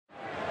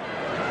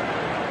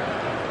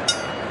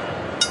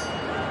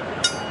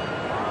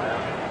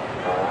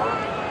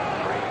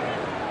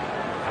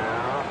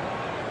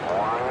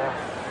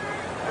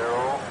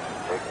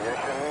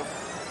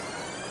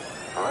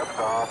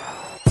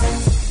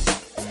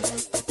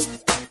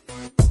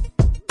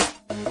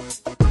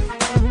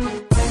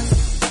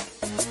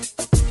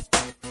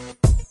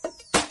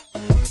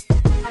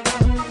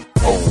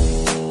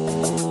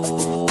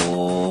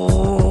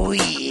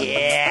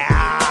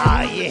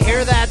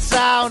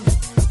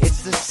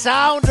It's the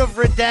sound of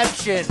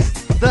redemption,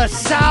 the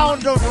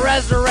sound of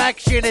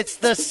resurrection. It's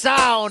the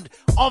sound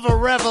of a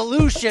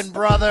revolution,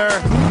 brother.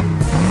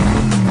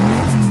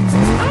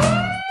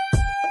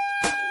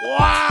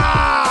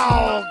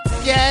 Wow!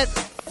 Get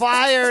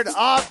fired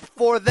up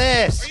for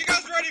this. Are you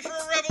guys ready for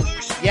a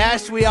revolution?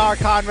 Yes, we are,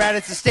 Conrad.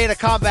 It's the State of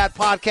Combat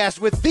podcast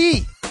with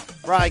the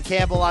Brian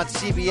Campbell on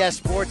CBS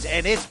Sports,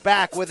 and it's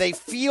back with a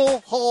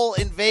feel-whole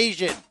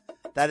invasion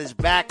that is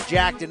back,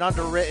 jacked, and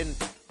underwritten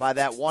by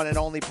that one and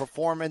only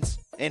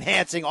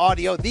performance-enhancing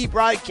audio, the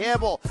Brian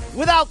Campbell.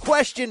 Without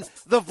question,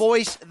 the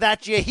voice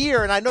that you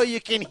hear, and I know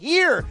you can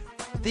hear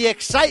the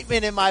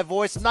excitement in my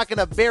voice. I'm not going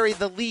to bury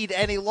the lead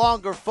any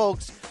longer,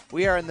 folks.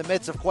 We are in the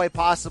midst of quite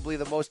possibly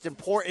the most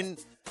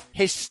important,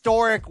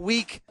 historic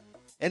week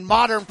in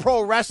modern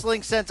pro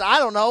wrestling since, I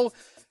don't know,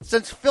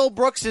 since Phil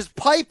Brooks'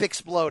 pipe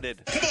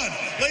exploded. Come on,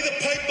 lay the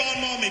pipe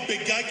bomb on me,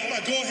 big guy. Come on,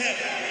 go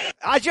ahead.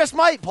 I just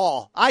might,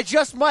 Paul. I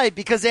just might,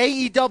 because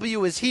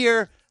AEW is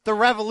here. The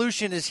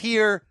revolution is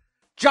here.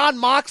 Jon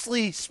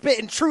Moxley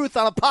spitting truth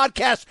on a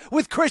podcast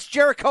with Chris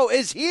Jericho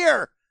is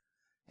here.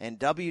 And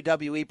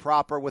WWE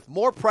proper with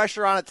more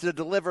pressure on it to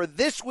deliver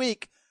this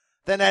week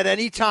than at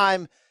any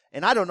time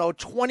in,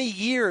 20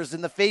 years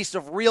in the face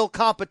of real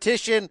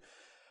competition.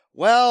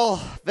 Well,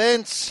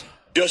 Vince.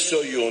 Just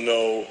so you'll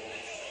know,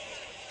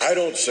 I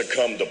don't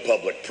succumb to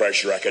public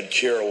pressure. I could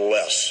care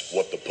less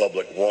what the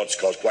public wants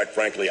because, quite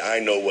frankly, I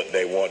know what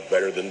they want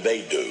better than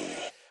they do.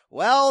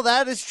 Well,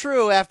 that is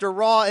true after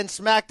Raw and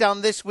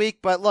SmackDown this week.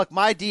 But look,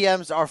 my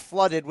DMs are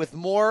flooded with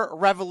more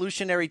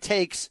revolutionary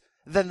takes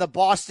than the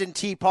Boston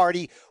Tea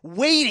Party.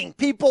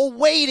 People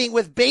waiting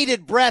with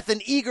bated breath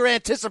and eager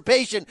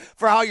anticipation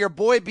for how your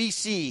boy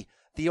BC,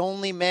 the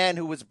only man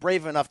who was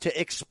brave enough to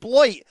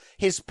exploit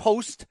his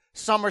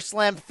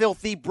post-SummerSlam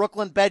filthy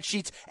Brooklyn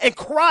bedsheets and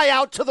cry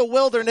out to the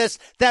wilderness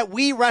that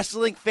we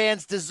wrestling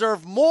fans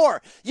deserve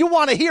more. You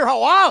want to hear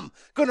how I'm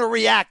going to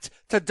react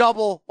to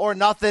Double or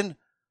Nothing?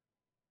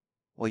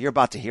 Well, you're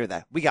about to hear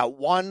that. We got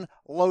one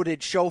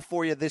loaded show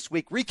for you this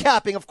week,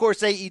 recapping, of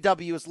course,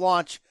 AEW's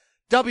launch,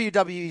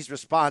 WWE's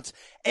response,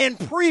 and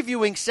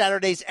previewing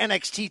Saturday's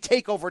NXT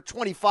TakeOver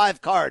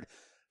 25 card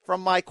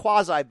from my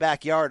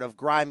quasi-backyard of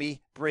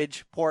grimy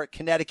Bridgeport,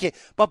 Connecticut.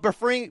 But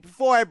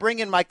before I bring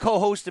in my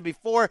co-host and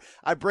before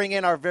I bring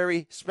in our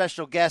very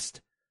special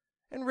guest,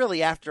 and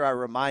really after I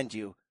remind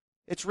you,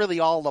 it's really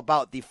all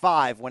about the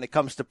five when it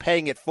comes to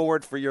paying it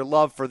forward for your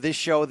love for this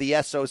show,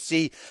 the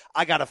SOC.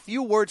 I got a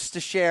few words to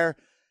share.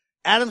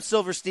 Adam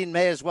Silverstein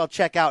may as well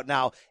check out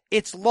now.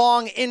 It's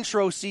long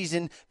intro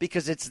season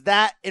because it's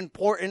that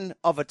important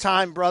of a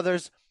time,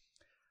 brothers.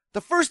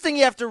 The first thing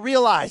you have to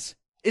realize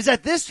is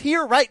that this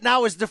here right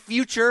now is the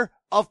future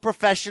of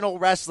professional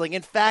wrestling.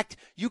 In fact,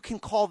 you can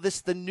call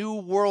this the new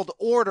world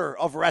order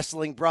of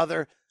wrestling,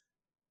 brother.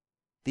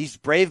 These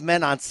brave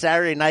men on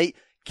Saturday night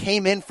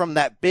came in from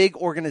that big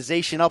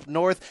organization up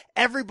north.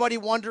 Everybody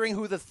wondering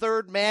who the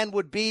third man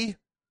would be.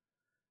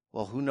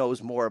 Well, who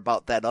knows more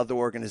about that other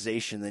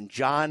organization than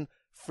Jon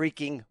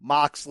freaking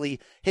Moxley?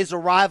 His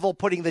arrival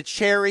putting the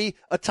cherry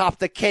atop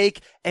the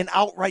cake and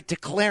outright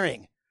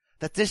declaring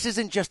that this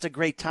isn't just a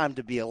great time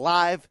to be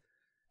alive.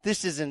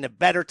 This isn't a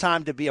better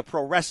time to be a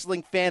pro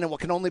wrestling fan in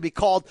what can only be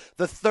called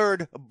the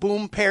third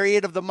boom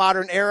period of the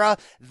modern era.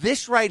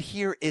 This right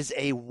here is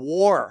a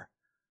war.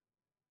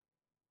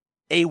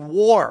 A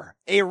war,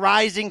 a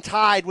rising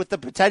tide with the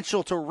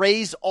potential to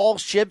raise all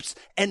ships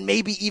and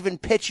maybe even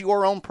pitch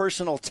your own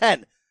personal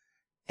tent.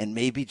 And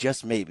maybe,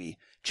 just maybe,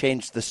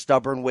 change the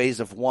stubborn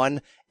ways of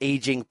one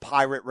aging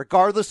pirate,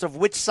 regardless of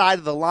which side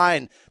of the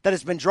line that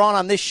has been drawn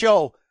on this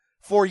show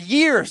for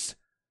years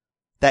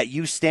that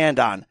you stand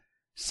on.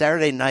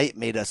 Saturday night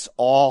made us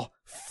all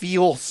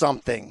feel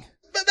something.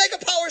 The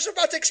mega powers are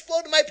about to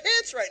explode in my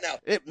pants right now.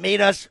 It made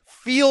us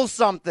feel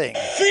something.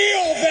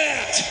 Feel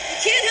that!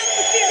 You can't help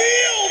but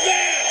Feel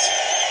that!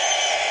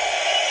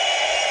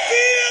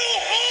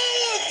 Feel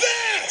all of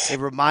that! It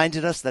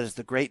reminded us that, as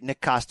the great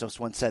Nick Costos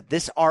once said,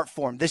 this art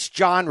form, this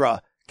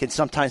genre, can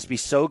sometimes be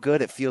so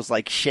good it feels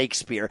like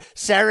Shakespeare.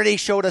 Saturday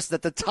showed us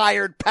that the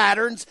tired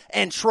patterns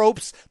and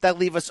tropes that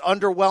leave us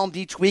underwhelmed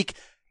each week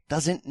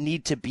doesn't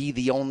need to be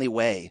the only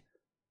way.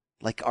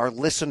 Like our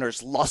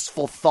listeners'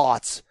 lustful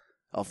thoughts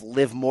of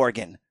Liv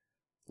Morgan.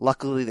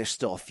 Luckily, there's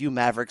still a few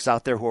Mavericks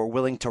out there who are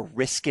willing to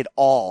risk it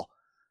all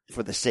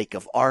for the sake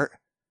of art,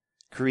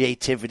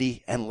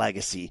 creativity, and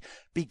legacy.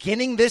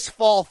 Beginning this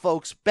fall,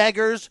 folks,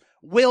 beggars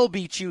will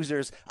be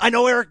choosers. I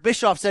know Eric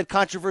Bischoff said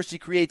controversy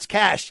creates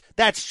cash.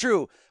 That's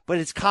true. But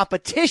it's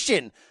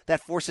competition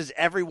that forces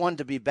everyone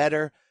to be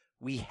better.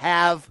 We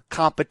have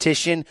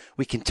competition.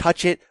 We can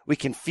touch it. We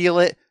can feel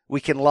it. We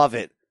can love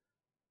it.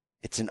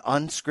 It's an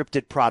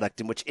unscripted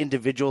product in which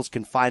individuals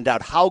can find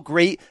out how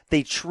great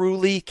they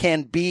truly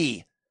can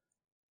be.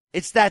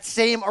 It's that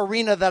same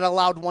arena that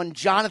allowed one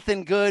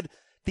Jonathan Good,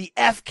 the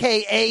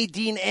FKA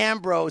Dean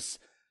Ambrose,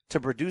 to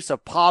produce a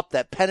pop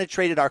that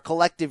penetrated our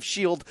collective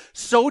shield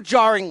so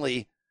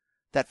jarringly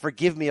that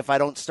forgive me if I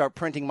don't start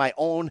printing my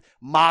own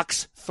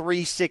Mox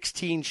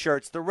 316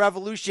 shirts. The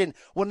Revolution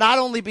will not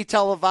only be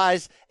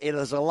televised, it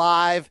is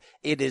alive,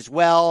 it is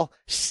well,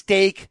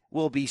 steak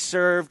will be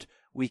served.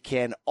 We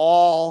can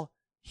all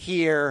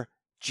hear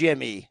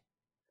Jimmy.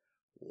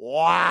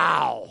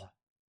 Wow.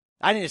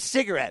 I need a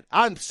cigarette.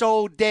 I'm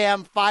so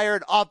damn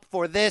fired up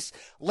for this.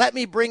 Let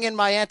me bring in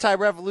my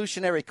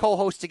anti-revolutionary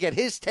co-host to get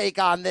his take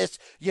on this.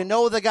 You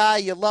know the guy.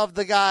 You love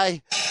the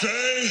guy.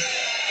 Say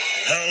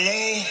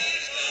hello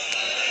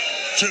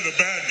to the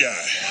bad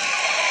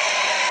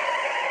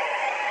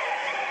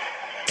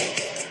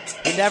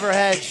guy. He never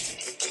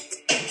hedged.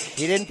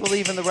 He didn't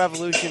believe in the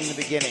revolution in the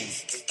beginning.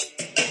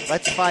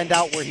 Let's find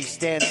out where he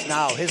stands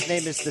now. His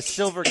name is the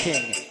Silver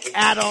King,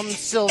 Adam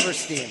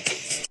Silverstein.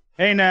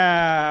 Hey,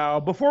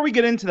 now, before we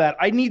get into that,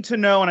 I need to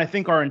know, and I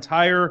think our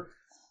entire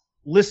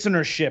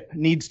listenership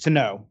needs to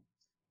know,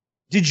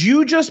 did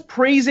you just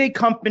praise a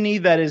company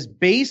that is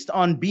based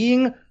on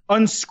being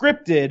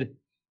unscripted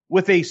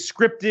with a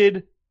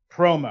scripted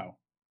promo?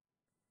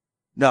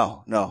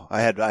 No. I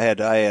had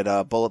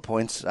bullet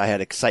points. I had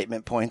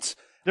excitement points.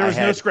 There was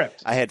no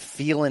script. I had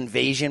feel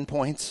invasion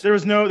points. There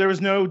was no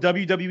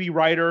WWE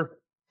writer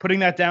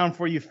putting that down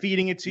for you,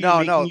 feeding it to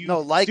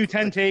you, like do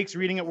 10 takes,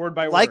 reading it word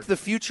by word. Like the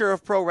future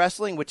of pro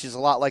wrestling, which is a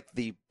lot like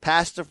the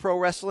past of pro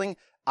wrestling,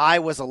 I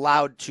was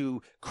allowed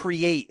to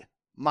create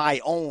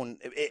my own,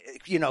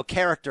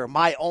 character,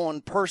 my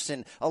own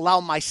person,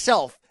 allow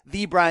myself,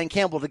 the Brian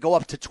Campbell, to go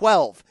up to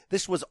 12.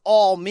 This was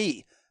all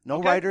me.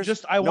 No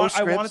writers, I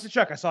wanted to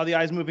check. I saw the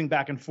eyes moving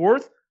back and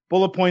forth.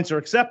 Bullet points are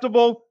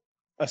acceptable.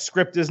 A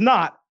script is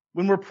not.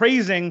 When we're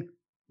praising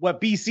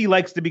what BC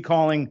likes to be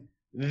calling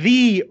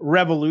the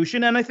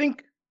revolution, and I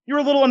think you're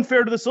a little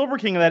unfair to the Silver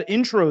King of that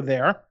intro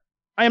there.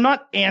 I am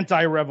not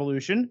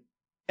anti-revolution,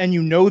 and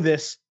you know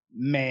this,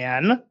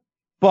 man,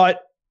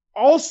 but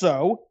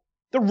also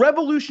the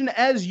revolution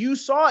as you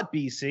saw it,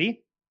 BC,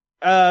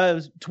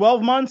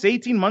 12 months,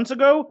 18 months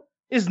ago,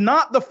 is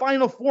not the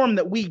final form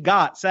that we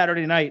got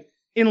Saturday night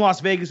in Las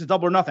Vegas at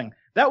Double or Nothing.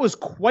 That was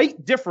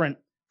quite different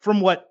from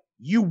what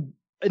you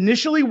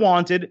initially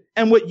wanted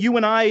and what you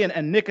and I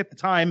and Nick at the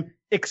time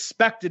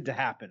expected to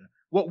happen.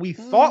 What we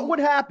thought would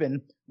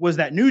happen was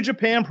that New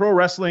Japan Pro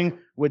Wrestling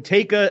would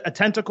take a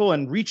tentacle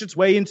and reach its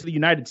way into the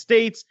United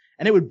States,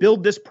 and it would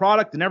build this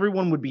product, and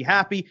everyone would be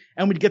happy,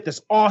 and we'd get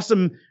this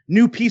awesome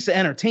new piece of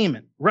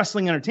entertainment,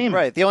 wrestling entertainment.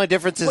 Right. The only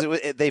difference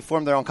is they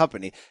formed their own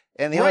company.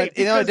 And the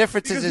only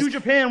difference is New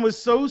Japan was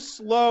so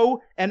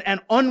slow and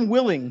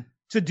unwilling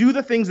to do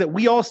the things that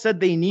we all said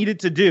they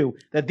needed to do,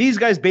 that these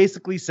guys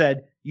basically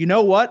said, you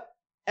know what?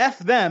 F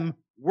them.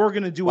 We're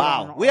going to do it.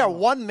 Wow. We are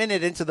 1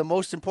 minute into the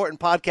most important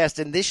podcast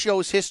in this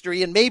show's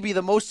history, and maybe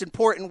the most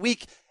important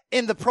week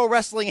in the pro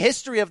wrestling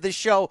history of this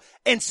show.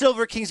 And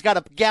Silver King's got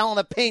a gallon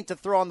of paint to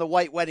throw on the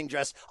white wedding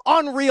dress.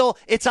 Unreal.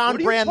 It's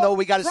on brand, though.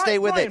 We got to stay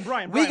with it.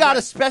 We got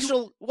a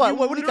special. What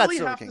do you got,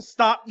 Silver King?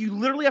 You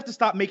literally have to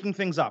stop making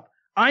things up.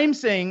 I'm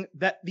saying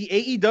that the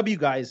AEW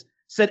guys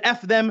said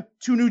F them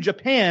to New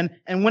Japan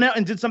and went out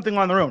and did something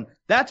on their own.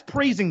 That's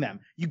praising them.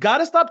 You got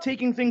to stop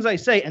taking things I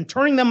say and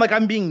turning them like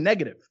I'm being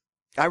negative.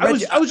 I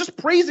was just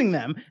praising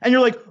them, and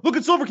you're like, look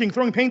at Silver King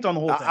throwing paint on the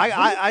whole thing.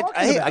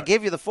 I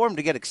gave you the form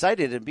to get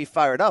excited and be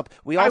fired up.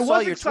 We all saw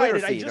your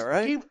Twitter feed, all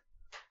right?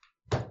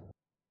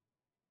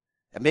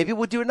 And maybe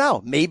we'll do it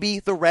now. Maybe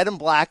the Red and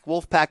Black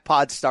Wolfpack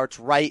pod starts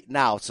right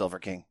now, Silver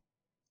King.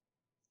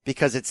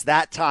 Because it's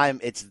that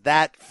time, it's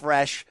that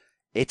fresh,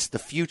 it's the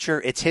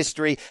future, it's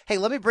history. Hey,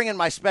 let me bring in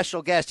my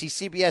special guest. He's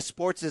CBS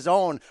Sports'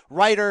 own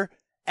writer,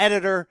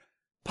 editor,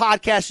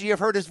 podcaster. You've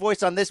heard his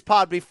voice on this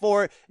pod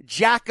before.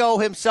 Jacko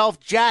himself,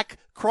 Jack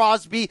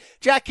Crosby.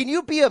 Jack, can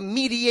you be a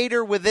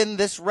mediator within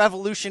this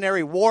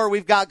revolutionary war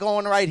we've got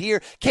going right here?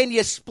 Can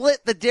you split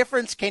the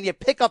difference? Can you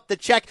pick up the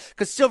check?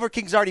 Because Silver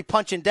King's already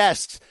punching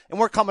desks, and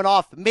we're coming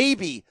off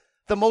maybe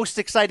the most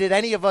excited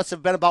any of us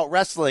have been about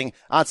wrestling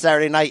on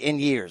Saturday night in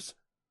years.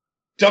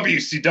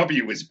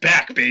 WCW is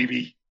back,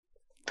 baby.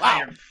 Wow.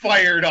 I am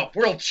fired up.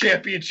 World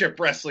Championship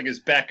Wrestling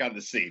is back on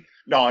the scene.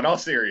 No, in all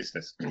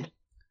seriousness.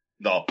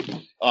 No,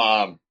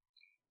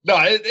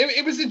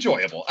 it was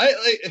enjoyable.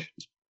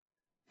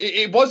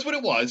 It was what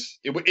it was.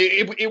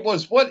 It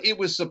was what it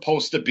was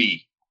supposed to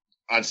be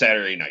on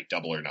Saturday night,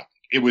 Double or Nothing.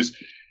 It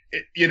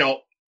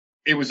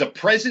was a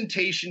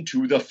presentation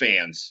to the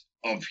fans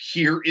of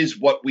here is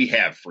what we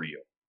have for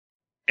you.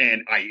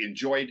 And I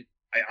enjoyed,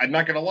 I'm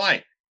not going to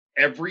lie,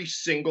 every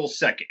single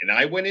second. And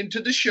I went into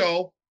the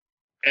show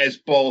as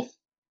both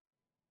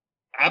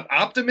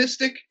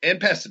optimistic and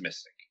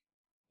pessimistic.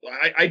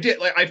 I did.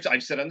 Like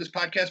I've said on this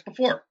podcast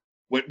before,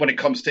 when it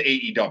comes to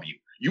AEW,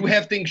 you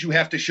have things you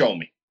have to show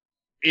me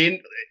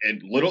in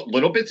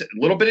little bit at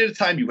a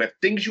time. You have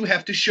things you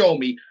have to show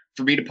me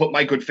for me to put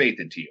my good faith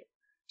into you.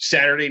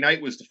 Saturday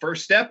night was the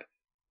first step.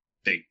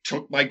 They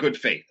took my good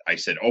faith. I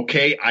said,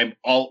 okay, I'm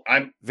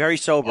very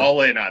sober,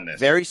 all in on this.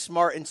 Very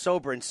smart and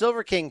sober. And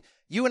Silver King,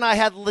 you and I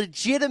had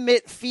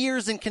legitimate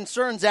fears and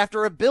concerns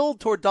after a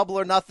build toward Double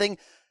or Nothing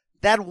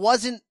that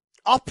wasn't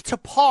up to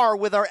par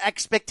with our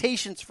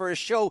expectations for a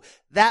show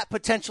that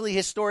potentially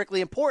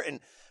historically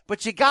important.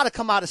 But you got to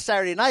come out of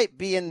Saturday night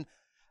being,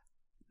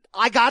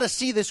 I got to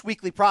see this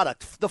weekly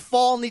product. The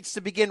fall needs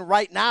to begin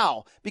right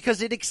now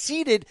because it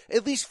exceeded,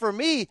 at least for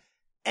me,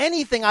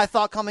 anything I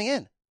thought coming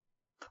in.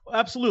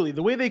 Absolutely.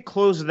 The way they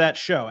closed that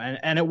show,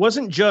 and it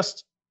wasn't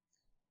just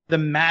the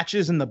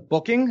matches and the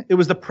booking, it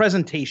was the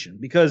presentation,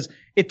 because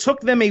it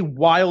took them a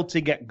while to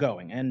get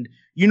going. And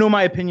you know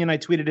my opinion, I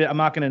tweeted it. I'm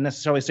not going to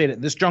necessarily say it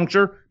at this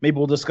juncture. Maybe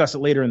we'll discuss it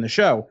later in the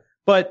show.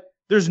 But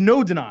there's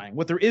no denying,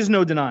 what there is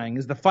no denying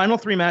is the final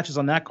 3 matches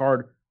on that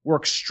card were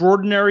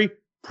extraordinary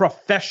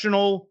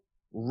professional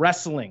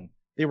wrestling.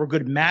 They were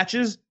good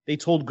matches. They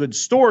told good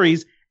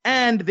stories.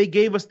 And they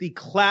gave us the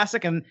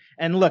classic. And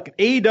look,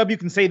 AEW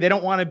can say they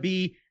don't want to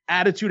be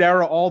Attitude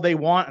Era all they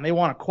want, and they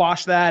want to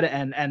quash that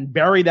and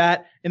bury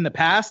that in the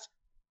past.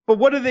 But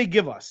what do they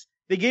give us?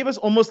 They gave us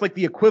almost like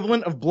the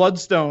equivalent of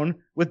Bloodstone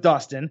with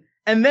Dustin.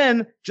 And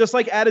then, just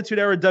like Attitude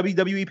Era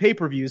WWE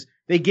pay-per-views,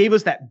 they gave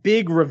us that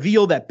big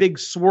reveal, that big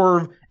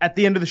swerve at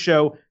the end of the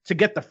show to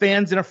get the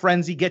fans in a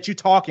frenzy, get you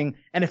talking.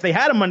 And if they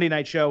had a Monday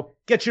night show,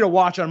 get you to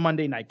watch on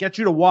Monday night, get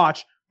you to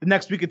watch the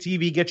next week of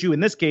TV, get you, in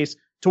this case,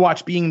 to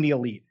watch Being the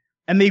Elite.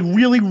 And they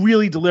really,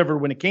 really delivered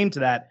when it came to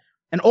that.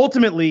 And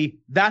ultimately,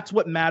 that's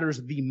what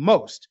matters the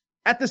most.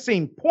 At the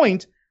same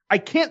point, I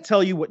can't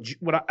tell you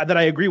that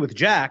I agree with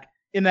Jack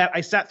in that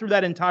I sat through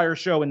that entire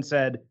show and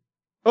said,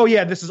 oh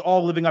yeah, this is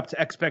all living up to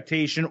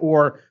expectation,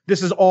 or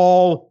this is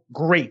all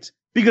great.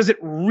 Because it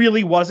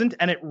really wasn't,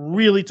 and it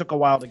really took a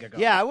while to get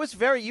going. Yeah, it was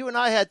you and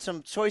I had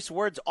some choice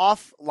words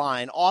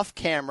offline, off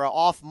camera,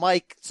 off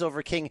mic,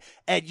 Silver King,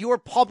 and your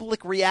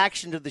public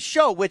reaction to the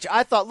show, which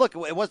I thought, look,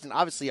 it wasn't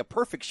obviously a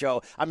perfect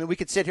show. I mean, we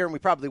could sit here and we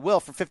probably will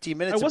for 15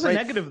 minutes. It wasn't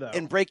negative, though.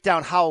 And break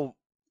down how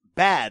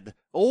bad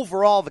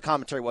overall the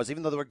commentary was,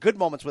 even though there were good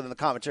moments within the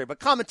commentary. But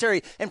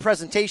commentary and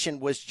presentation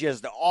was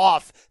just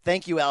off.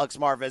 Thank you, Alex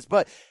Marvez.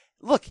 But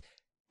look,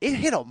 it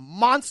hit a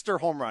monster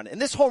home run. And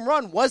this home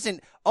run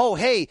wasn't, oh,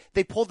 hey,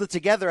 they pulled it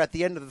together at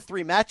the end of the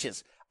 3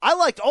 matches. I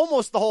liked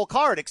almost the whole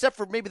card, except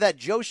for maybe that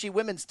Joshi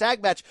women's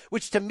tag match,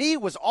 which to me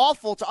was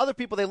awful. To other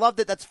people, they loved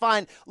it. That's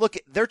fine. Look,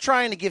 they're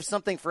trying to give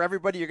something for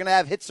everybody. You're going to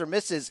have hits or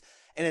misses.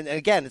 And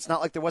again, it's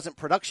not like there wasn't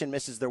production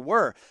misses. There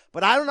were.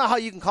 But I don't know how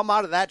you can come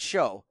out of that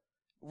show,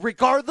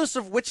 regardless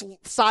of which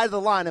side of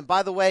the line. And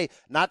by the way,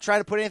 not trying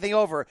to put anything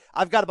over,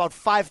 I've got about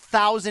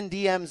 5,000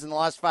 DMs in the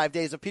last 5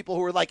 days of people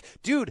who were like,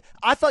 dude,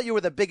 I thought you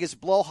were the biggest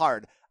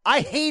blowhard.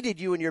 I hated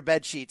you in your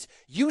bed sheets.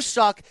 You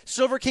suck.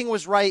 Silver King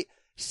was right.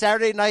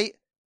 Saturday night,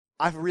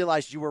 I've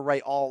realized you were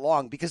right all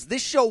along, because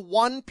this show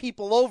won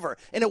people over.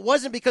 And it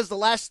wasn't because the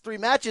last 3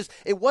 matches,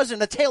 it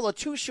wasn't a tale of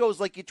 2 shows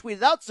like you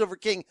tweeted out, Silver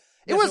King.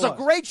 It was a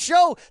great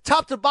show,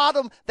 top to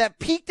bottom, that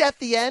peaked at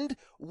the end,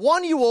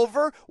 won you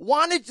over,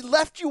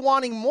 left you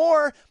wanting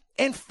more,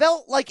 and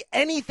felt like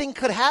anything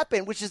could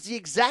happen, which is the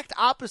exact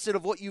opposite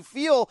of what you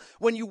feel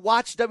when you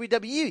watch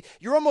WWE.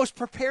 You're almost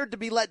prepared to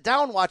be let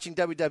down watching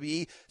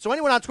WWE. So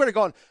anyone on Twitter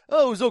going,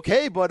 oh, it was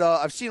okay, but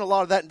I've seen a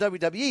lot of that in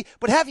WWE.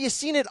 But have you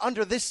seen it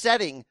under this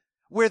setting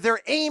where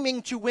they're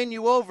aiming to win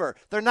you over?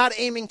 They're not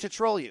aiming to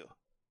troll you.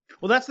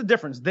 Well, that's the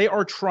difference. They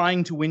are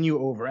trying to win you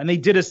over, and they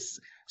did a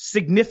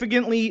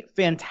significantly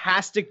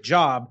fantastic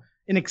job,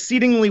 an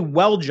exceedingly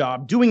well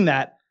job doing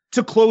that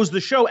to close the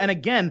show. And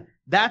again,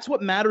 that's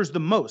what matters the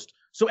most.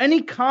 So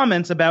any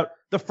comments about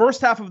the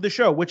first half of the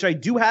show, which I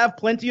do have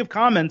plenty of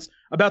comments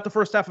about the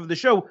first half of the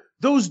show,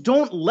 those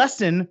don't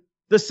lessen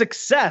the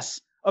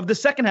success of the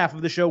second half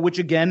of the show, which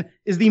again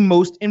is the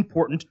most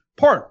important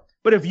part.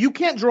 But if you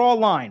can't draw a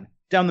line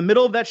down the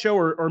middle of that show,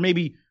 or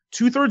maybe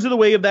 2/3 of the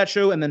way of that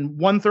show and then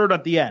 1/3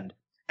 at the end,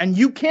 and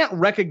you can't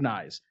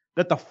recognize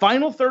that the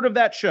final third of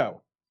that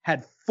show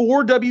had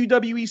 4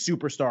 WWE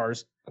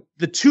superstars,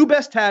 the 2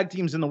 best tag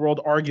teams in the world,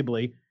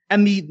 arguably,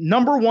 and the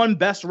number 1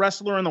 best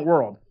wrestler in the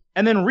world,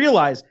 and then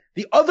realize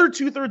the other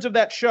 2/3 of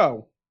that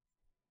show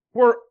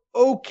were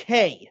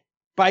okay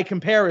by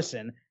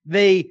comparison.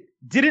 They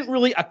didn't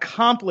really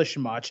accomplish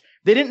much.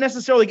 They didn't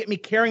necessarily get me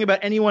caring about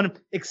anyone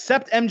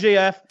except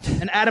MJF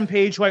and Adam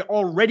Page, who I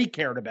already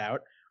cared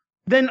about.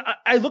 Then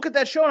I look at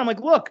that show and I'm like,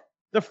 look,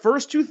 the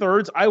first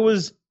 2/3, I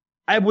was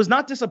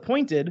not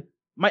disappointed.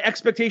 My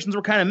expectations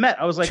were kind of met.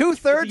 I was like,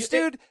 2/3,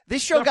 dude.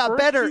 This show got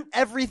better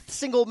every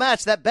single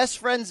match. That Best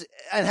Friends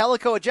and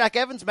Helico and Jack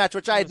Evans match,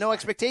 which I had no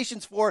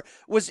expectations for,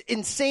 was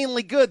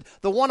insanely good.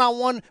 The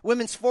one-on-one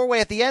women's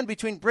 4-way at the end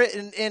between Britt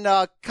and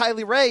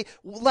Kylie Ray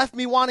left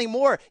me wanting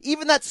more.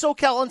 Even that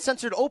SoCal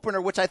Uncensored opener,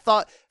 which I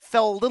thought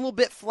fell a little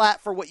bit flat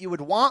for what you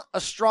would want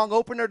a strong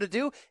opener to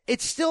do,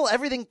 it's still,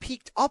 everything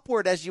peaked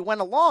upward as you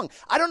went along.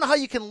 I don't know how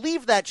you can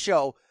leave that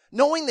show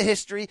knowing the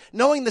history,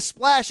 knowing the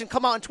splash, and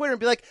come out on Twitter and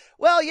be like,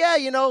 well, yeah,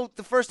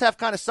 the first half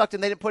kind of sucked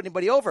and they didn't put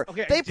anybody over.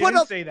 Okay, they put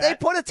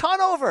a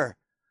ton over.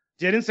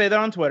 Didn't say that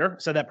on Twitter.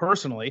 Said that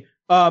personally.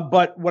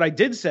 But what I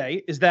did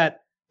say is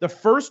that the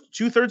first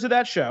 2/3 of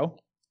that show,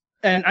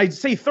 and I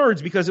say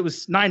thirds because it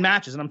was 9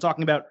 matches, and I'm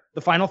talking about the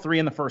final 3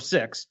 and the first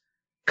 6,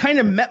 kind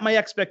of met my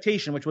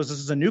expectation, which was this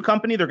is a new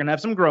company. They're going to have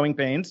some growing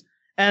pains.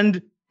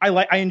 And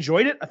I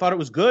enjoyed it. I thought it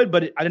was good,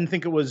 but I didn't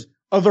think it was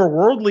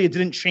otherworldly. It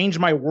didn't change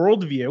my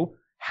worldview.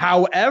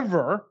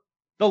 However,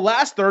 the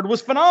last third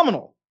was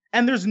phenomenal.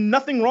 And there's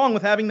nothing wrong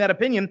with having that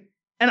opinion.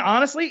 And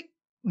honestly,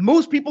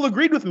 most people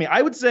agreed with me.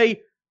 I would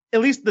say,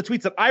 at least the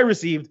tweets that I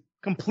received,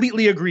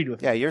 completely agreed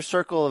with me. Yeah, your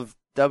circle of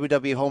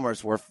WWE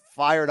homers were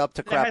fired up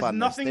to crap on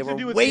this. They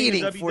were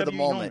waiting for the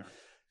moment.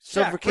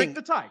 Silver King, break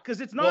the tie,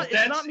 because it's not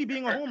me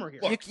being a homer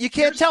here. You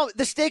can't tell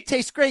the steak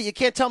tastes great. You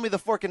can't tell me the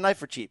fork and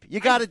knife are cheap. You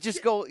got to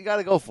just go. You got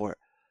to go for it.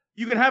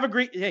 You can have a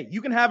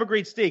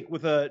great steak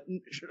with a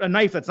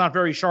knife that's not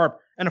very sharp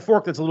and a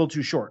fork that's a little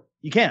too short.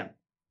 You can.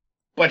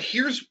 But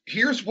here's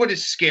what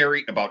is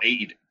scary about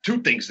AEW.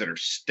 Two things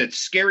that's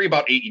scary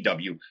about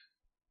AEW,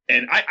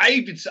 and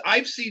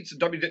I've seen some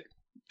diehard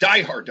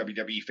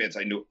WWE fans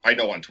I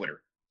know on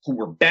Twitter who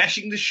were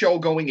bashing the show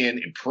going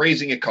in and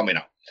praising it coming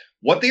out.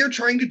 What they are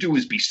trying to do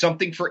is be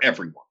something for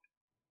everyone.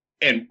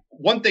 And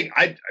one thing,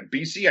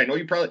 BC, I know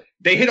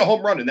they hit a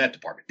home run in that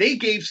department. They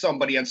gave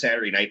somebody on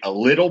Saturday night a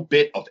little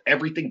bit of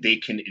everything they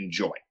can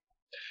enjoy.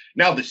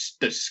 Now,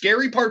 the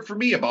scary part for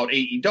me about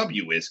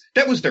AEW is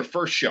that was their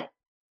first show.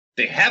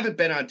 They haven't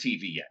been on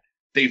TV yet.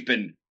 They've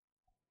been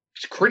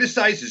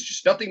criticized as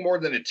just nothing more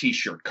than a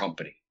T-shirt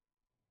company.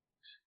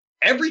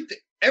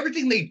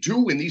 Everything they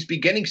do in these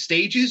beginning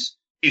stages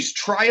is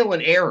trial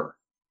and error.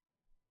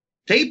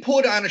 They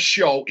put on a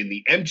show in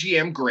the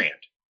MGM Grand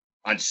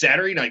on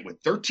Saturday night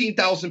with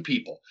 13,000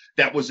 people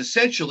that was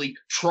essentially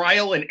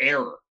trial and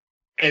error,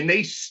 and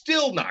they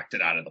still knocked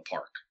it out of the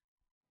park.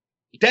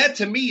 That,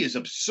 to me, is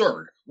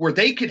absurd, where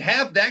they could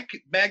have that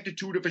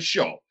magnitude of a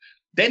show,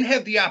 then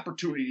have the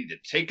opportunity to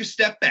take a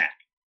step back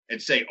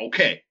and say,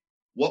 okay,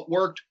 what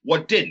worked,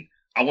 what didn't?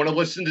 I want to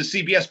listen to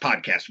CBS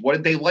podcasts. What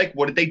did they like?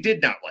 What did they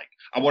did not like?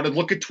 I want to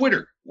look at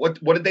Twitter. What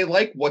did they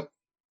like? What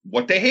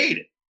they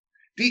hated?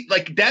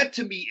 That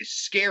to me is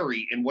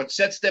scary, and what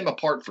sets them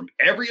apart from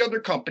every other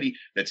company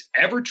that's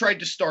ever tried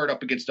to start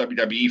up against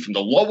WWE from the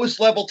lowest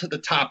level to the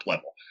top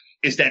level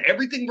is that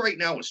everything right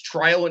now is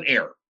trial and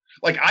error.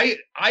 Like I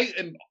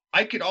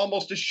can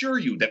almost assure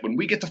you that when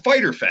we get to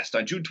Fyter Fest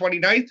on June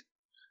 29th,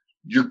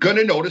 you're going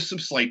to notice some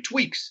slight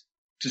tweaks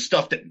to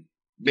stuff that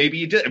maybe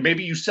you did.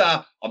 Maybe you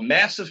saw a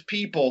mass of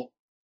people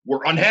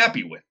were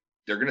unhappy with.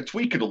 They're going to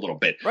tweak it a little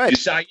bit. Right. You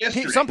saw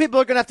yesterday. Some people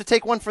are going to have to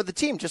take one for the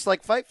team, just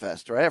like Fight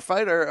Fest, right?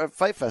 A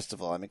Fight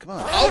Festival. I mean, come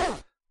on.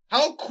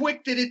 How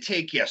quick did it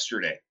take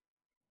yesterday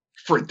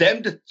for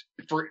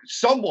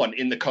someone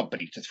in the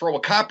company to throw a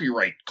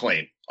copyright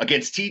claim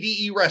against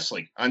TDE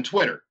Wrestling on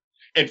Twitter,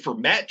 and for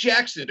Matt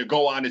Jackson to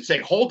go on and say,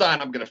 "Hold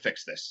on, I'm going to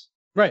fix this."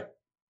 Right.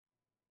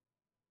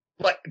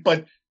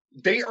 But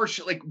they are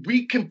like,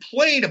 we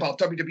complain about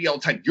WWE all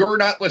the time. You're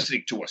not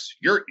listening to us.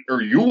 You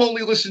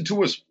only listen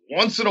to us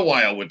once in a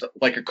while with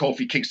like a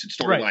Kofi Kingston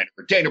storyline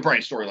or Daniel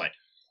Bryan storyline.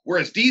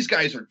 Whereas these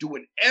guys are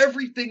doing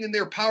everything in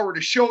their power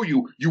to show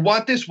you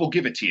want this, we'll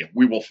give it to you.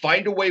 We will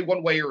find a way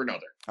one way or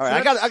another. All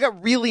right, I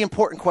got really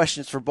important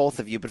questions for both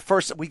of you, but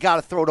first we got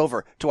to throw it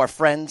over to our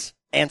friends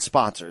and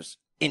sponsors.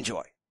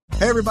 Enjoy.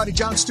 Hey everybody,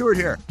 Jon Stewart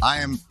here. I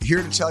am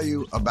here to tell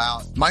you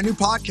about my new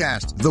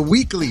podcast, The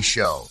Weekly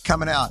Show,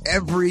 coming out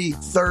every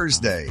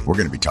Thursday. We're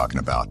going to be talking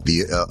about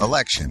the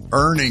election,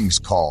 earnings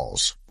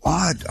calls.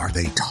 What are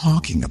they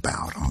talking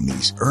about on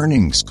these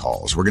earnings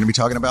calls? We're going to be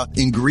talking about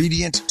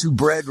ingredient to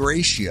bread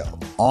ratio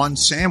on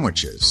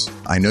sandwiches.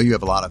 I know you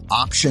have a lot of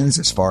options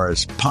as far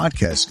as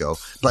podcasts go,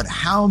 but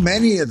how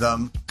many of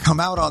them come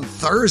out on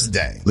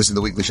Thursday? Listen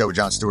to The Weekly Show with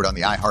Jon Stewart on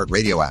the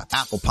iHeartRadio app,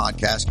 Apple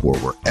Podcast, or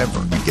wherever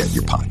you get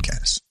your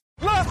podcasts.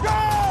 Let's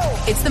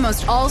go! It's the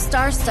most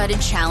all-star studded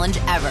challenge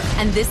ever.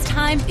 And this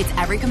time, it's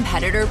every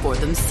competitor for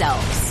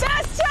themselves.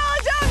 Best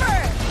challenge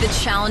ever! The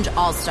Challenge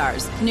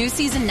All-Stars. New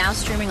season now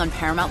streaming on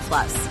Paramount+.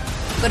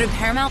 Go to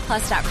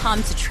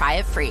ParamountPlus.com to try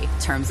it free.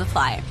 Terms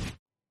apply.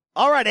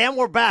 All right, and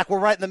we're back. We're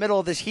right in the middle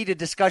of this heated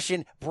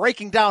discussion,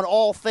 breaking down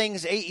all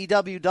things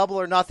AEW, Double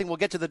or Nothing. We'll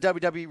get to the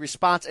WWE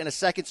response in a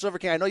second. Silver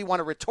King, I know you want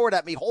to retort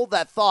at me. Hold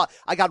that thought.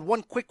 I got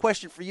one quick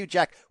question for you,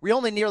 Jack. We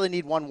only nearly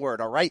need one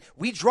word, all right?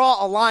 We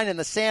draw a line in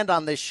the sand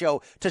on this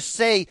show to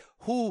say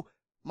who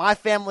my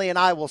family and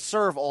I will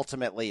serve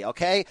ultimately,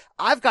 okay?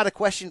 I've got a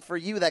question for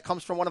you that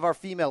comes from one of our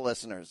female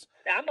listeners.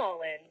 I'm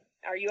all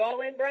in. Are you all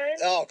in, Brian?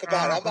 Oh, come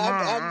on.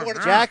 I'm going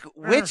to Jack,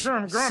 which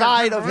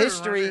side of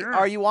history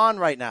are you on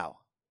right now?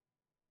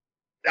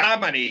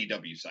 I'm on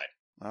AEW side.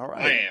 All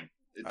right. I am.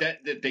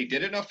 They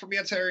did enough for me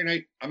on Saturday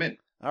night. I'm in.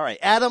 All right.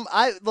 Adam,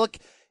 look,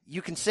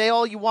 you can say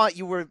all you want.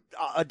 You were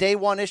a day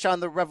one-ish on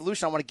the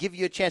Revolution. I want to give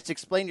you a chance to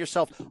explain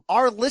yourself.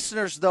 Our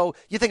listeners, though,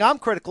 you think I'm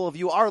critical of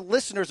you. Our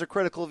listeners are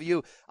critical of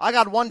you. I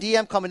got one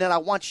DM coming in I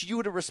want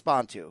you to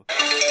respond to.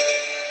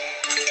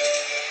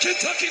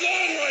 Kentucky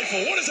Long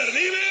Rifle. What is that, an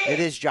email?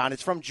 It is, John.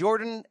 It's from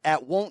Jordan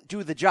at Won't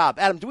Do the Job.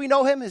 Adam, do we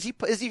know him? Is he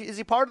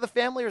part of the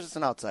family, or is this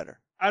an outsider?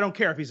 I don't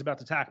care if he's about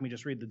to attack me.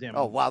 Just read the damn.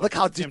 Oh, wow. Look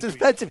how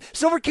defensive.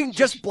 Silver King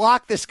just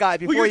blocked this guy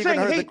before he even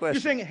heard the question.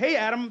 You're saying, hey,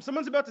 Adam,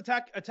 someone's about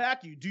to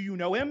attack you. Do you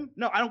know him?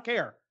 No, I don't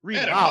care. Read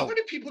Adam, it. how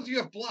many people do you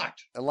have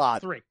blocked? A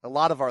lot. 3. A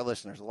lot of our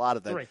listeners. A lot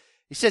of them. 3.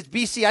 He says,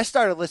 BC, I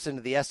started listening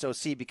to the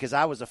SOC because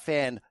I was a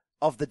fan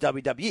of the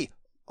WWE.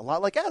 A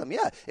lot like Adam,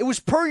 yeah. It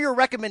was per your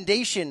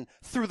recommendation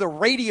through the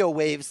radio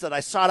waves that I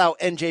sought out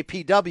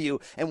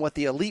NJPW and what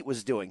the Elite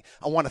was doing.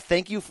 I want to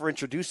thank you for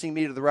introducing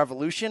me to the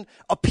Revolution,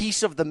 a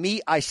piece of the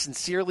meat I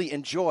sincerely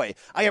enjoy.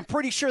 I am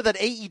pretty sure that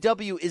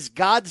AEW is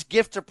God's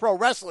gift to pro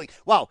wrestling.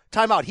 Wow,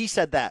 time out. He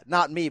said that,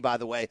 not me, by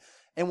the way.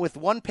 And with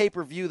one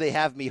pay-per-view, they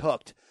have me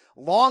hooked.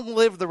 Long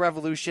live the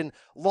Revolution.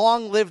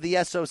 Long live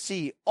the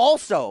SOC.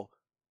 Also,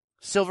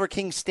 Silver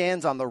King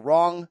stands on the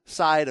wrong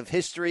side of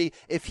history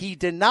if he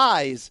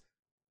denies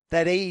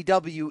that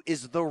AEW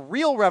is the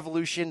real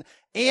Revolution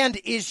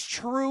and is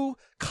true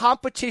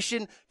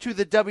competition to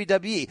the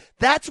WWE.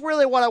 That's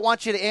really what I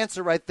want you to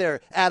answer right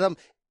there, Adam.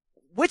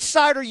 Which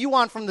side are you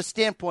on from the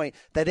standpoint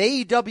that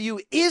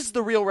AEW is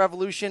the real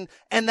Revolution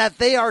and that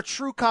they are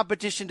true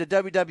competition to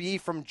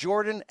WWE from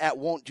Jordan at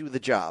Won't Do the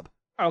Job?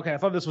 Okay, I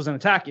thought this was an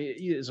attack.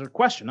 It's a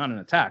question, not an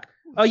attack.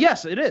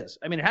 Yes, it is.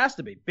 I mean, it has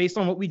to be based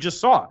on what we just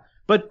saw.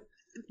 But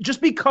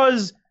just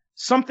because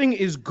something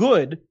is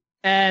good,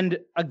 and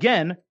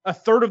again, a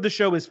third of the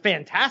show is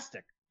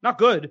fantastic, not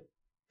good,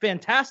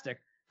 fantastic,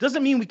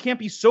 doesn't mean we can't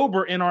be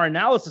sober in our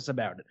analysis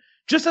about it.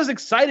 Just as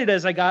excited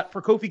as I got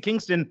for Kofi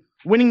Kingston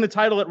winning the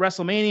title at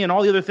WrestleMania and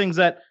all the other things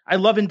that I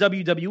love in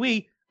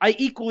WWE, I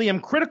equally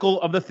am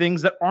critical of the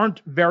things that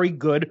aren't very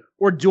good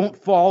or don't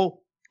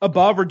fall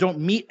above or don't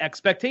meet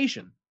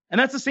expectation. And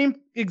that's the same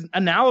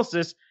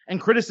analysis and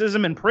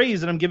criticism and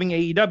praise that I'm giving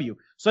AEW.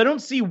 So I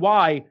don't see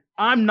why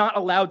I'm not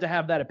allowed to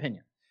have that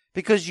opinion.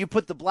 Because you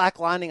put the black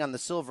lining on the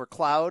silver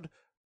cloud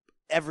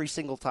every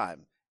single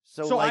time.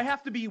 So I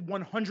have to be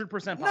 100%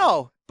 positive.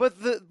 No, but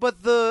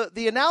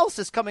the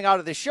analysis coming out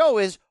of the show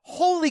is,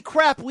 holy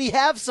crap, we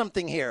have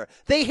something here.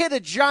 They hit a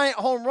giant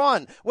home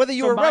run. Whether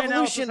you were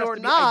Revolution or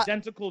not,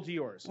 identical to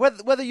yours.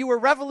 Whether you were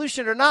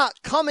Revolution or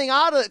not, coming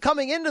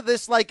into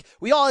this, like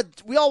we all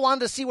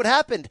wanted to see what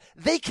happened.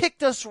 They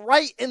kicked us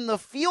right in the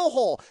feel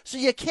hole. So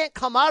you can't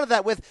come out of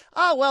that with,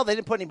 they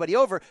didn't put anybody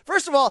over.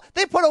 First of all,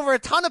 they put over a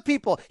ton of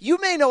people. You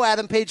may know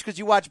Adam Page because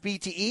you watch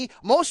BTE.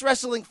 Most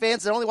wrestling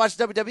fans that only watch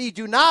WWE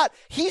do not.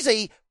 He's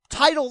a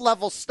title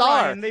level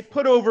star. Brian, they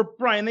put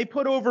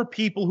over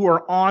people who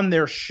are on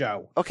their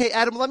show. Okay,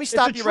 Adam, let me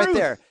stop you right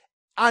there.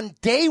 On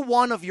day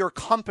one of your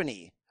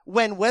company,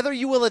 whether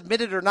you will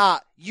admit it or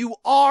not, you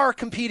are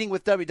competing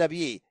with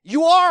WWE.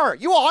 You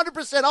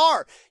 100%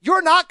 are.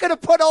 You're not going to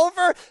put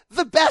over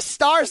the best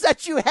stars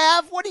that you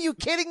have. What are you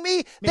kidding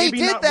me? They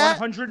did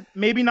that.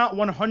 Maybe not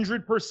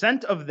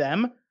 100% of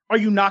them. Are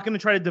you not going to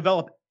try to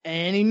develop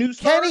any new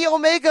stars? Kenny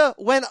Omega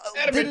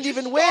didn't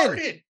even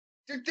win.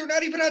 They're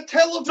not even on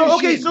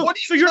television.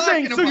 So you're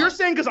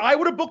saying because I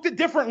would have booked it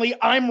differently,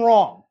 I'm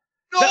wrong.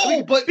 Because I would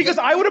have put because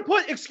I would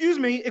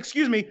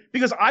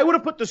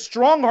have put the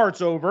Strong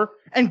Hearts over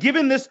and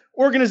given this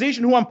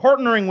organization who I'm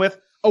partnering with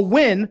a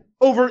win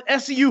over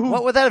SCU.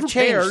 What would that have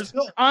changed?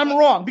 I'm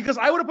wrong because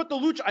I would have put the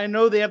Lucha. I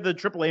know they have the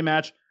AAA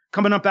match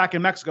coming up back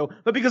in Mexico,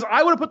 but because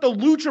I would have put the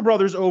Lucha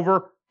Brothers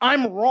over,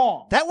 I'm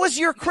wrong. That was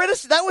your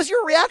That was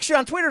your reaction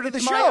on Twitter to the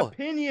show. My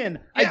opinion.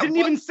 Yeah, I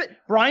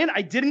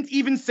didn't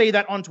even say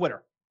that on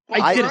Twitter.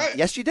 I didn't.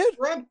 Yes, you did.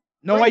 I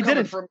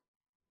didn't.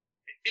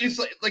 It's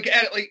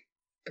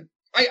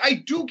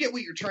I do get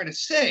what you're trying to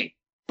say,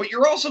 but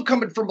you're also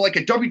coming from like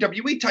a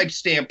WWE type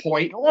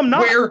standpoint. No, I'm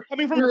not.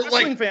 Coming from a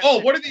wrestling fan.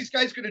 What are these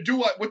guys going to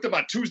do with them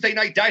on Tuesday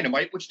Night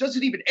Dynamite, which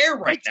doesn't even air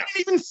right now? I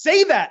didn't even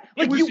say that.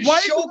 Why are you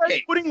guys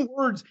putting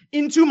words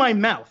into my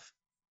mouth?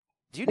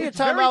 Do you need a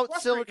timeout,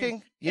 Silver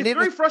King? It's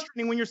very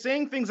frustrating when you're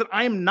saying things that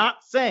I am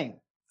not saying.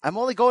 I'm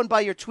only going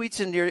by your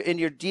tweets in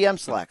your DM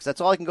Slacks. That's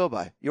all I can go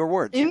by. Your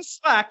words. In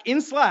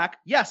Slack,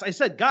 yes, I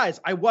said, guys,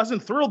 I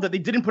wasn't thrilled that they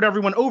didn't put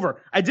everyone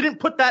over. I didn't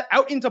put that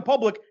out into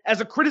public as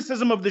a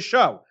criticism of the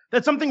show.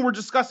 That's something we're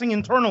discussing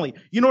internally.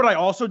 You know what I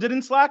also did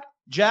in Slack?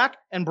 Jack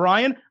and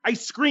Brian, I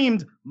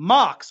screamed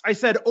Mox. I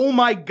said, oh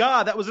my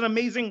God, that was an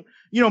amazing,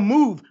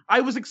 move.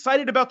 I was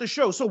excited about the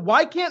show. So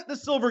why can't the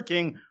Silver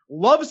King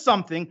love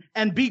something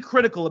and be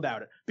critical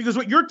about it? Because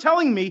what you're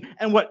telling me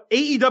and what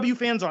AEW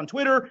fans on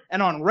Twitter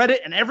and on Reddit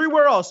and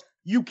everywhere else,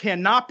 you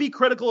cannot be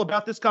critical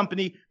about this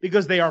company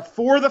because they are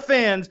for the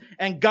fans,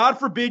 and God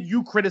forbid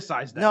you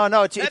criticize them.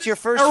 No, it's your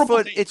first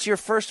foot. It's your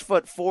first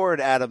foot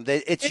forward, Adam.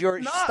 It's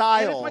your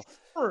style.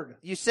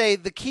 You say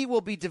the key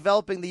will be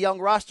developing the young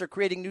roster,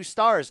 creating new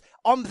stars.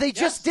 They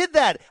just did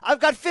that. I've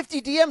got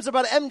 50 DMs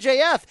about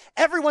MJF.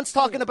 Everyone's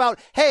talking about,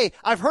 hey,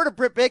 I've heard of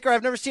Britt Baker.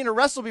 I've never seen her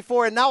wrestle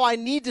before, and now I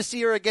need to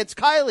see her against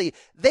Kylie.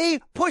 They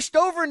pushed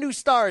over new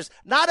stars.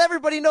 Not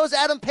everybody knows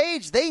Adam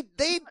Page. They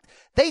did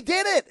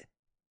it.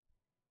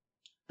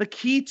 The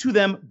key to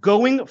them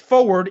going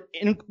forward,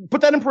 and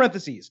put that in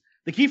parentheses,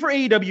 the key for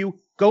AEW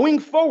going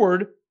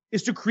forward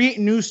is to create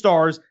new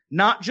stars,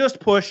 not just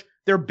push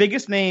their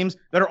biggest names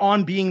that are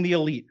on Being the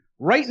Elite.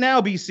 Right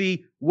now,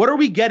 BC, what are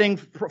we getting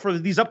for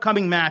these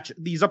upcoming matches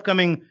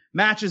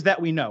that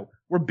we know?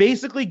 We're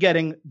basically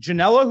getting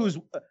Janela, who's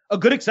a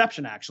good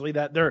exception, actually,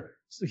 that they're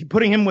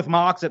putting him with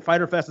Mox at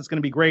Fyter Fest. It's going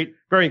to be great.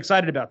 Very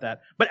excited about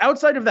that. But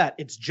outside of that,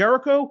 it's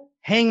Jericho,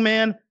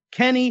 Hangman,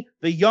 Kenny,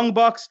 the Young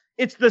Bucks.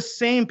 It's the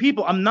same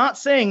people. I'm not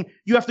saying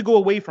you have to go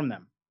away from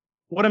them.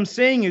 What I'm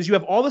saying is you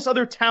have all this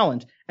other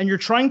talent, and you're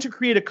trying to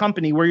create a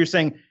company where you're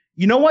saying,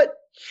 you know what?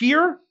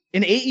 Here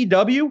in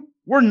AEW,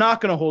 we're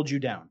not going to hold you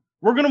down.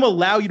 We're going to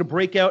allow you to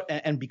break out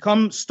and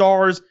become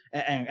stars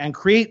and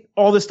create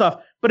all this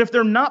stuff. But if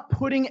they're not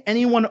putting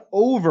anyone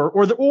over,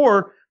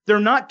 or they're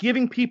not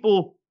giving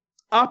people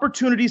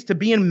opportunities to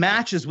be in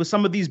matches with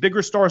some of these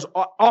bigger stars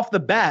off the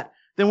bat,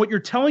 then what you're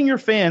telling your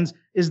fans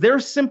is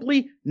they're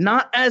simply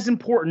not as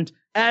important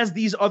as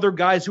these other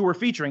guys who are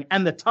featuring.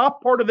 And the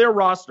top part of their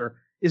roster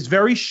is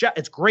very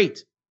it's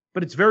great,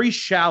 but it's very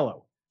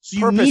shallow. So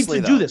you need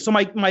to do this. So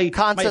my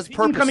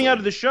opinion coming out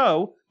of the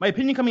show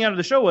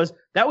was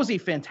that was a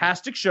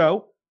fantastic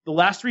show. The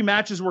last 3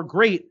 matches were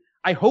great.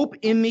 I hope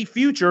in the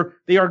future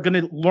they are going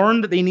to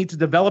learn that they need to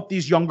develop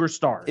these younger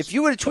stars. If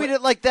you would have tweeted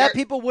it like that,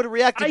 people would have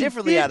reacted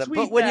differently, Adam.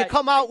 But when you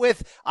come out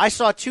with, I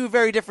saw 2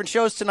 very different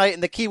shows tonight,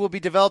 and the key will be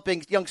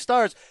developing young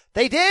stars,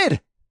 they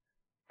did.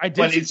 I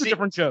did see 2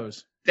 different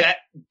shows. That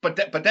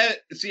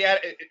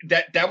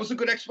was a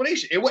good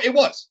explanation. It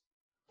was.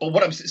 But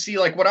what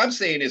I'm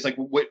saying is, like,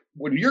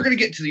 when you're going to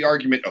get into the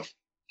argument of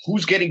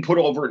who's getting put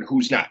over and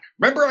who's not.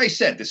 Remember, I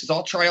said this is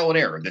all trial and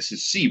error. This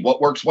is see what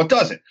works, what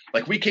doesn't.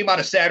 Like, we came out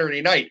of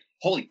Saturday night.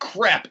 Holy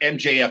crap,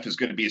 MJF is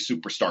going to be a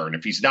superstar, and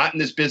if he's not in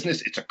this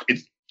business,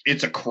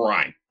 it's a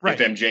crime. Right.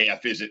 If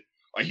MJF isn't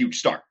a huge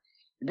star.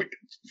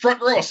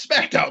 Front row of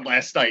SmackDown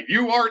last night.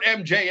 You aren't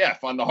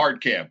MJF on the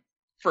hard cam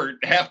for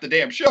half the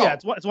damn show. Yeah,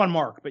 it's one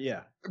mark, but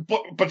yeah.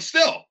 But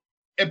still,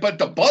 but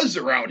the buzz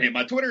around him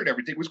on Twitter and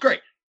everything was great.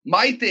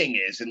 My thing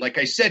is, and like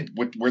I said,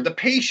 where the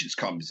patience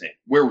comes in,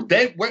 where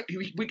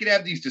we can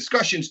have these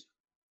discussions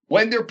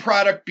when their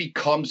product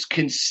becomes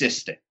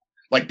consistent.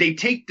 Like, they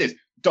take this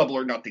Double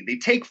or Nothing, they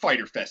take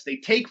Fyter Fest, they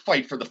take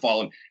Fight for the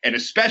Fallen, and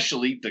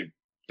especially the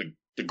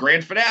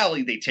grand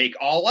finale, they take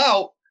All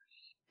Out.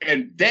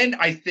 And then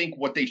I think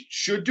what they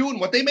should do and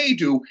what they may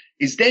do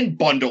is then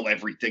bundle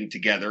everything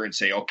together and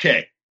say,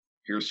 okay,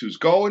 here's who's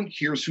going,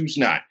 here's who's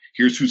not.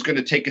 Here's who's going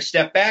to take a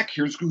step back.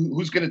 Here's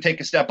who's going to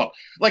take a step up.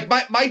 Like,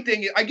 my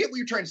thing is, I get what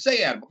you're trying to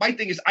say, Adam, but my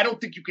thing is, I don't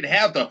think you can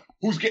have the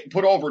who's getting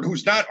put over and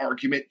who's not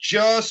argument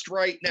just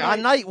right now.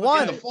 On night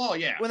one, in the fall,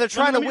 yeah. When they're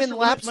trying to win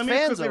laps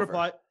fans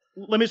over.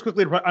 Let me just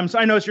quickly reply.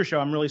 I know it's your show.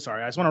 I'm really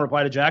sorry. I just want to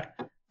reply to Jack.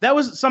 That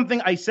was something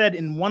I said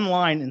in one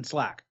line in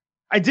Slack.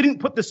 I didn't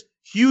put this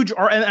huge,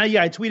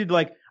 I tweeted,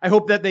 like, I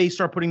hope that they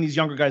start putting these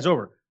younger guys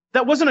over.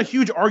 That wasn't a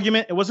huge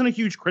argument. It wasn't a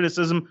huge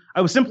criticism.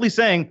 I was simply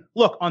saying,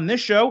 look, on this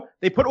show,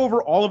 they put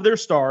over all of their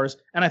stars,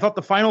 and I thought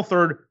the final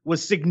third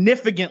was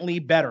significantly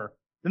better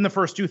than the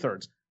first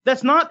 2/3.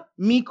 That's not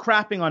me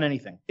crapping on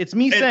anything. It's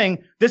me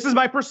saying, this is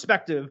my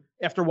perspective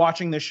after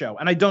watching this show,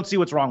 and I don't see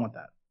what's wrong with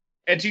that.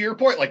 And to your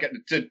point, like,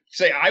 to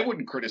say I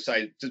wouldn't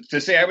criticize, to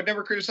say I would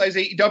never criticize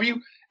AEW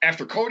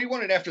after Cody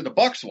won and after the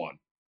Bucks won,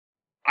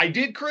 I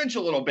did cringe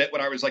a little bit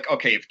when I was like,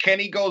 okay, if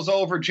Kenny goes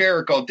over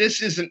Jericho,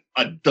 this isn't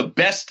the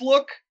best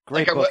look.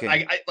 Great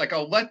booking.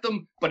 I'll let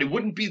them, but it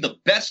wouldn't be the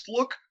best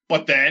look.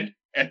 But then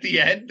at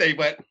the end, they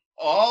went,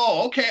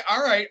 oh, okay,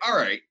 all right.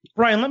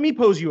 Brian, let me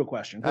pose you a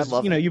question.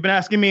 You've been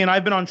asking me, and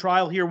I've been on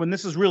trial here when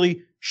this is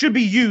really should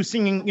be you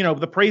singing,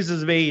 the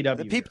praises of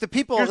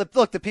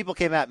AEW. The people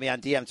came at me on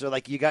DMs. They're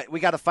like, we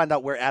got to find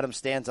out where Adam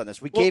stands on this.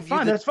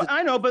 That's fine.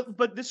 I know,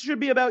 but this should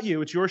be about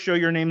you. It's your show.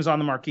 Your name's on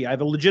the marquee. I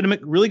have a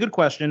legitimate, really good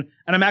question,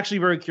 and I'm actually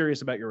very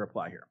curious about your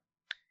reply here.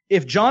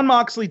 If Jon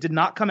Moxley did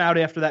not come out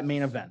after that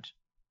main event,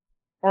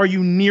 are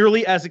you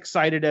nearly as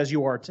excited as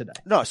you are today?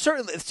 No,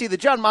 certainly. See, the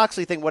Jon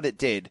Moxley thing, what it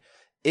did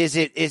is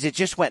it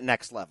just went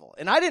next level.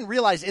 And I didn't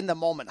realize in the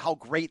moment how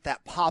great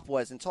that pop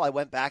was until I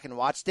went back and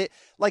watched it.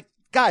 Like,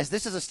 guys,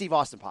 this is a Steve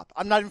Austin pop.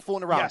 I'm not even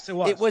fooling around. Yes, it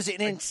was. It was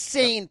an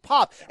insane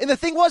pop. And the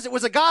thing was, it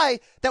was a guy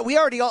that we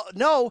already all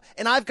know,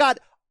 and I've got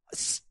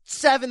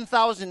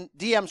 7,000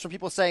 DMs from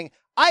people saying,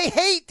 I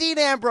hate Dean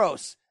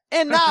Ambrose.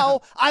 And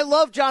now I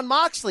love Jon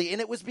Moxley. And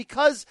it was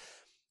because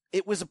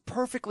it was a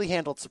perfectly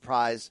handled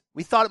surprise.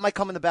 We thought it might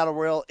come in the Battle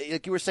Royal.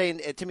 Like you were saying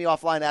to me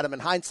offline, Adam,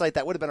 in hindsight,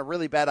 that would have been a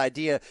really bad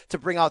idea to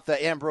bring out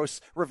the Ambrose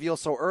reveal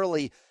so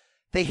early.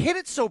 They hit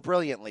it so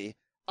brilliantly.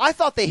 I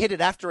thought they hit it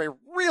after a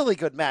really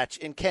good match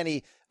in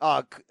Kenny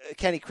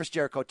Chris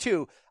Jericho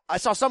too. I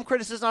saw some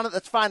criticism on it.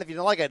 That's fine if you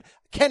don't like it.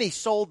 Kenny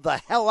sold the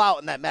hell out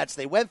in that match.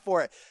 They went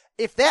for it.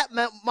 If that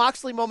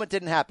Moxley moment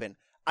didn't happen,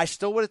 I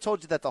still would have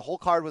told you that the whole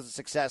card was a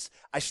success.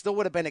 I still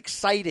would have been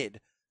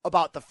excited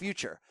about the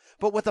future.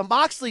 But what the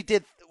Moxley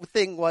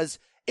thing was,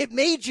 it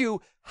made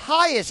you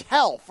high as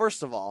hell,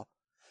 first of all.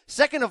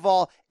 Second of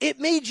all, it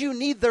made you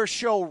need their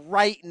show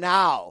right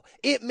now.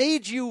 It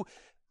made you,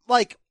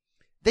 like,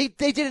 they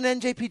did an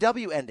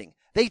NJPW ending.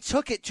 They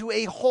took it to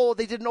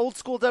they did an old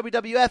school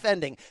WWF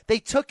ending. They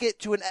took it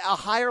to a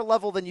higher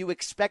level than you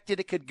expected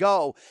it could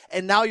go.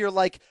 And now you're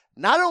like,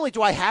 not only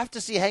do I have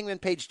to see Hangman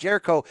Page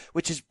Jericho,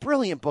 which is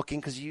brilliant booking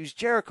because you use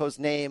Jericho's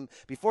name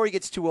before he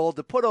gets too old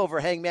to put over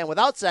Hangman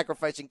without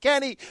sacrificing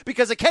Kenny,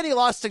 because a Kenny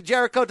loss to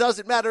Jericho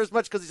doesn't matter as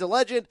much because he's a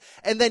legend.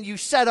 And then you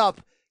set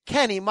up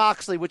Kenny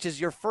Moxley, which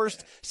is your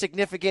first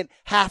significant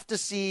have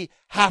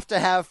to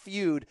have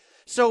feud.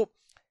 So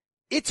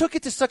it took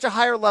it to such a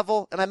higher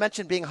level, and I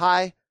mentioned being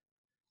high.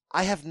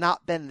 I have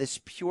not been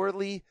this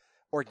purely,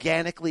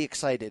 organically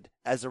excited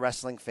as a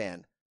wrestling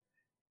fan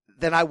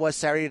than I was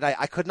Saturday night.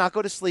 I could not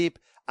go to sleep.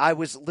 I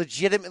was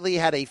legitimately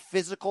had a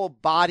physical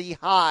body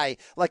high,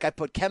 like I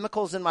put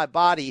chemicals in my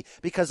body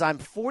because I'm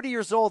 40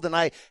 years old and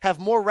I have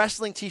more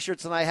wrestling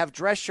t-shirts than I have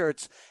dress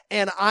shirts.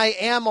 And I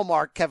am a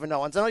Mark Kevin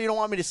Owens. I know you don't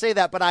want me to say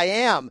that, but I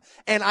am.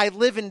 And I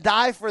live and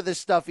die for this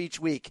stuff each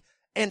week.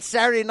 And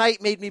Saturday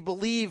night made me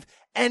believe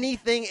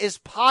anything is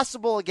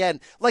possible again.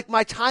 Like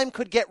my time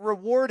could get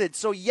rewarded.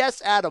 So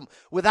yes, Adam,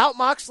 without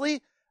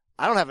Moxley,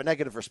 I don't have a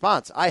negative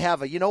response. I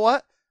have you know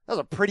what? That was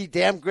a pretty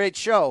damn great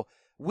show.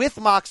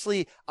 With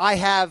Moxley,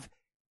 I'm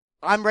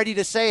ready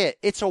to say it.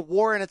 It's a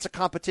war and it's a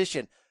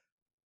competition.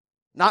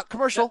 Not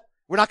commercial.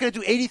 We're not going to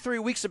do 83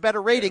 weeks of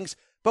better ratings,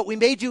 but we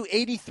may do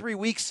 83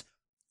 weeks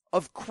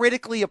of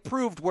critically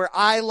approved where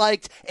I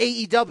liked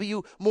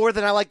AEW more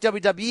than I liked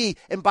WWE.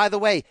 And by the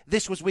way,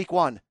 this was week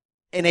 1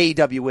 and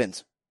AEW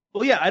wins.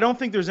 Well, yeah, I don't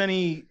think there's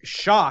any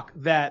shock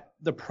that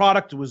the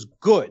product was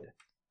good,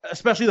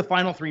 especially the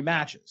final 3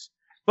 matches.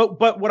 But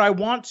what I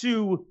wanted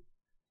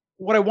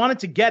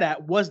to get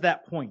at was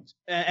that point.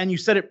 And you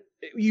said it,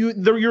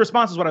 your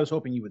response is what I was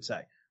hoping you would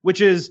say, which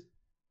is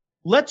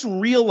let's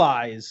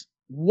realize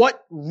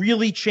what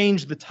really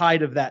changed the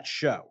tide of that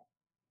show.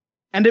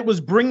 And it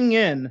was bringing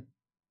in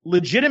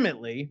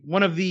legitimately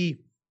one of the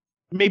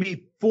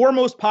maybe 4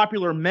 most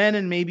popular men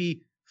and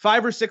maybe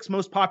 5 or 6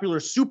 most popular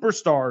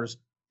superstars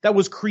that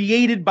was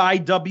created by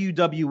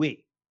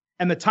WWE.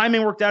 And the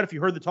timing worked out. If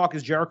you heard the Talk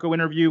is Jericho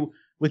interview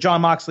with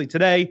Jon Moxley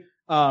today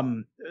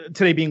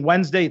being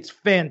Wednesday, it's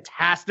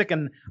fantastic.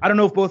 And I don't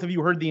know if both of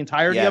you heard the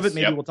entirety of it.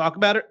 Maybe we'll talk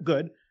about it.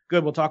 Good.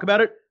 We'll talk about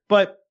it.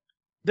 But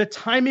the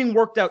timing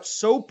worked out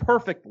so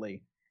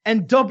perfectly,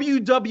 and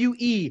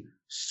WWE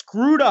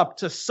screwed up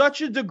to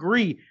such a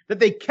degree that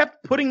they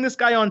kept putting this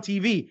guy on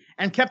TV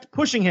and kept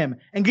pushing him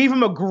and gave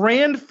him a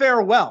grand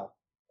farewell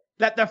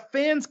that the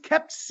fans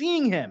kept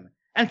seeing him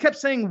and kept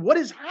saying, what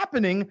is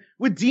happening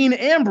with Dean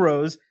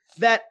Ambrose?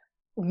 That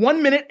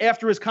 1 minute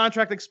after his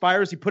contract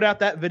expires, he put out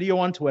that video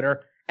on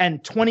Twitter,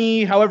 and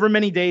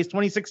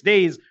 26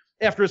 days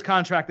after his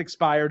contract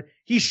expired,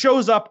 he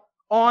shows up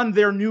on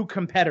their new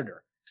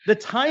competitor. The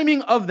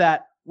timing of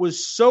that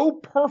was so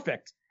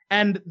perfect,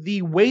 and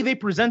the way they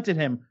presented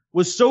him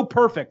was so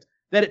perfect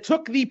that it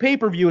took the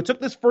pay-per-view, it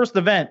took this first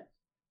event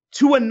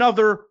to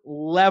another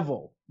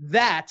level.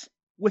 That,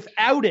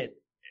 without it,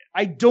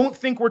 I don't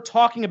think we're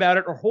talking about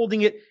it or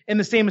holding it in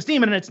the same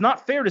esteem. And it's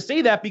not fair to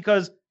say that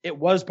because it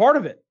was part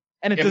of it.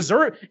 And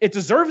it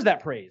deserves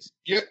that praise.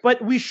 Yeah.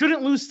 But we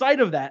shouldn't lose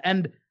sight of that.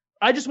 And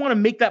I just want to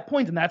make that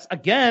point. And that's,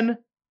 again,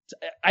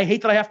 I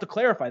hate that I have to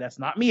clarify. That's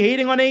not me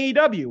hating on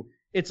AEW.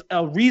 It's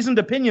a reasoned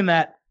opinion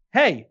that,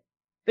 hey,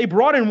 they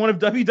brought in one of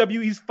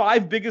WWE's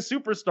 5 biggest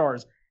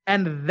superstars.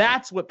 And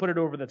that's what put it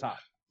over the top.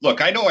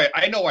 Look, I know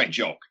I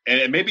joke.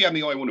 And maybe I'm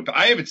the only one who,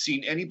 I haven't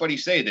seen anybody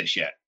say this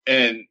yet.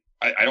 And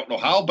I don't know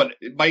how, but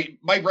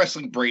my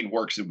wrestling brain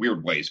works in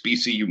weird ways.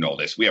 BC, you know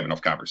this. We have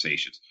enough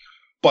conversations.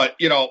 But,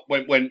 you know,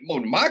 when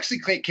Moxley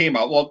came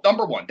out, well,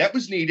 number one, that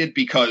was needed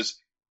because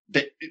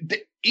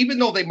even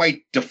though they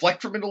might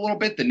deflect from it a little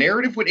bit, the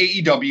narrative with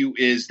AEW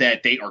is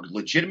that they are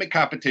legitimate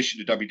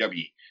competition to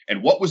WWE.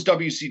 And what was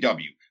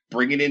WCW?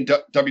 Bringing in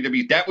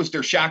WWE, that was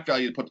their shock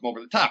value to put them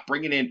over the top.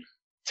 Bringing in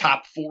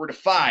top 4 to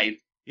 5.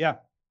 Yeah.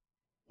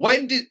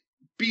 When did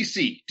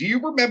BC, do you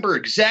remember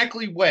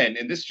exactly when,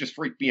 and this just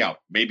freaked me out,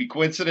 maybe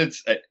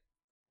coincidence,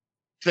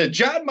 the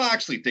Jon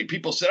Moxley thing,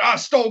 people said,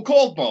 Stone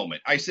Cold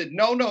moment. I said,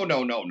 no.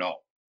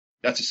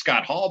 That's a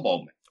Scott Hall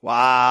moment.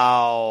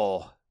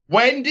 Wow.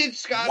 When did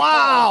Scott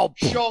Hall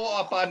show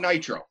up on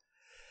Nitro?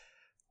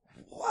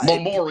 What?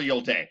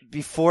 Memorial Day.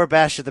 Before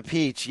Bash of the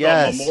Peach,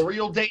 yes. The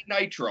Memorial Day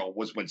Nitro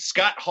was when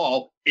Scott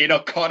Hall, in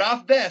a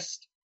cutoff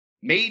vest,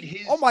 made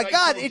his Oh my Nitro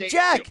God, debut.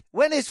 Jack,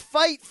 when his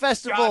Fight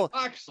Festival. Jon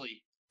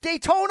Moxley.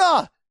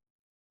 Daytona.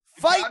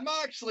 Fight. Jon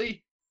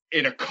Moxley,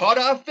 in a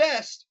cutoff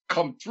vest,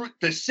 come through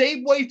the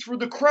same way through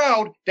the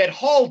crowd that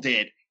Hall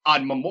did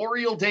on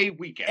Memorial Day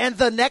weekend. And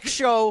the next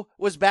show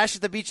was Bash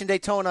at the Beach in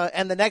Daytona,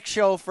 and the next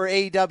show for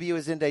AEW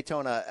is in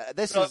Daytona.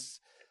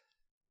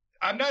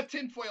 I'm not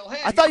tinfoil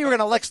hat. I thought you were going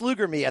to Lex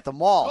Luger me at the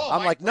mall.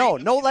 I'm like, no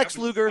Lex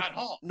Luger,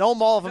 no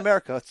Mall of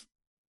America.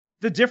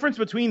 The difference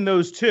between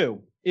those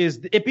two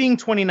is it being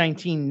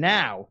 2019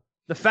 now,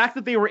 the fact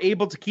that they were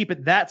able to keep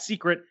it that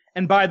secret,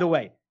 and by the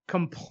way,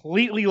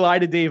 completely lie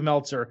to Dave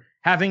Meltzer,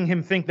 having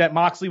him think that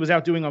Moxley was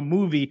out doing a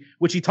movie,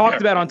 which he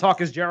talked about on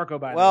Talk is Jericho,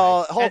 by the way.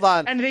 Well, hold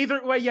on. And they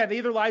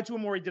either lied to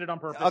him or he did it on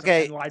purpose.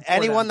 Okay, and lied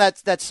anyone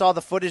that saw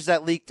the footage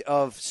that leaked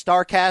of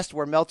StarCast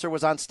where Meltzer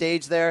was on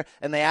stage there,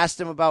 and they asked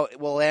him about,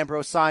 will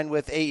Ambrose sign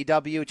with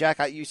AEW?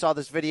 Jack, you saw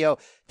this video.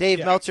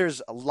 Dave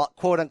Meltzer's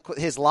quote-unquote,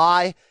 his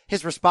lie,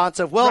 his response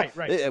of,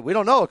 we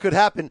don't know, it could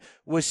happen,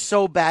 was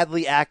so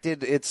badly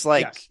acted. It's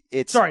like,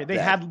 they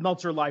had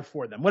Meltzer lie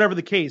for them, whatever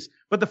the case.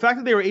 But the fact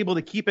that they were able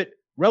to keep it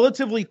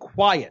relatively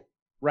quiet,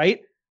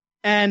 right?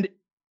 And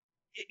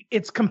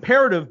it's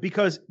comparative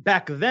because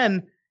back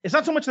then, it's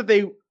not so much that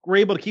they were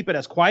able to keep it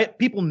as quiet.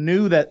 People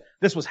knew that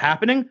this was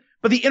happening,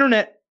 but the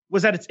internet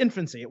was at its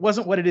infancy. It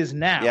wasn't what it is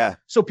now. Yeah.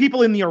 So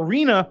people in the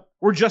arena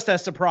were just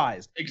as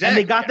surprised.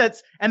 Exactly.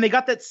 And they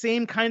got that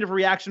same kind of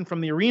reaction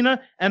from the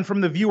arena and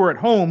from the viewer at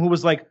home who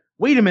was like,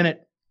 wait a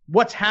minute,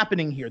 what's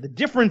happening here? The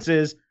difference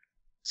is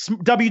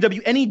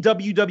any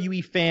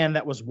WWE fan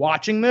that was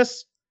watching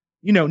this,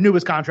 knew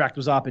his contract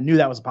was up and knew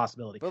that was a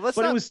possibility. But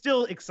it was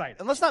still exciting.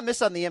 And let's not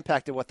miss on the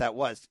impact of what that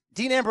was.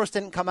 Dean Ambrose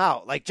didn't come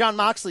out like Jon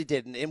Moxley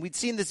didn't. And we'd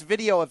seen this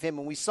video of him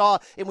and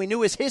we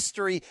knew his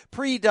history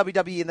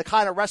pre-WWE and the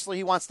kind of wrestler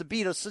he wants to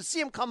be. So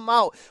see him come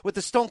out with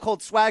the Stone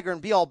Cold swagger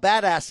and be all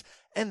badass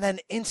and then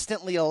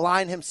instantly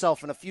align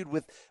himself in a feud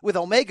with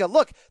Omega.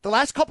 Look, the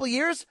last couple of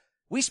years,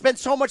 we spent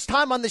so much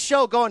time on the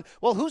show going,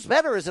 well, who's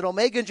better? Is it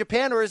Omega in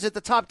Japan or is it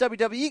the top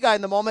WWE guy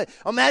in the moment?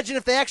 Imagine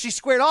if they actually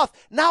squared off.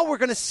 Now we're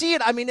going to see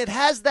it. I mean, it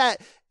has that,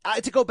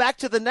 to go back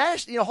to the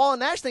Nash, Hall and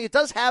Nash thing, it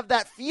does have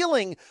that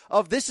feeling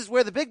of this is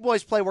where the big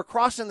boys play. We're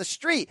crossing the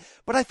street.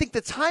 But I think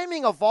the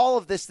timing of all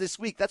of this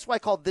week, that's why I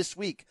called this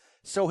week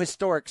so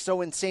historic,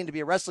 so insane to be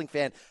a wrestling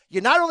fan.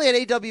 You're not only at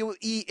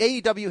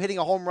AEW hitting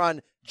a home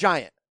run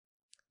giant.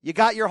 You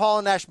got your Hall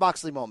and Nash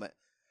Moxley moment.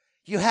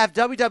 You have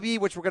WWE,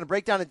 which we're going to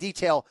break down in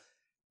detail,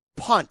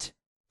 punt.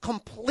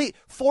 Complete.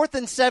 4th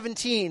and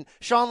 17.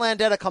 Sean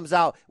Landeta comes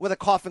out with a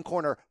coffin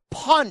corner.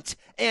 Punt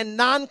and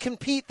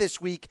non-compete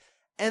this week.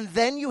 And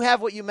then you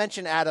have what you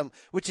mentioned, Adam,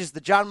 which is the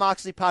Jon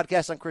Moxley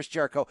podcast on Chris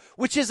Jericho,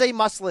 which is a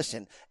must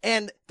listen.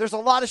 And there's a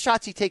lot of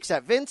shots he takes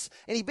at Vince,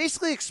 and he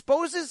basically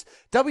exposes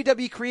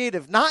WWE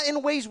creative, not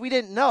in ways we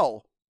didn't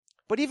know,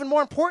 but even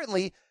more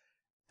importantly,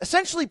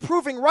 essentially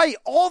proving right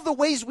all the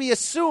ways we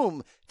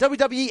assume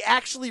WWE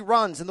actually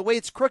runs and the way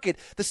it's crooked.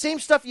 The same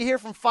stuff you hear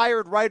from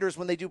fired writers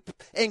when they do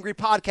angry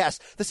podcasts.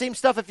 The same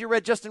stuff if you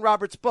read Justin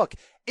Roberts' book.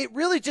 It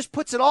really just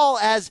puts it all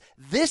as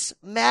this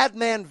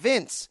madman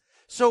Vince.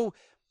 So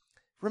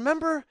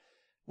remember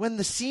when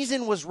the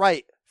season was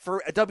right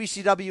for a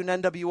WCW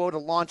and NWO to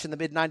launch in the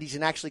mid-90s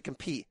and actually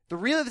compete? The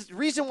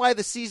reason why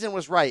the season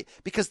was right,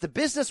 because the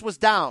business was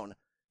down.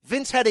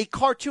 Vince had a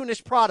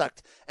cartoonish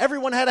product.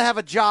 Everyone had to have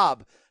a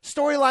job.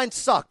 Storylines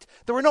sucked.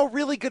 There were no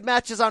really good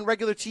matches on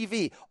regular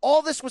TV.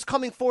 All this was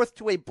coming forth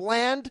to a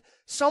bland,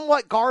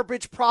 somewhat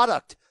garbage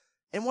product.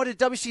 And what did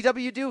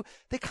WCW do?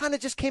 They kind of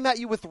just came at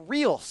you with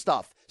real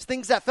stuff.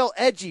 Things that felt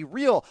edgy,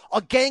 real,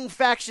 a gang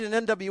faction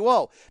in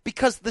NWO.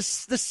 Because the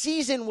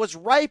season was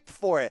ripe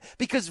for it.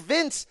 Because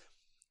Vince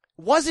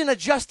wasn't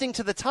adjusting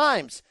to the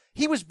times.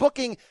 He was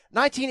booking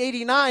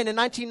 1989 and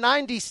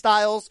 1990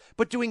 styles,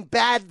 but doing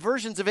bad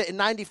versions of it in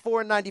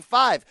 94 and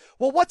 95.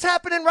 Well, what's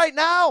happening right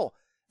now?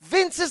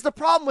 Vince is the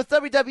problem with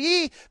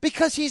WWE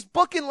because he's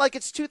booking like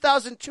it's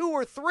 2002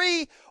 or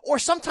 3, or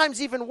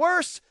sometimes even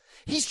worse.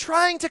 He's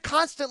trying to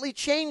constantly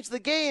change the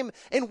game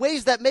in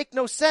ways that make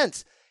no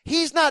sense.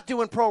 He's not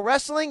doing pro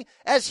wrestling,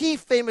 as he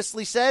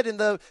famously said in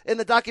the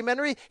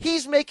documentary.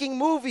 He's making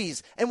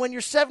movies. And when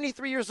you're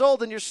 73 years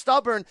old and you're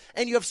stubborn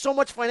and you have so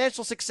much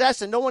financial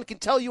success and no one can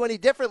tell you any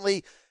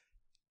differently,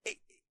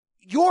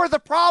 you're the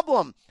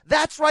problem.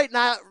 That's why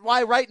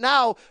right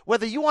now,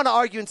 whether you want to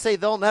argue and say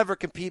they'll never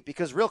compete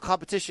because real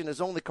competition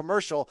is only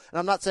commercial, and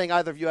I'm not saying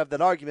either of you have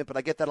that argument, but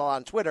I get that a lot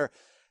on Twitter.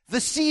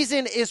 The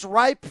season is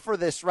ripe for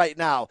this right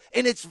now,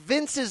 and it's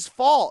Vince's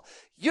fault.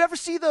 You ever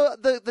see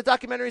the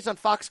documentaries on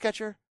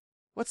Foxcatcher?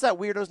 What's that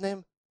weirdo's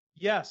name?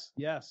 Yes.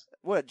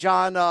 What,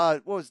 John,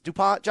 what was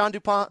DuPont? John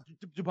DuPont?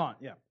 DuPont,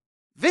 yeah.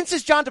 Vince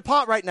is John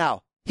DuPont right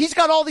now. He's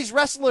got all these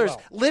wrestlers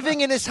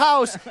living in his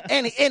house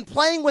and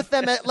playing with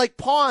them at like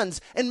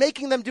pawns and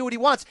making them do what he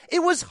wants. It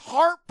was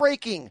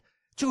heartbreaking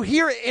to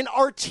hear an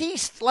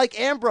artiste like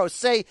Ambrose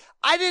say,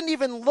 I didn't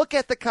even look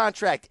at the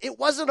contract. It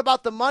wasn't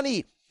about the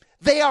money.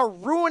 They are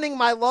ruining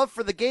my love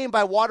for the game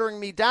by watering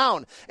me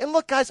down. And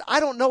look, guys, I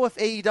don't know if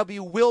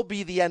AEW will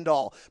be the end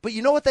all, but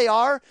you know what they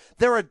are?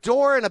 They're a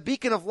door and a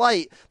beacon of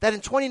light that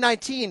in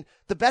 2019,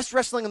 the best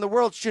wrestling in the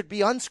world should be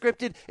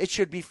unscripted, it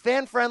should be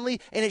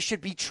fan-friendly, and it should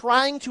be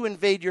trying to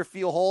invade your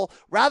feel hole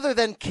rather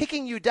than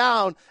kicking you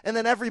down and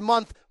then every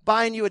month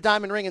buying you a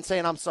diamond ring and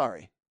saying, I'm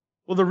sorry.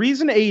 Well, the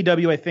reason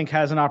AEW, I think,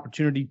 has an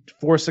opportunity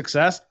for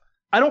success,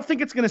 I don't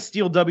think it's going to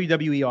steal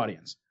WWE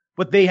audience.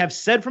 What they have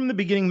said from the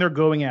beginning they're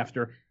going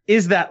after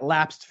is that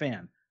lapsed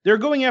fan. They're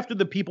going after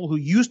the people who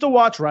used to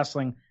watch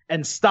wrestling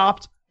and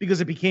stopped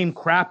because it became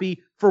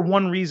crappy for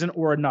one reason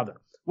or another.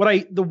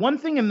 The one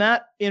thing in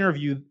that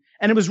interview,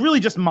 and it was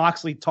really just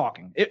Moxley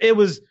talking. It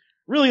was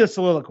really a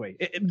soliloquy.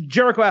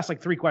 Jericho asked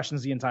like 3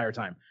 questions the entire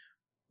time.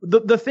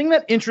 The thing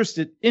that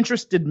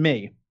interested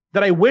me,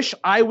 that I wish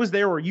I was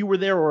there or you were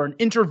there or an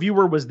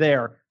interviewer was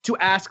there to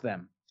ask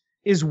them,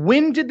 is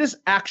when did this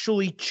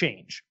actually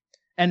change?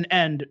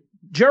 And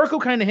Jericho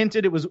kind of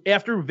hinted it was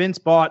after Vince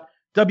bought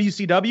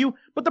WCW,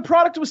 but the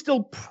product was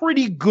still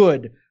pretty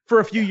good for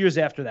a few years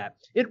after that.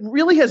 It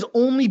really has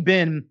only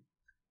been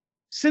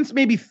since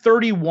maybe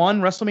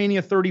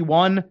WrestleMania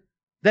 31,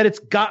 that it's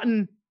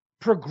gotten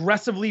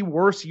progressively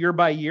worse year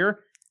by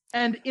year.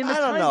 And in the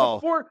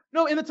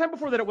time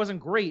before that, it wasn't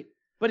great.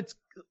 but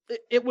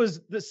it was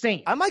the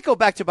same. I might go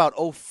back to about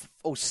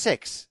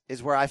 06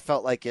 is where I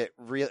felt like it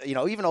really,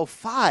 even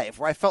 05,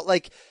 where I felt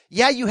like,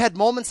 yeah, you had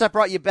moments that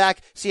brought you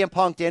back. CM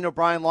Punk, Daniel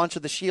Bryan, launch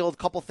of the Shield, a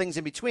couple things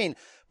in between.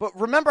 But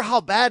remember how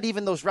bad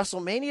even those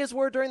WrestleManias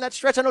were during that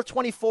stretch? I know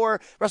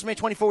WrestleMania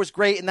 24 was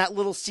great, and that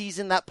little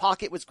season, that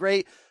pocket was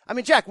great. I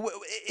mean, Jack,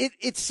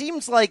 it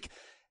seems like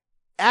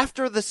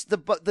after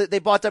they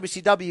bought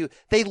WCW,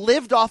 they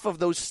lived off of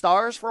those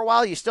stars for a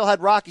while. You still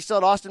had Rock, you still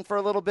had Austin for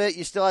a little bit,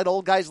 you still had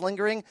old guys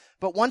lingering.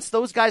 But once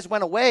those guys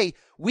went away,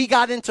 we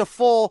got into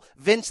full,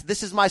 Vince,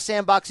 this is my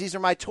sandbox, these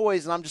are my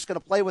toys, and I'm just going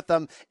to play with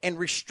them and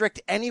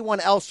restrict anyone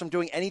else from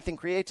doing anything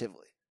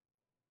creatively.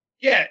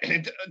 Yeah,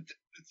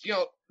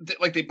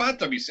 like they bought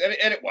WCW,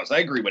 and it was. I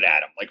agree with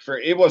Adam. Like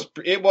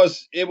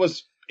it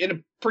was in a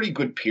pretty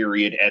good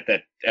period at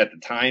the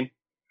time.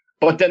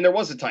 But then there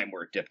was a time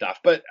where it dipped off.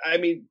 But, I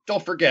mean,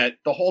 don't forget,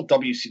 the whole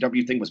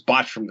WCW thing was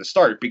botched from the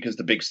start because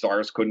the big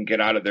stars couldn't get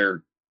out of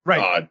their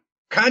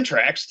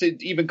contracts to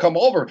even come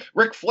over.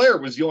 Ric Flair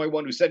was the only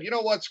one who said, you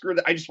know what, screw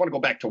that, I just want to go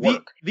back to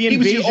work. The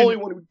invasion, was the only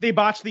one they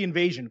botched the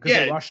invasion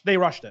because they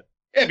rushed it.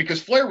 Yeah, because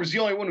Flair was the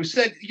only one who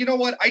said, you know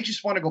what, I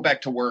just want to go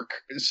back to work.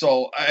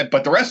 So,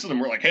 but the rest of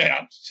them were like, hey,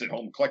 I'll sit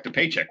home and collect a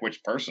paycheck,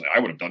 which personally I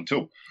would have done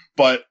too.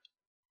 But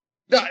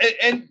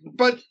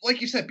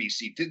like you said,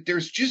 BC,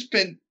 there's just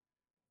been,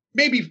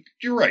 maybe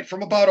you're right,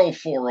 from about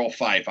 04,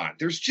 05 on,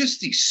 there's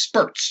just these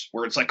spurts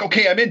where it's like,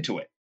 okay, I'm into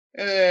it.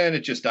 And it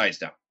just dies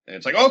down. And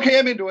it's like, okay,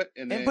 I'm into it.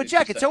 But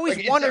Jack, it's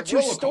always one or two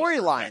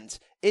storylines.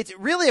 It's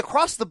really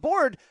across the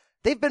board.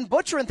 They've been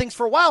butchering things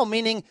for a while,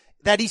 meaning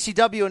that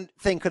ECW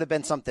thing could have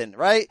been something,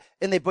 right?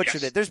 And they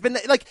butchered it. There's been,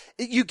 like,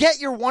 you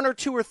get your one or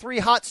two or three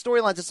hot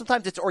storylines, and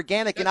sometimes it's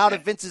organic and out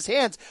of Vince's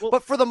hands.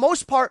 But for the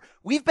most part,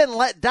 we've been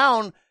let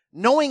down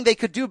knowing they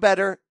could do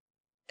better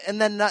and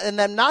then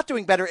not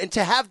doing better. And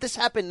to have this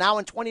happen now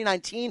in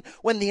 2019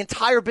 when the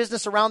entire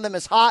business around them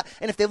is hot,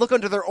 and if they look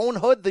under their own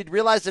hood, they'd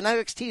realize that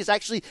NXT is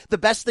actually the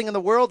best thing in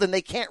the world, and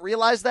they can't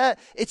realize that.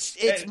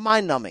 It's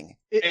mind-numbing.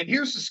 And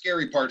here's the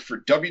scary part for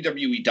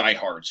WWE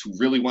diehards who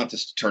really want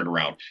this to turn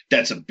around.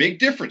 That's a big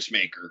difference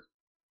maker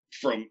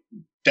from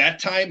that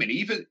time and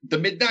even the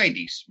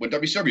mid-90s when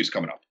WCW was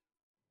coming up.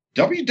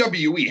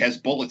 WWE has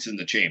bullets in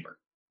the chamber.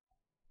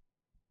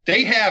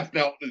 They have,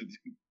 now,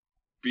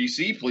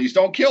 BC, please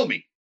don't kill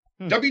me.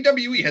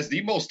 WWE has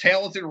the most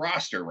talented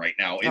roster right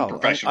now in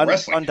professional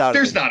wrestling. Undoubtedly.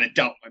 There's not a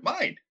doubt in my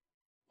mind.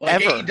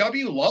 Like Ever.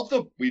 AEW, love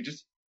them.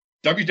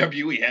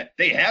 WWE,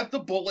 they have the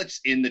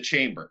bullets in the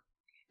chamber.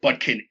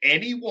 But can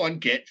anyone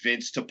get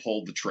Vince to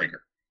pull the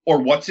trigger?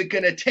 Or what's it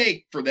going to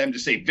take for them to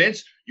say,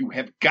 Vince, you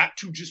have got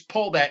to just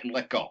pull that and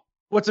let go?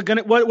 What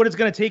it's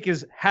going to take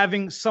is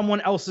having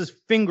someone else's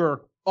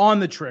finger on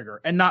the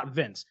trigger and not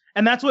Vince.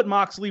 And that's what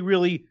Moxley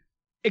really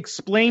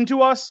explained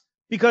to us.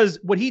 Because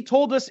what he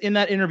told us in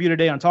that interview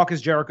today on Talk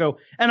is Jericho,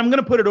 and I'm going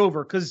to put it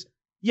over because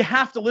you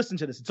have to listen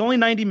to this. It's only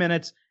 90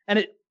 minutes, and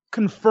it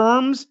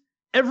confirms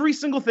every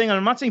single thing. And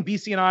I'm not saying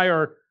BC and I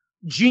are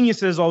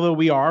geniuses, although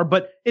we are,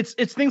 but it's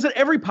things that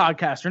every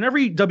podcaster and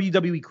every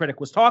WWE critic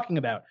was talking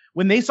about.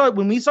 When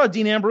we saw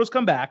Dean Ambrose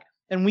come back,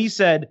 and we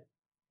said,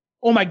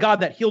 oh my God,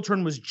 that heel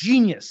turn was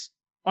genius.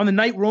 On the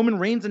night Roman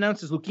Reigns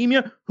announced his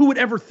leukemia, who would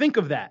ever think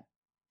of that?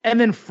 And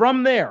then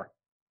from there,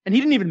 and he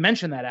didn't even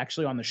mention that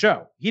actually on the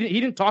show. He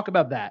didn't talk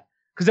about that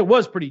because it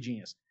was pretty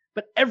genius.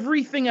 But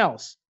everything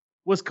else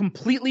was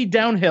completely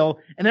downhill.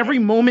 And every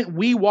moment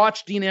we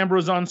watched Dean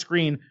Ambrose on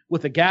screen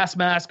with a gas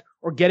mask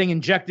or getting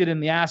injected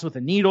in the ass with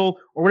a needle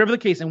or whatever the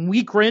case, and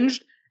we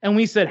cringed and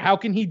we said, how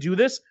can he do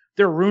this?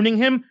 They're ruining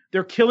him.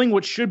 They're killing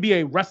what should be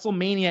a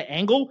WrestleMania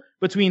angle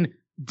between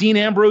Dean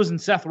Ambrose and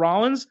Seth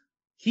Rollins.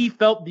 He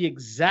felt the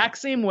exact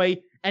same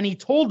way. And he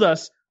told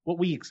us what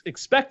we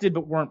expected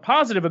but weren't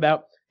positive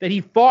about, that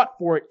he fought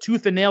for it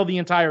tooth and nail the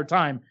entire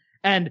time.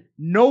 And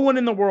no one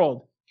in the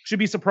world should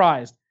be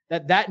surprised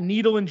that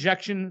needle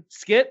injection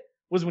skit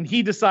was when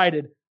he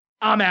decided,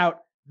 I'm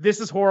out. This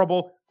is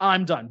horrible.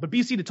 I'm done. But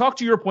BC, to talk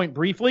to your point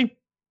briefly,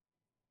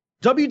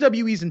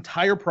 WWE's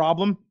entire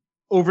problem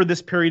over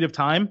this period of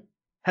time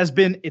has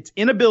been its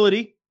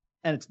inability,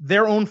 and it's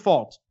their own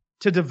fault,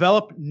 to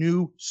develop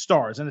new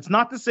stars. And it's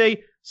not to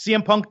say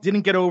CM Punk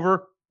didn't get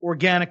over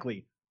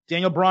organically.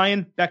 Daniel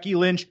Bryan, Becky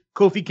Lynch,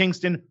 Kofi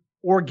Kingston,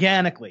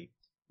 organically.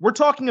 We're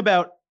talking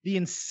about the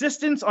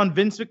insistence on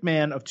Vince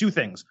McMahon of two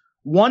things.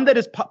 One, that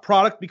his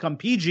product become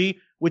PG,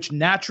 which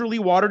naturally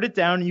watered it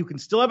down, and you can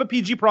still have a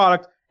PG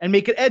product and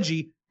make it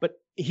edgy, but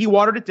he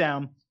watered it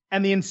down.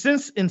 And the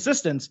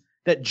insistence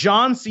that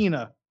John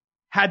Cena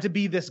had to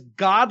be this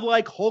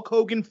godlike Hulk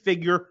Hogan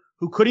figure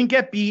who couldn't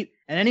get beat,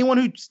 and anyone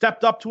who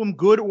stepped up to him,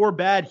 good or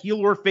bad, heel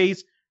or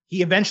face,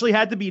 he eventually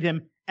had to beat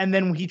him. And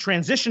then he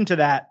transitioned to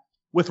that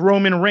with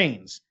Roman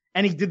Reigns,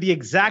 and he did the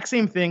exact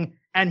same thing,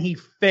 and he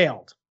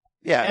failed.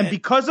 Yeah. And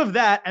because of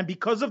that, and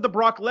because of the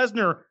Brock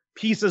Lesnar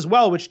piece as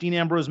well, which Dean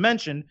Ambrose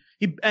mentioned,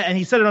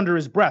 he said it under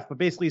his breath, but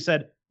basically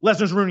said,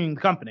 Lesnar's ruining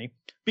the company.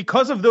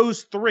 Because of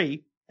those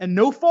three, and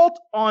no fault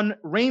on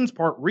Reigns'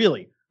 part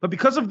really, but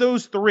because of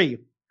those three,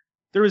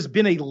 there has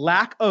been a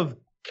lack of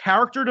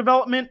character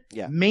development,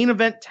 main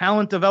event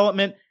talent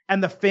development,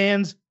 and the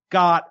fans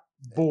got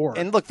bored.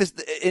 And look,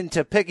 and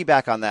to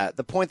piggyback on that,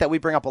 the point that we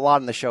bring up a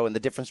lot in the show and the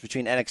difference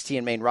between NXT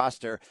and main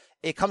roster,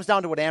 it comes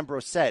down to what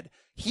Ambrose said.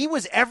 He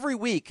was every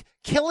week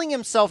killing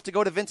himself to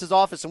go to Vince's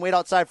office and wait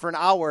outside for an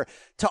hour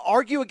to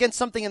argue against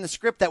something in the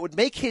script that would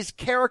make his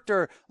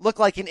character look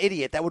like an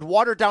idiot, that would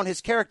water down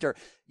his character.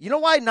 You know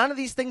why none of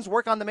these things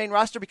work on the main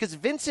roster? Because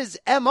Vince's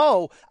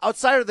MO,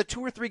 outside of the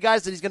 2 or 3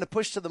 guys that he's going to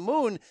push to the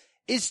moon,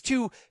 is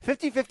to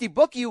 50-50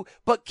 book you,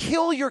 but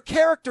kill your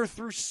character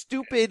through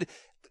stupid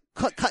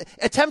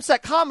attempts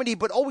at comedy,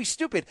 but always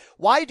stupid.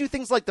 Why do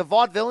things like the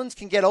Vaudevillains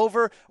can get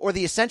over or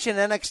the Ascension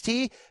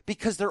NXT?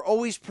 Because they're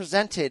always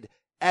presented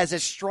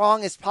as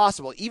strong as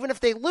possible. Even if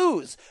they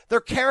lose,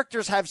 their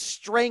characters have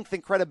strength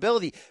and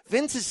credibility.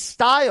 Vince's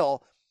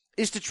style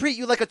is to treat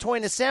you like a toy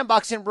in a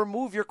sandbox and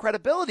remove your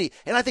credibility.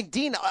 And I think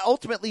Dean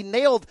ultimately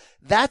nailed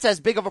that's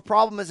as big of a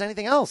problem as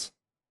anything else.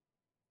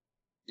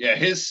 Yeah,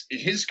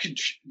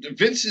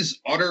 Vince's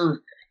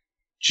utter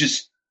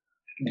just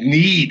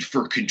need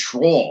for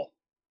control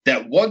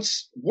that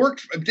once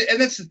worked, and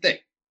that's the thing.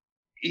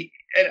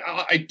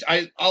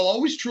 And I'll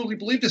always truly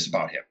believe this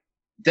about him.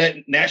 That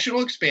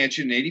national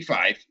expansion in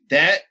 '85,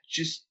 that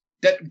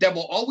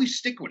will always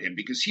stick with him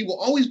because he will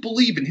always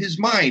believe in his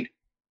mind,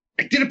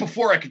 I did it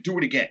before, I could do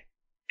it again.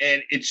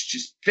 And it's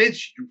just,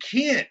 Vince, you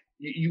can't.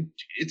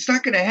 It's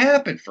not going to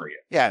happen for you.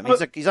 Yeah,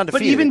 he's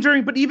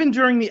undefeated. But even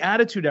during the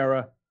Attitude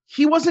Era,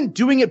 he wasn't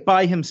doing it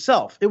by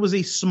himself. It was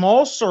a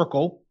small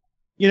circle.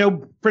 You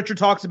know, Pritchard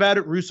talks about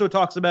it. Russo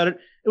talks about it.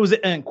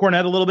 And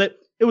Cornette a little bit.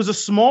 It was a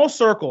small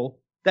circle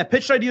that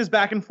pitched ideas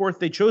back and forth.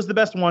 They chose the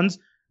best ones.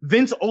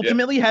 Vince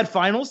ultimately had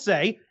final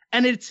say,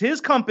 and it's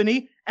his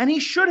company, and he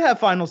should have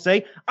final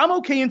say. I'm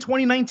okay in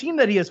 2019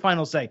 that he has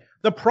final say.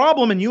 The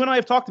problem, and you and I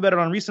have talked about it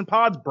on recent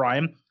pods,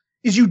 Brian,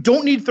 is you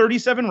don't need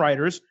 37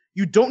 writers,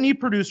 you don't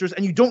need producers,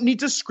 and you don't need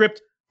to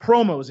script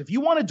promos. If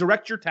you want to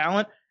direct your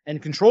talent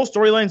and control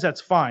storylines, that's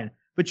fine.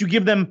 But you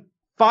give them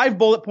 5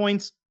 bullet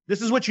points.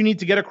 This is what you need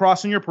to get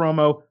across in your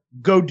promo.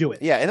 Go do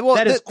it. Yeah, and well,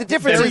 the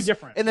difference is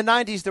in the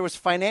 90s, there was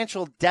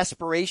financial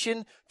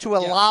desperation to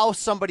allow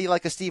somebody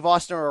like a Steve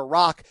Austin or a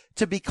Rock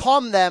to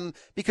become them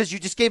because you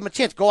just gave them a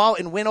chance. Go out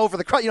and win over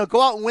the crowd.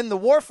 Go out and win the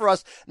war for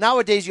us.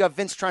 Nowadays, you have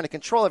Vince trying to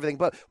control everything.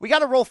 But we got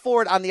to roll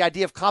forward on the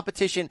idea of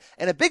competition.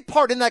 And a big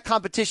part in that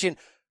competition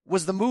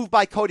was the move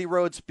by Cody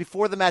Rhodes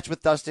before the match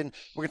with Dustin.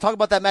 We're going to talk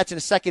about that match in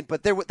a second,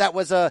 but that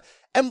was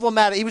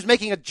emblematic. He was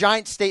making a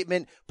giant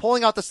statement,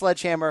 pulling out the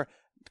sledgehammer,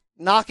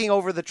 knocking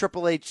over the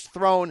Triple H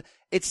throne.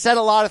 It said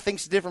a lot of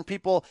things to different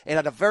people and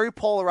had a very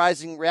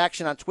polarizing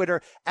reaction on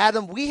Twitter.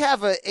 Adam, we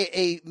have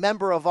a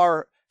member of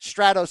our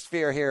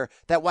stratosphere here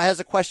that has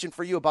a question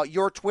for you about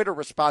your Twitter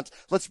response.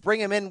 Let's bring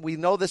him in. We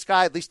know this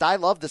guy. At least I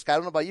love this guy. I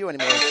don't know about you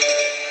anymore.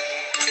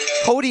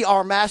 Cody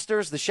R.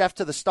 Masters, the chef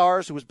to the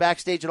stars, who was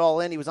backstage at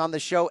All In. He was on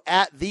the show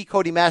at the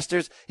Cody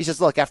Masters. He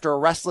says, look, after a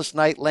restless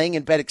night, laying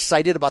in bed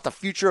excited about the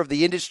future of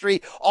the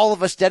industry, all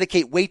of us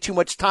dedicate way too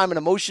much time and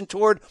emotion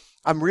toward.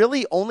 I'm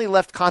really only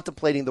left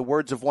contemplating the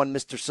words of one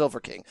Mr. Silver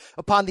King.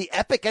 Upon the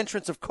epic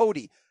entrance of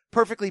Cody,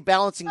 perfectly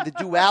balancing the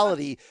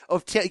duality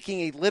of taking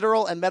a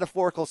literal and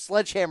metaphorical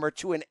sledgehammer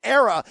to an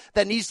era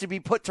that needs to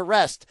be put to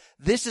rest.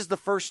 This is the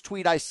first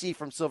tweet I see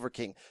from Silver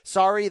King.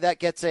 Sorry, that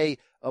gets a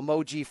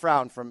emoji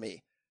frown from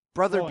me.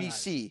 Brother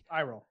BC.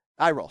 I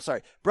roll.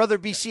 Sorry. Brother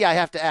BC, I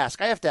have to ask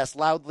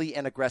loudly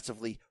and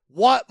aggressively.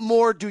 What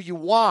more do you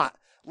want?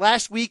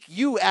 Last week,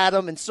 you,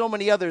 Adam, and so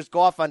many others go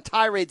off on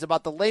tirades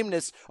about the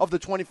lameness of the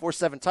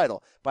 24/7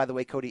 title. By the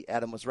way, Cody,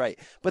 Adam was right.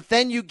 But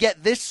then you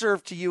get this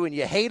served to you and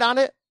you hate on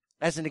it?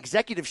 As an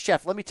executive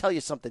chef, let me tell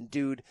you something,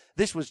 dude.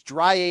 This was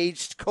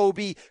dry-aged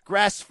Kobe,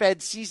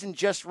 grass-fed, seasoned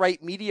just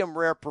right,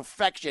 medium-rare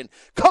perfection.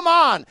 Come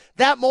on!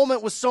 That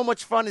moment was so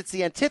much fun. It's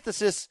the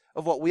antithesis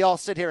of what we all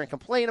sit here and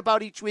complain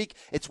about each week.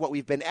 It's what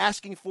we've been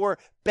asking for,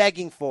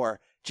 begging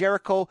for.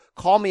 Jericho,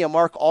 call me a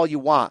mark all you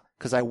want,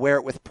 because I wear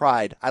it with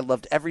pride. I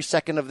loved every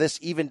second of this,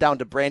 even down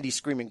to Brandy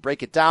screaming,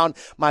 break it down.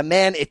 My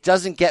man, it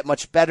doesn't get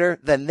much better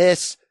than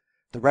this.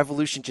 The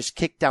Revolution just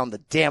kicked down the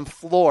damn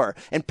floor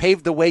and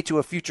paved the way to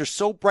a future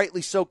so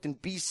brightly soaked in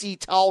BC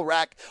towel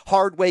rack,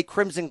 hardway,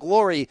 crimson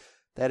glory,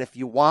 that if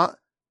you want,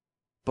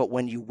 but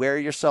when you wear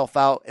yourself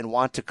out and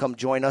want to come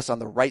join us on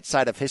the right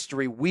side of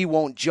history, we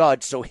won't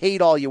judge, so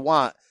hate all you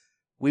want.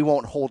 We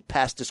won't hold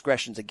past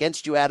discretions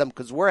against you, Adam,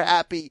 because we're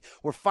happy.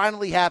 We're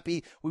finally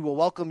happy. We will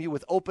welcome you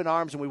with open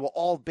arms, and we will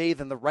all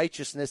bathe in the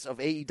righteousness of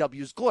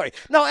AEW's glory.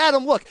 Now,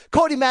 Adam, look,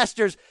 Cody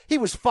Masters, he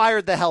was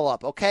fired the hell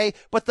up, okay?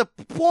 But the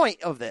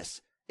point of this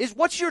is,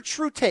 what's your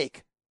true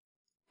take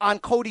on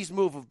Cody's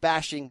move of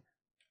bashing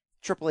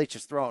Triple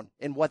H's throne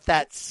and what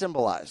that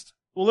symbolized?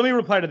 Well, let me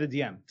reply to the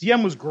DM.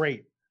 DM was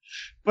great,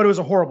 but it was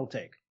a horrible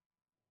take.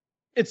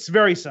 It's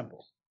very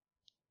simple.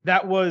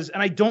 That was,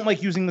 and I don't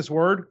like using this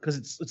word because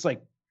it's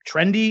like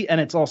trendy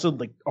and it's also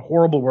like a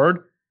horrible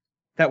word.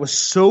 That was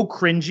so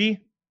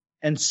cringy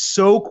and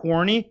so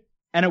corny,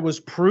 and it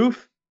was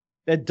proof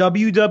that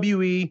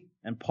WWE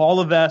and Paul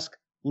Levesque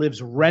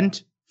lives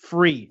rent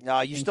free.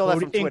 No, you stole that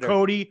from Twitter.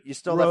 Cody, you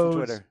stole that from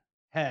Twitter.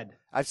 head.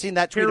 I've seen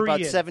that tweet about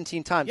Period.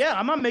 17 times. Yeah,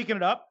 I'm not making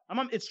it up.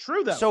 It's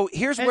true though. So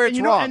here's where it's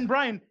you know,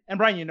 wrong. And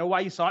Brian, you know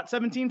why you saw it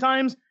 17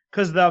 times?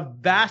 Because the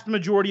vast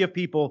majority of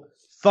people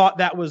thought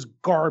that was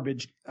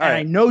garbage. All and right.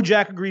 I know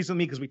Jack agrees with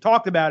me because we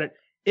talked about it.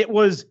 It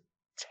was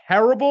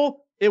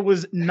terrible. It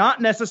was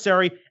not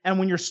necessary. And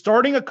when you're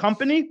starting a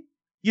company,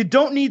 you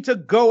don't need to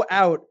go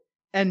out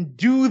and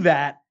do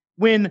that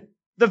when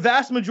the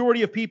vast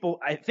majority of people,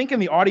 I think in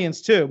the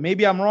audience too,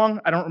 maybe I'm wrong,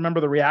 I don't remember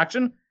the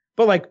reaction,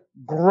 but like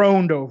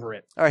groaned over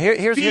it. All right,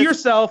 here's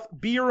yourself,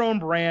 be your own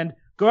brand,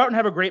 go out and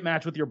have a great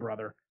match with your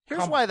brother.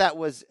 Here's why that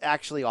was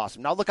actually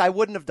awesome. Now, look, I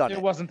wouldn't have done it.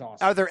 It wasn't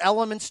awesome. Are there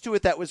elements to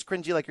it that was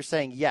cringy, like you're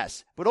saying?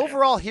 Yes. But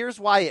overall, here's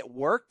why it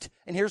worked,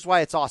 and here's why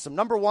it's awesome.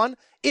 Number one,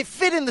 it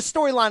fit in the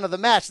storyline of the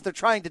match that they're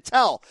trying to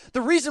tell.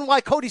 The reason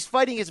why Cody's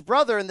fighting his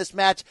brother in this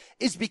match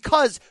is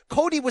because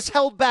Cody was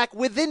held back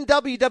within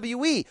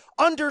WWE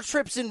under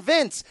Trips and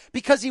Vince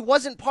because he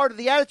wasn't part of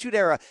the Attitude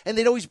Era, and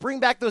they'd always bring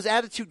back those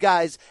Attitude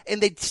guys,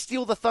 and they'd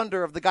steal the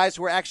thunder of the guys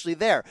who were actually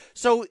there.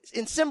 So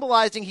in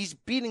symbolizing he's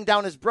beating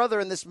down his brother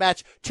in this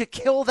match to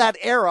kill that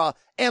era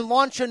and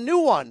launch a new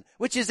one,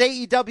 which is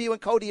AEW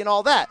and Cody and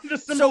all that. The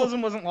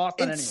symbolism wasn't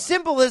lost on anyone. In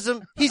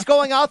symbolism, he's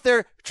going out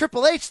there,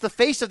 Triple H, the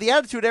face of the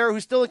Attitude Era,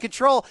 who's still in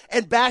control,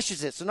 and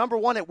bashes it. So number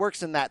one, it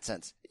works in that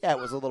sense. Yeah, it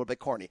was a little bit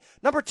corny.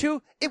 Number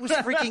two, it was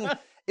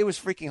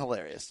freaking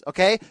hilarious.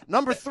 Okay?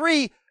 Number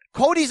three,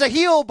 Cody's a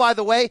heel, by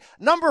the way.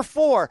 Number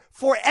four,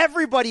 for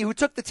everybody who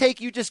took the take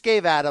you just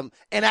gave, Adam,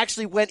 and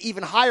actually went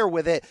even higher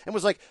with it and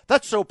was like,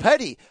 that's so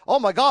petty. Oh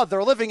my God,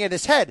 they're living in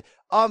his head.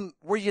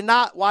 Were you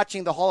not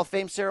watching the Hall of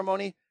Fame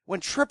ceremony when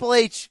Triple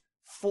H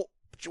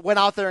went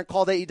out there and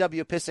called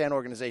AEW a pissant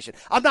organization?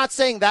 I'm not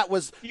saying that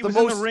was he was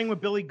in the ring with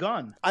Billy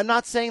Gunn. I'm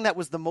not saying that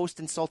was the most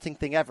insulting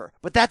thing ever,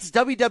 but that's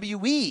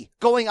WWE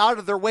going out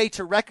of their way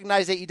to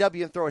recognize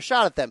AEW and throw a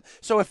shot at them.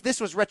 So if this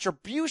was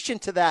retribution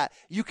to that,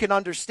 you can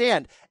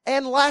understand.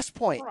 And last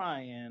point,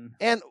 Brian.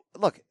 And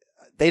look,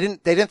 they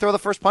didn't throw the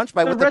first punch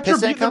by with the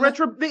pissant comment?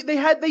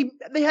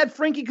 They had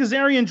Frankie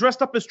Kazarian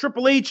dressed up as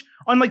Triple H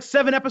on like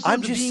 7 episodes I'm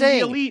of just being saying,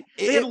 the Elite.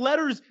 They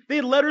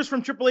had letters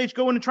from Triple H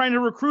going and trying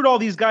to recruit all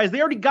these guys. They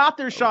already got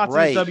their shots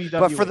in WWE.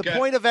 But for the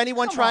point of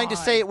anyone trying to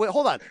say it,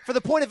 hold on. For the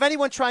point of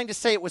anyone trying to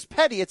say it was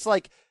petty, it's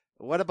like,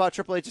 what about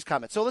Triple H's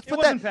comment? So let's put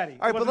that. Petty.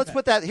 All right, but let's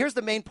put that. Here's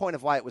the main point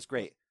of why it was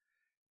great.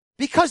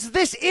 Because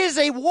this is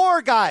a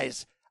war,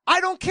 guys. I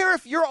don't care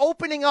if you're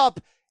opening up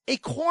a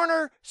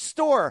corner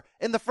store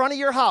in the front of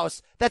your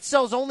house that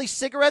sells only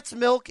cigarettes,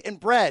 milk, and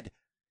bread.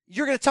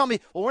 You're going to tell me,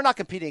 well, we're not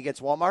competing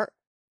against Walmart.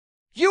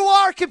 You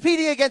are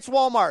competing against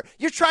Walmart.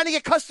 You're trying to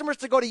get customers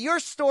to go to your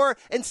store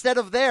instead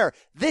of there.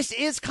 This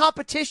is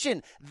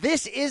competition.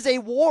 This is a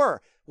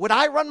war. Would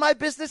I run my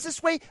business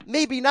this way?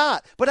 Maybe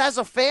not. But as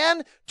a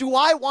fan, do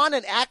I want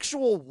an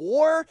actual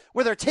war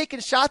where they're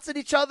taking shots at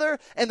each other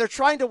and they're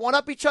trying to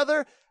one-up each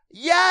other?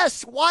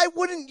 Yes. Why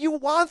wouldn't you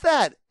want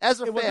that as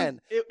a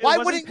fan? Why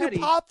wouldn't you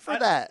pop for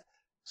that?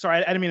 Sorry, I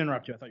didn't mean to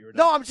interrupt you. I thought you were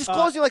done. No, I'm just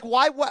closing. Like,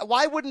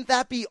 why wouldn't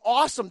that be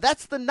awesome?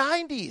 That's the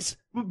 90s.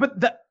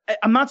 But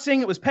I'm not saying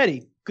it was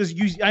petty because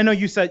I know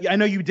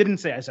you didn't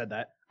say I said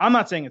that. I'm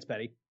not saying it's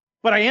petty,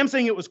 but I am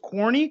saying it was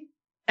corny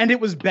and it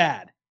was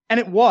bad. And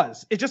it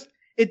was.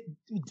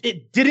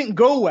 It didn't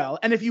go well.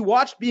 And if you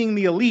watched Being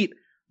the Elite,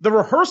 the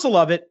rehearsal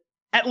of it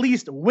at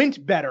least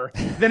went better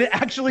than it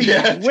actually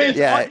went.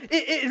 Yeah.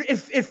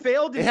 It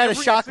failed. It had a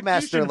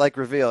Shockmaster like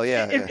reveal.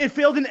 Yeah. It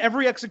failed in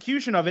every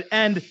execution of it.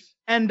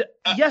 And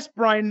yes,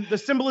 Brian, the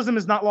symbolism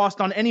is not lost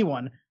on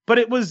anyone, but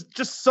it was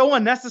just so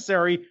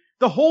unnecessary.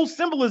 The whole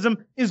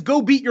symbolism is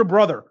go beat your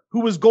brother, who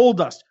was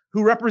Goldust,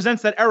 who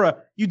represents that era.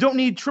 You don't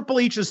need Triple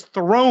H's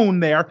throne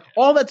there.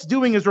 All that's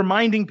doing is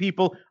reminding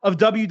people of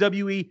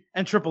WWE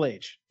and Triple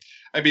H.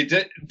 I mean,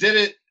 did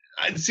it?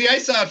 See, I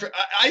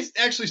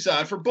actually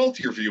saw it for both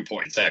your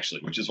viewpoints,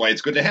 actually, which is why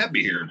it's good to have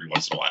me here every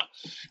once in a while.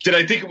 Did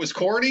I think it was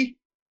corny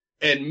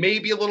and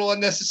maybe a little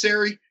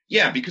unnecessary?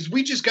 Yeah, because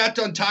we just got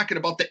done talking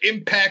about the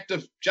impact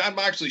of Jon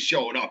Moxley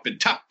showing up in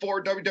top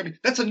 4 WWE.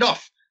 That's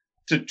enough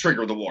to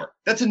trigger the war.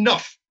 That's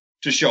enough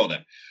to show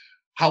them.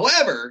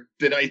 However,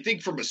 did I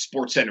think from a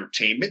sports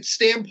entertainment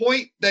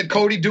standpoint that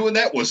Cody doing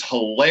that was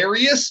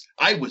hilarious?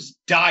 I was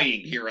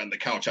dying here on the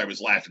couch. I was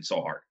laughing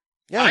so hard.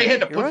 Yeah, I had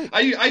to put. Right.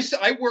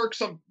 I work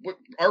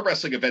our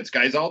wrestling events,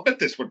 guys. I'll admit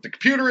this, with the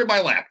computer in my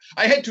lap.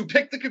 I had to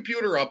pick the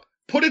computer up,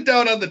 put it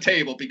down on the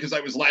table because I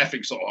was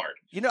laughing so hard.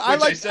 You know, I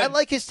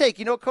like his take.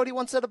 You know what Cody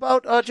once said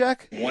about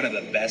Jack? One of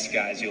the best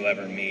guys you'll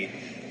ever meet.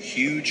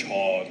 Huge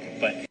hog,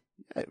 but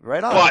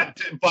right on.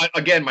 But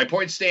again, my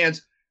point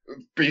stands.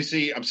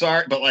 BC, I'm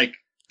sorry, but like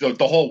the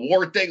whole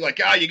war thing,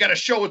 like you got to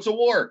show it's a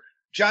war.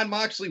 Jon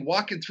Moxley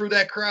walking through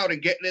that crowd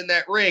and getting in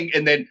that ring,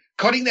 and then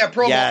cutting that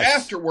promo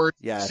afterwards,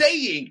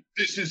 saying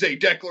this is a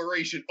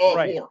declaration of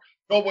war.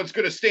 No one's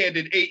going to stand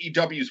in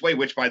AEW's way,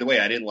 which, by the way,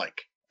 I didn't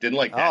like. Didn't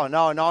like that. Oh,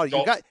 no.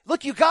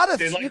 You got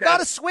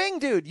to swing,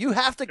 dude. You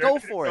have to go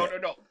for it.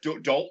 No.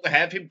 Don't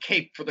have him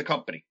cape for the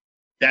company.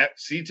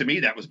 To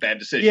me, that was a bad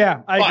decision.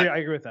 Yeah, I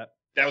agree with that.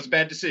 That was a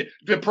bad decision.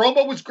 The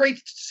promo was great,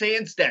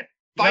 sans that.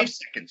 5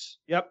 seconds.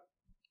 Yep.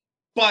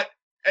 But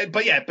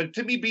But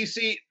to me,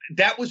 BC,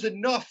 that was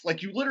enough.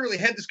 Like, you literally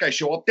had this guy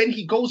show up, then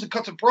he goes and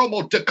cuts a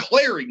promo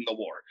declaring the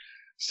war.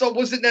 So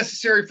was it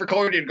necessary for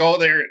Cody to go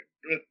there?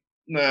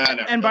 Nah.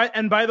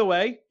 And by the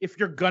way, if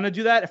you're gonna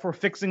do that, if we're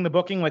fixing the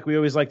booking like we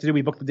always like to do,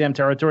 we book the damn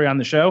territory on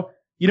the show.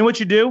 You know what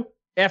you do?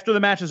 After the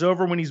match is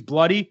over, when he's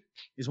bloody,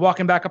 he's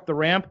walking back up the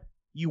ramp,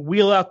 you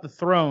wheel out the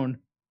throne,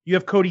 you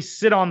have Cody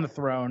sit on the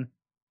throne,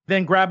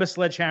 then grab a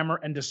sledgehammer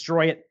and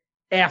destroy it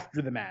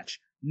after the match,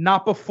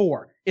 not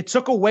before. It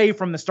took away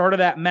from the start of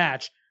that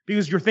match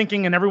because you're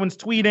thinking and everyone's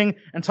tweeting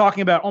and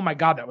talking about, oh my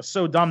God, that was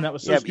so dumb, that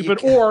was so stupid,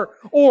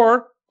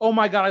 or, oh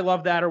my God, I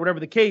love that, or whatever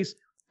the case.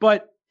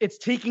 But it's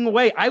taking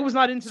away. I was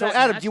not into that. So,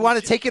 Adam, do you want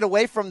to take it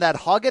away from that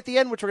hug at the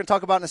end, which we're going to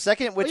talk about in a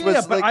second?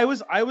 I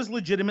was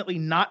legitimately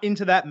not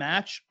into that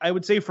match, I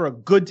would say, for a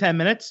good 10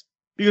 minutes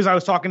because I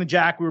was talking to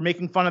Jack. We were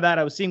making fun of that.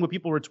 I was seeing what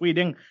people were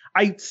tweeting.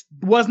 I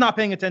was not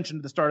paying attention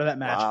to the start of that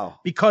match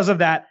because of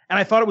that. And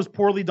I thought it was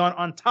poorly done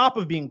on top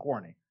of being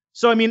corny.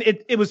 So, I mean,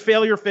 it was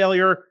failure.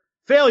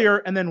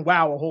 And then,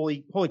 wow,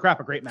 holy crap,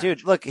 a great match.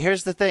 Dude, look,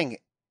 here's the thing.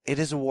 It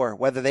is a war,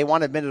 whether they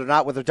want to admit it or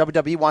not, whether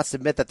WWE wants to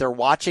admit that they're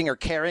watching or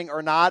caring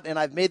or not. And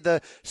I've made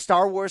the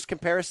Star Wars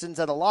comparisons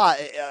a lot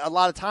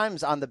of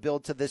times on the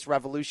build to this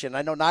Revolution.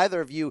 I know neither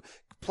of you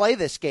play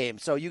this game,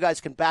 so you guys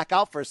can back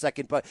out for a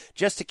second. But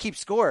just to keep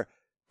score,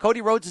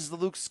 Cody Rhodes is the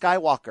Luke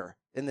Skywalker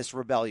in this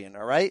rebellion,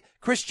 all right?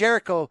 Chris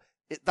Jericho,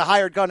 the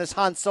hired gun, is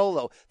Han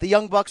Solo. The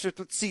Young Bucks are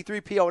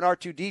C-3PO and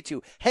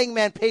R2-D2.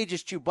 Hangman Page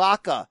is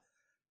Chewbacca.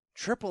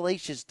 Triple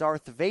H is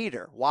Darth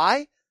Vader.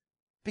 Why?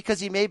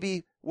 Because he may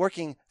be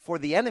working for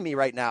the enemy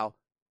right now,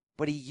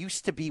 but he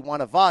used to be one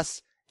of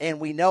us,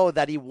 and we know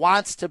that he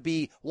wants to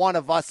be one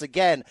of us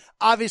again.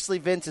 Obviously,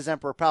 Vince is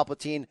Emperor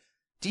Palpatine.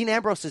 Dean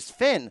Ambrose is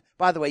Finn,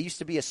 by the way, used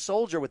to be a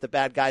soldier with the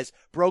bad guys,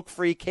 broke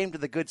free, came to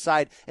the good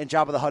side, and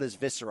Jabba the Hutt is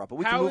Viscera. But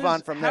we can move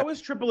on from there. How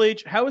is Triple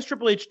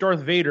H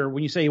Darth Vader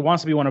when you say he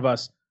wants to be one of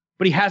us,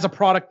 but he has a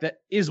product that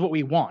is what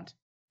we want?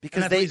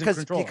 Because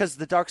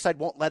the dark side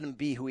won't let him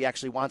be who he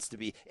actually wants to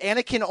be.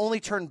 Anakin only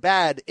turned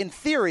bad, in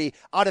theory,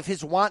 out of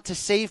his want to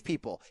save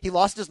people. He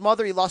lost his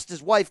mother, he lost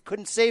his wife,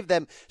 couldn't save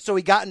them, so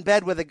he got in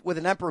bed with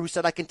an emperor who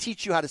said, I can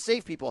teach you how to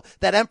save people.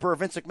 That emperor,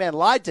 Vince McMahon,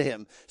 lied to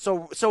him.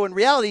 So in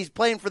reality, he's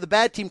playing for the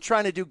bad team,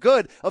 trying to do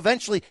good.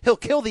 Eventually, he'll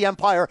kill the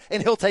empire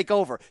and he'll take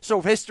over.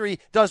 So history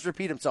does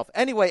repeat himself.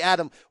 Anyway,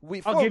 Adam,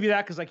 I'll give you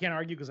that because I can't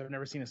argue because I've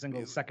never seen a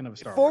single second of a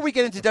Star Wars. Before we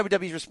get into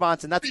WWE's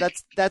response, and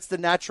that's the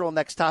natural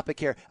next topic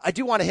here, I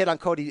do want to hit on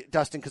Cody,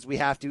 Dustin, because we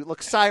have to.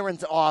 Look,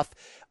 sirens off.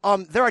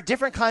 There are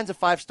different kinds of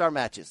 5-star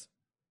matches.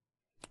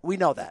 We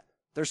know that.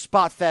 There's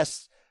spot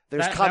fests.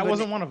 That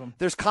wasn't one of them.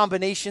 There's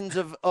combinations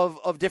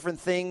of different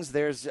things.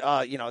 There's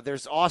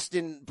there's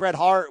Austin Bret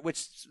Hart,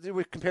 which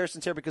with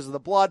comparisons here because of the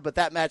blood, but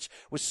that match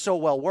was so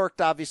well worked,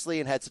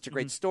 obviously, and had such a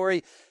great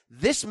story.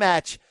 This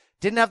match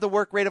didn't have the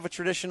work rate of a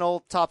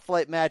traditional top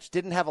flight match.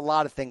 Didn't have a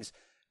lot of things,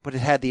 but it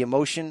had the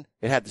emotion.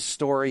 It had the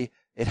story.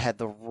 It had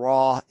the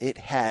raw. It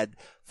had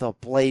the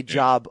blade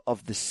job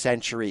of the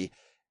century.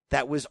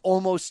 That was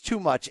almost too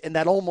much, and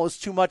that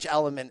almost too much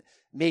element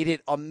made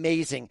it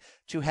amazing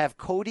to have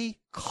Cody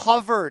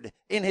covered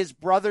in his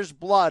brother's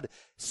blood,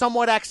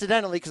 somewhat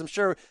accidentally, because I'm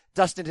sure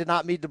Dustin did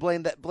not mean to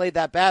blade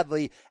that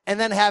badly, and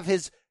then have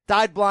his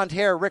dyed blonde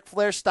hair, Ric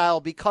Flair style,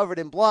 be covered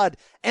in blood,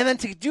 and then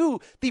to do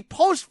the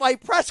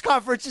post-fight press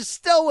conferences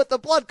still with the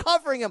blood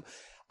covering him.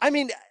 I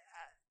mean,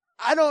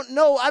 I don't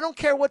know. I don't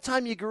care what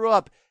time you grew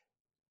up.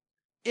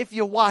 If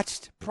you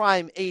watched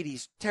prime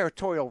 80s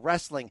territorial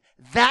wrestling,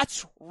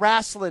 that's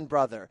wrestling,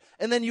 brother.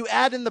 And then you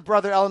add in the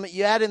brother element,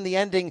 you add in the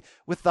ending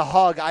with the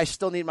hug, I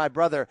still need my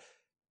brother.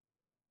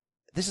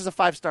 This is a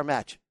 5-star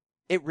match.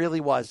 It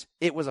really was.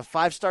 It was a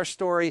 5-star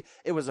story.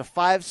 It was a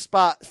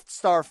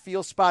 5-star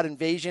feel spot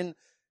invasion.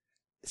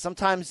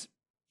 Sometimes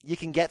you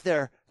can get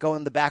there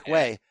going the back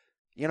way.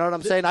 You know what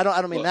I'm saying? I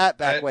don't mean that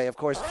back way, of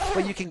course,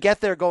 but you can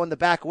get there going the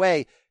back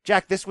way.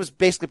 Jack, this was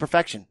basically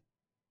perfection.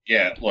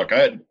 Yeah, look,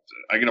 I'm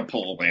going to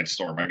pull a Lance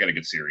Storm. I'm going to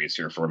get serious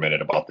here for a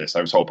minute about this.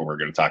 I was hoping we were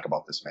going to talk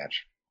about this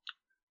match.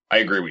 I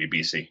agree with you,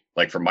 BC.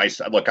 Like from my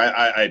side, look,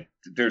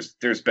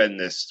 there's been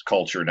this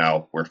culture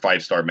now where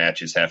 5-star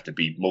matches have to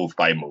be move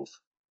by move.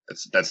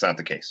 That's not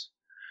the case.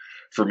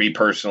 For me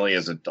personally,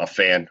 as a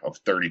fan of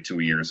 32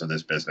 years of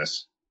this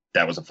business,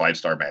 that was a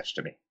 5-star match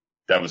to me.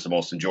 That was the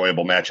most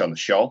enjoyable match on the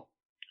show.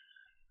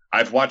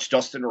 I've watched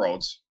Dustin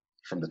Rhodes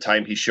from the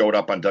time he showed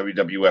up on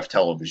WWF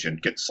television,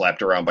 get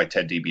slapped around by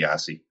Ted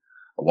DiBiase.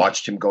 I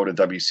watched him go to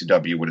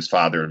WCW with his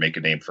father and make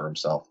a name for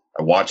himself.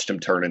 I watched him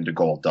turn into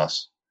Gold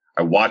Dust.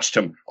 I watched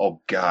him, go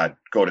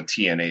to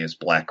TNA as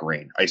Black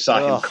Rain. I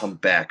saw him come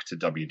back to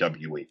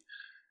WWE.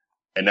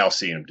 And now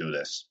seeing him do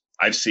this.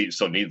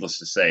 Needless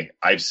to say,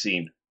 I've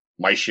seen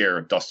my share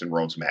of Dustin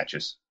Rhodes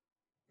matches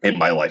in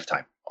my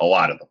lifetime. A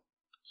lot of them.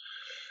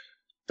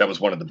 That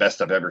was one of the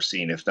best I've ever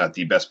seen, if not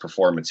the best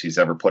performance he's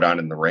ever put on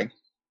in the ring.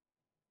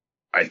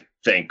 I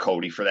thank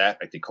Cody for that.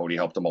 I think Cody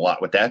helped him a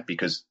lot with that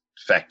because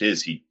the fact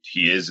is he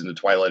is in the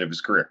twilight of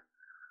his career.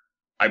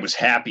 I was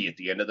happy at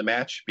the end of the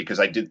match because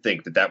I did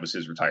think that was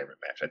his retirement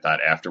match. I thought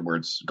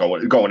afterwards,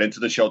 going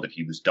into the show, that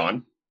he was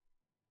done.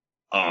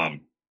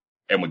 And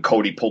when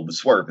Cody pulled the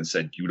swerve and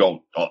said,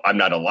 I'm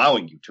not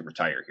allowing you to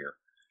retire here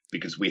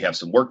because we have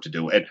some work to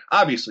do. And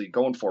obviously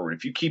going forward,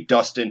 if you keep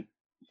Dustin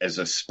as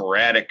a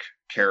sporadic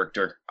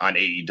character on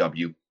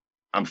AEW,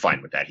 I'm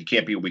fine with that. He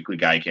can't be a weekly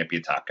guy. He can't be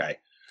a top guy.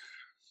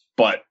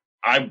 But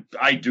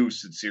I do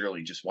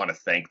sincerely just want to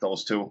thank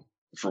those two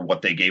for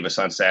what they gave us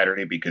on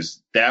Saturday,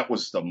 because I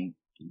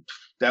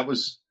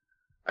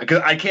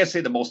can't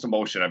say the most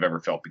emotion I've ever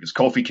felt, because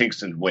Kofi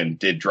Kingston's win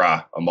did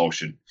draw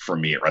emotion for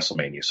me at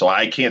WrestleMania. So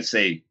I can't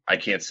say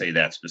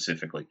that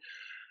specifically.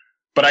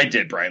 But I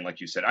did, Brian,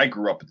 like you said, I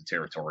grew up in the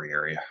territory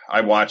area.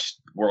 I watched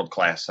World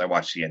Class. I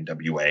watched the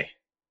NWA.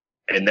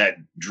 And that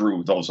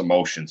drew those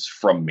emotions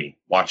from me,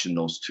 watching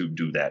those two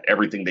do that.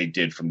 Everything they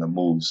did, from the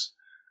moves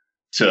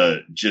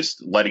to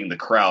just letting the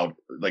crowd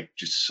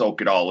just soak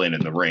it all in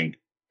the ring.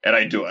 And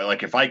I do,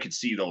 if I could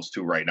see those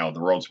two right now,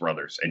 the Rhodes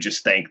brothers, and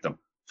just thank them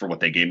for what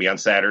they gave me on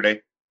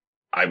Saturday,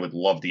 I would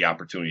love the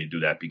opportunity to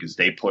do that, because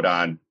they put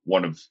on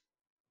one of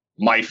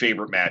my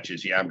favorite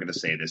matches. Yeah, I'm going to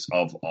say this,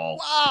 of all.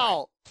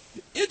 Wow.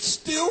 It's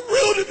still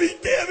real to me,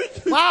 damn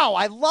it. Wow,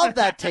 I love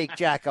that take,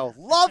 Jacko.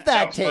 Love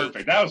that take.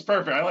 Perfect. That was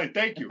perfect.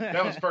 Thank you.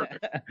 That was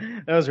perfect.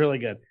 That was really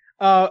good.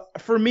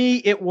 For me,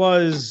 it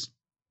was.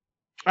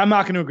 I'm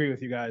not going to agree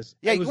with you guys.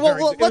 Yeah,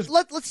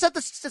 let's set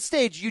the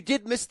stage. You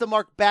did miss the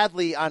mark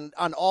badly on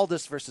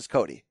Aldis versus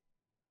Cody.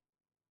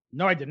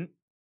 No, I didn't.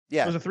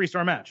 Yeah, it was a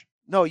 3-star match.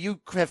 No,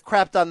 you have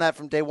crapped on that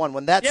from day one.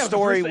 When that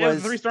story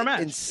was a 3-star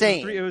match.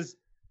 Insane. It was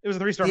a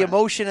 3-star match. The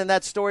emotion in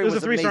that story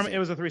was amazing. It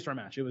was a 3-star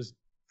match. It was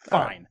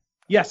fine.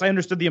 Yes, I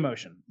understood the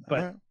emotion,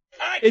 but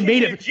it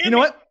made it. You know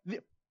what?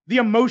 The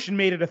emotion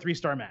made it a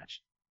 3-star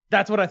match.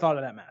 That's what I thought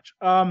of that match.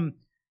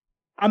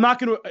 I'm not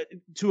going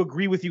to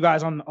agree with you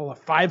guys on a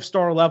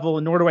 5-star level,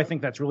 and nor do I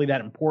think that's really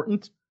that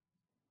important.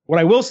 What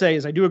I will say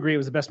is I do agree it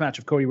was the best match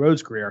of Cody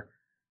Rhodes' career.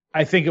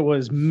 I think it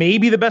was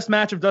maybe the best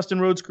match of Dustin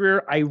Rhodes'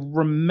 career. I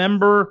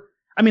remember,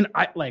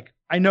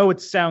 I know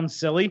it sounds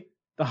silly,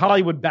 the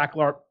Hollywood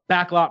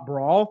backlot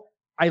brawl,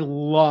 I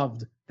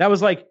loved. That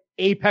was like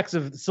apex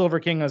of Silver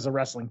King as a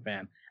wrestling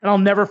fan. And I'll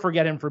never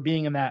forget him for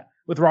being in that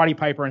with Roddy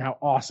Piper and how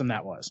awesome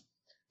that was.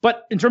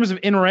 But in terms of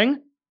in-ring,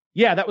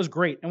 yeah, that was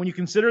great. And when you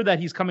consider that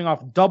he's coming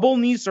off double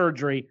knee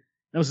surgery, and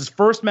it was his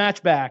first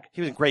match back.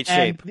 He was in great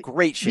shape.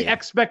 Great shape. The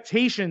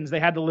expectations they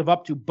had to live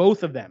up to,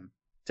 both of them,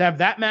 to have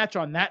that match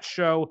on that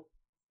show,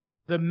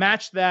 the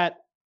match that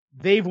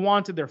they've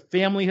wanted, their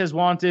family has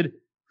wanted.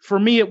 For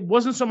me, it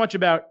wasn't so much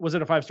about, was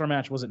it a 5-star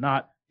match? Was it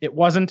not? It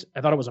wasn't.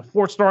 I thought it was a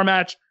 4-star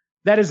match.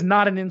 That is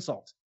not an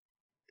insult.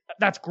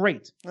 That's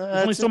great.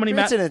 There's only so many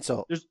matches. It's an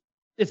insult.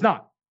 It's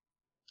not.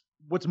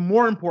 What's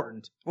more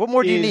important? What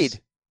more do you need?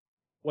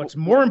 What's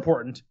more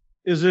important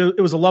is it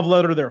was a love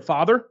letter to their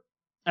father,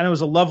 and it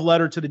was a love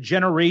letter to the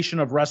generation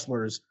of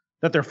wrestlers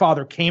that their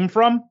father came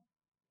from.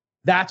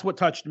 That's what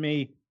touched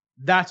me.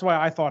 That's why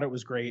I thought it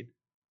was great.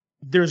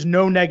 There's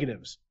no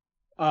negatives.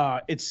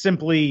 It's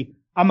simply,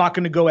 I'm not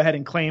going to go ahead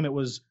and claim it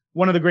was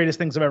one of the greatest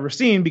things I've ever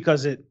seen,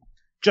 because it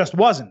just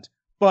wasn't.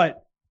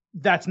 But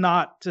that's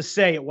not to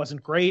say it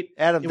wasn't great.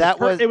 Adam,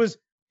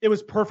 it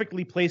was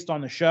perfectly placed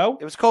on the show.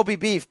 It was Kobe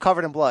beef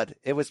covered in blood.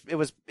 It was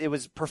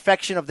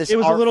perfection of this. It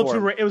was art a little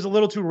form. it was a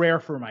little too rare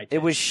for my taste.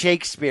 It was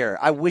Shakespeare.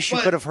 I wish you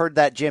could have heard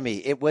that,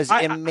 Jimmy. It was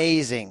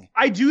amazing.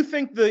 I do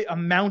think the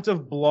amount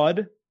of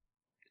blood,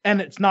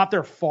 and it's not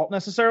their fault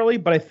necessarily,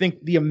 but I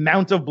think the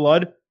amount of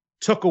blood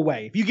took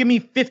away. If you give me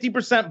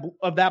 50%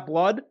 of that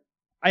blood,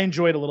 I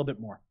enjoy it a little bit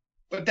more.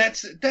 But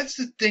that's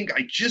the thing.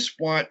 I just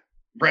want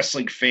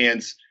wrestling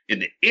fans in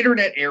the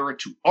internet era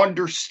to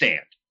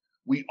understand.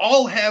 We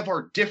all have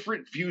our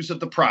different views of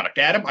the product.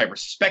 Adam, I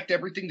respect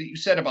everything that you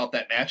said about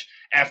that match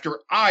after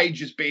I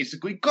just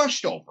basically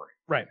gushed over it.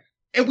 Right.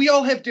 And we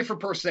all have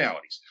different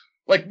personalities.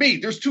 Like me,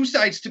 there's two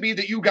sides to me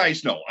that you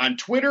guys know. On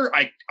Twitter,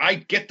 I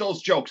get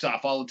those jokes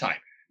off all the time.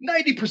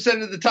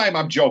 90% of the time,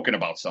 I'm joking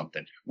about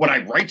something. When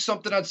I write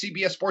something on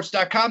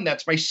CBSSports.com,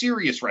 that's my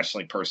serious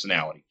wrestling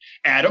personality.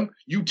 Adam,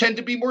 you tend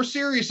to be more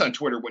serious on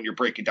Twitter when you're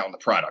breaking down the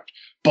product.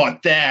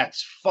 But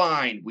that's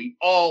fine. We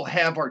all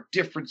have our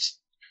different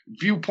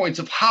viewpoints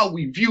of how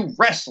we view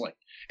wrestling.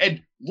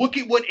 And look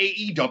at what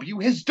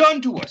AEW has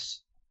done to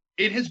us.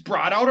 It has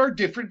brought out our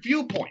different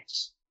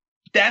viewpoints.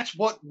 That's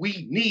what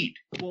we need.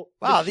 Well,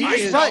 wow,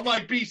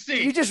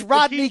 you just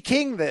Rodney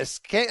King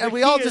this.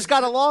 We all just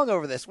got along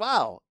over this.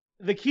 Wow.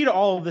 The key to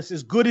all of this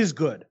is good is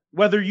good.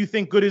 Whether you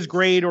think good is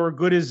great or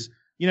good is,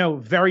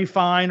 very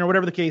fine or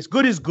whatever the case,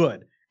 good is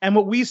good. And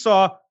what we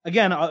saw,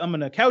 again, I'm going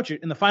to couch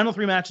it, in the final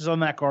 3 matches on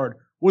that card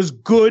was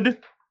good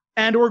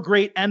and or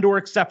great and or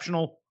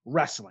exceptional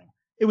wrestling.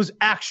 It was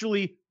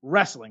actually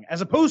wrestling, as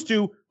opposed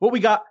to what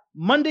we got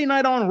Monday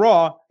night on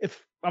Raw.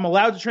 If I'm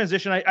allowed to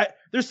transition,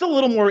 there's still a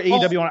little more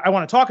AEW I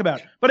want to talk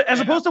about. But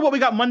as opposed to what we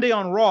got Monday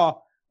on Raw,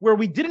 where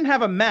we didn't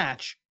have a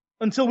match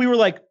until we were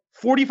like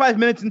 45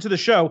 minutes into the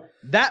show.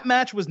 That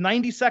match was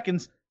 90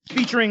 seconds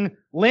featuring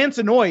Lance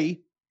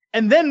Anoa'i.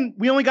 And then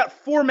we only got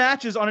 4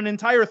 matches on an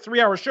entire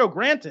 3-hour show.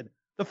 Granted,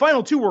 the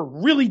final 2 were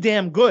really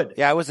damn good.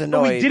 Yeah, I was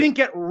annoyed. But we didn't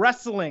get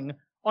wrestling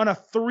on a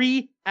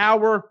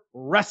 3-hour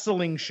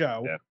wrestling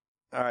show. Yeah.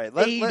 All right.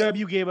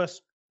 AEW gave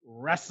us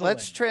wrestling.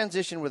 Let's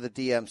transition with a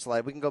DM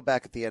slide. We can go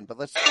back at the end, but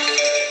let's.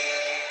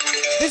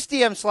 This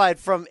DM slide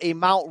from a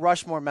Mount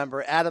Rushmore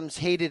member, Adam's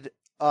hated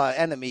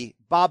enemy,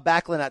 Bob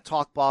Backlund at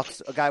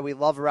Talkbox, a guy we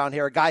love around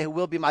here, a guy who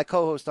will be my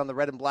co-host on the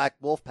Red and Black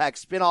Wolfpack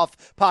spinoff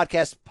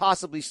podcast,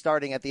 possibly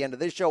starting at the end of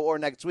this show or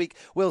next week.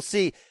 We'll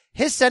see.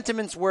 His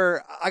sentiments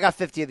were, I got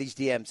 50 of these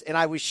DMs, and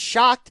I was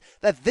shocked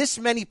that this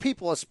many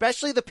people,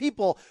 especially the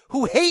people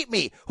who hate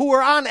me, who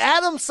are on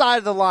Adam's side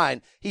of the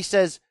line, he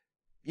says,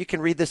 you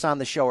can read this on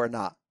the show or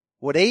not.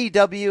 What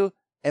AEW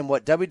and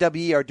what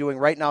WWE are doing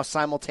right now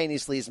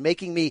simultaneously is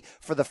making me,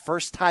 for the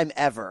first time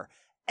ever,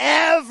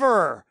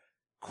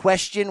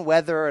 question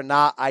whether or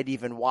not I'd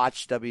even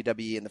watch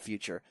WWE in the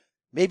future.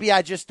 Maybe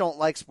I just don't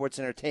like sports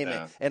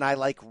entertainment and I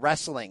like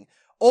wrestling.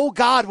 Oh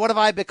God, what have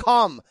I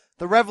become?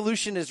 The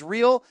revolution is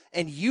real,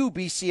 and you,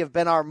 BC, have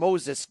been our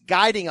Moses,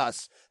 guiding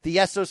us, the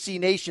SOC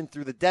Nation,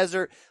 through the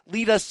desert.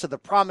 Lead us to the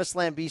promised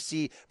land,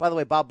 BC. By the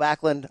way, Bob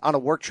Backlund on a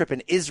work trip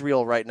in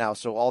Israel right now,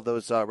 so all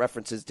those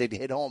references did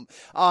hit home.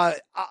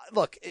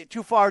 Look,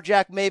 too far,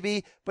 Jack,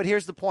 maybe, but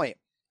here's the point.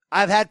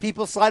 I've had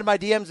people slide in my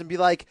DMs and be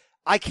like,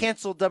 I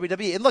canceled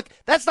WWE. And look,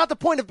 that's not the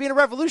point of being a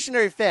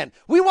revolutionary fan.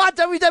 We want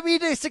WWE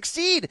to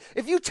succeed.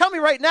 If you tell me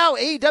right now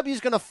AEW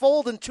is going to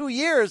fold in 2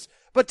 years,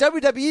 but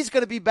WWE is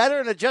going to be better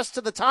and adjust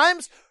to the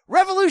times,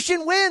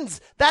 revolution wins.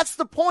 That's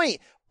the point.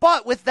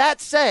 But with that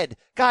said,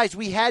 guys,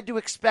 we had to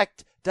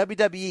expect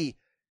WWE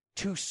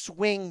to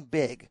swing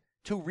big,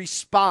 to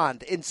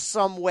respond in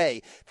some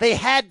way. They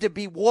had to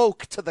be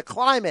woke to the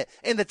climate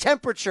and the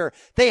temperature.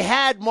 They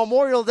had,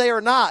 Memorial Day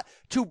or not,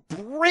 to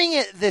bring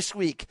it this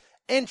week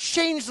and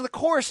change the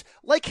course.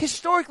 Like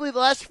historically the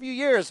last few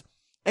years,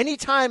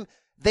 anytime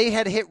they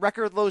had hit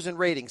record lows in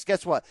ratings,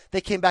 guess what?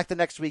 They came back the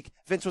next week.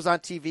 Vince was on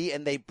TV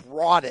and they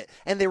brought it.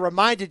 And they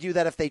reminded you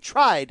that if they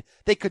tried,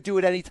 they could do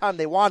it anytime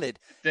they wanted.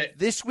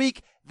 This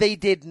week, they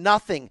did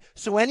nothing.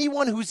 So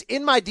anyone who's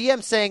in my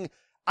DM saying,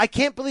 I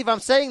can't believe I'm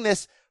saying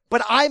this,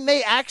 but I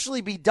may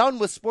actually be done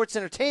with sports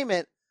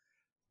entertainment,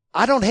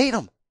 I don't hate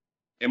them.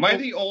 Am I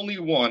the only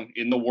one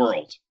in the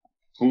world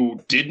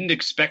who didn't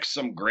expect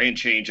some grand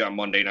change on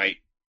Monday night?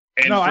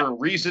 And a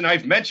reason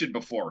I've mentioned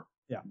before.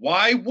 Yeah.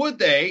 Why would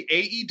they?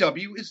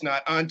 AEW is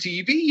not on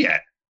TV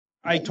yet.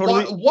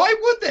 Why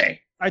would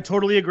they? I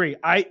totally agree.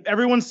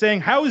 Everyone's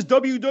saying, how is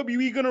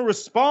WWE going to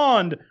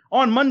respond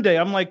on Monday?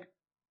 I'm like,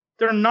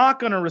 they're not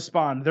going to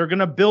respond. They're going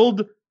to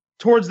build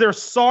towards their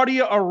Saudi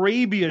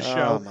Arabia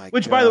show,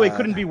 which, by the way,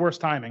 couldn't be worse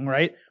timing,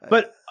 right?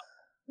 But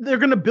they're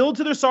going to build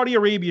to their Saudi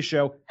Arabia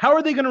show. How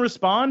are they going to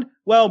respond?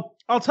 Well,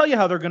 I'll tell you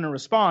how they're going to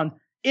respond.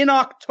 In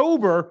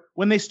October,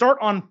 when they start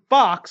on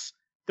Fox,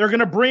 they're going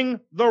to bring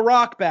The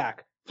Rock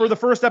back for the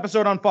first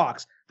episode on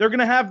Fox. They're going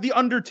to have The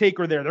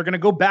Undertaker there. They're going to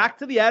go back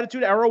to the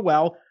Attitude Era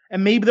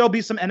and maybe there'll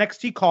be some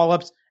NXT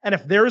call-ups. And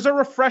if there's a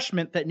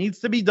refreshment that needs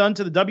to be done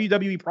to the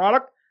WWE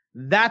product,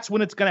 that's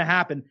when it's going to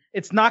happen.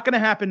 It's not going to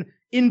happen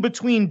in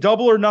between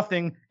Double or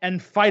Nothing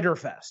and Fyter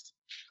Fest.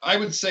 I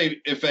would say,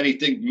 if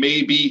anything,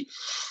 maybe,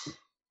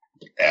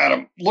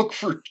 Adam, look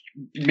for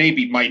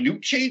maybe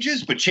minute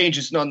changes, but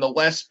changes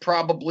nonetheless,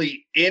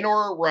 probably in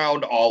or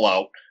around All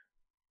Out.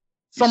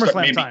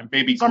 SummerSlam time.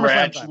 Maybe SummerSlam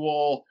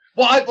gradual. Time.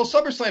 Well,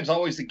 SummerSlam's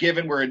always a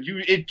given where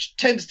it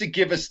tends to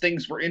give us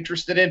things we're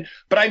interested in.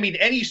 But I mean,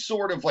 any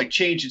sort of like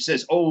change that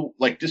says, oh,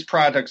 like this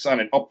product's on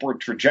an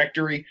upward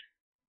trajectory.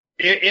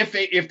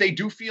 If they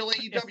do feel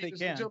AEW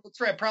is a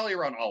threat, probably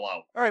around All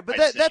Out. All right,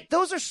 but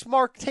those are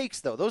smart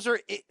takes, though. Those are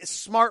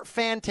smart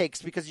fan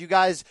takes because you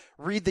guys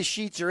read the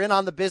sheets, you're in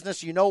on the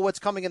business, you know what's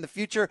coming in the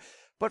future.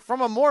 But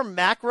from a more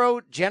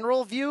macro,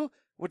 general view,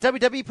 what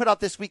WWE put out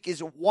this week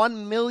is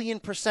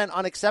 1,000,000%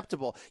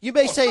 unacceptable. You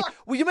may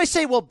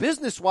say, well,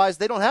 business-wise,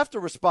 they don't have to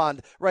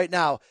respond right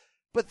now,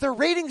 but their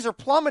ratings are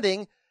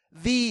plummeting.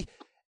 The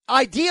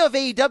idea of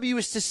AEW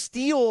is to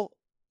steal,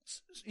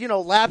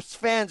 lapsed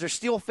fans or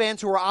steal fans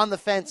who are on the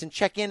fence and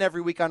check in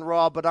every week on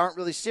Raw but aren't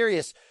really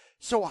serious.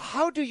 So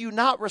how do you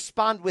not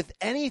respond with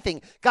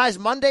anything? Guys,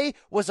 Monday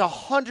was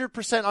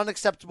 100%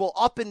 unacceptable,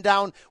 up and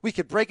down. We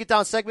could break it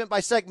down segment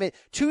by segment.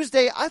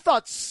 Tuesday, I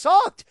thought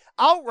sucked.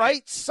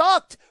 Outright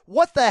sucked.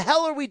 What the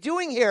hell are we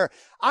doing here?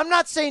 I'm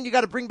not saying you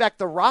got to bring back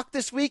The Rock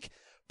this week,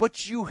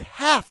 but you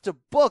have to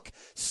book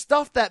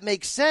stuff that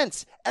makes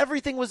sense.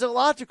 Everything was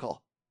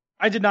illogical.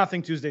 I did not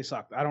think Tuesday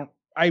sucked.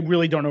 I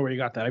really don't know where you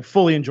got that. I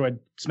fully enjoyed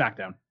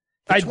SmackDown.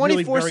 The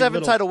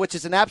 24/7 title, which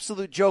is an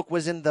absolute joke,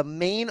 was in the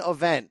main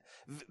event.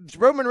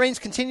 Roman Reigns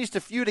continues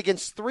to feud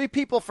against three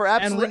people for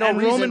absolutely no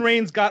reason. Roman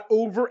Reigns got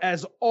over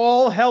as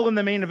all hell in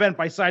the main event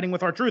by siding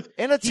with R-Truth.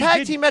 In a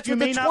tag team match with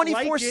the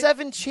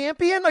 24/7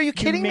 champion? Are you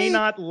kidding me? You may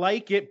not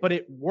like it, but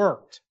it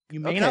worked. You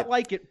may not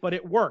like it, but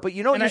it worked. But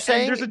you know what you're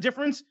saying? There's a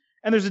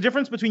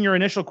difference between your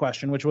initial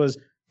question, which was,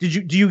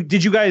 did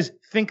you guys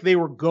think they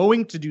were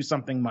going to do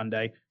something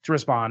Monday to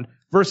respond,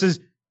 versus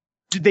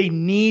did they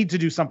need to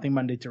do something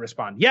Monday to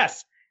respond?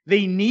 Yes,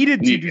 they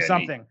needed to do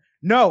something.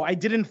 No, I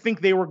didn't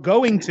think they were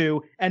going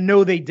to, and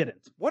no, they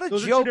didn't. What a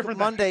joke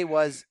Monday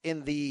was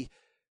in the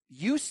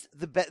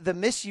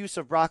misuse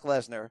of Brock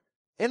Lesnar,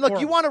 And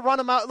look, you want to run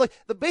them out. Look,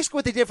 basically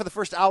what they did for the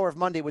first hour of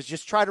Monday was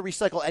just try to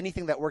recycle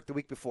anything that worked the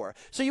week before.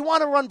 So you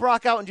want to run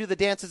Brock out and do the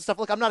dances and stuff.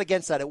 Look, I'm not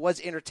against that. It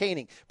was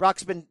entertaining.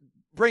 Brock's been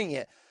bringing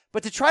it.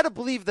 But to try to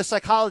believe the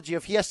psychology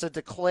of he has to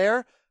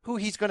declare who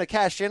he's going to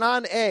cash in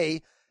on,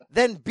 A,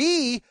 then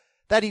B,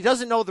 that he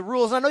doesn't know the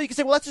rules. And I know you can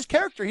say, well, that's his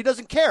character. He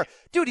doesn't care.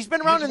 Dude, he's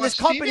been around in this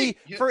company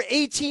for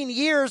 18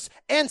 years,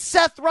 and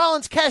Seth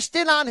Rollins cashed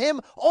in on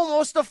him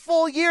almost a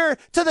full year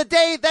to the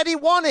day that he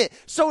won it.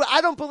 So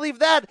I don't believe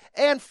that.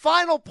 And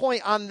final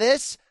point on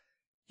this,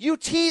 you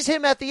tease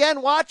him at the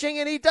end watching,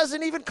 and he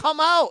doesn't even come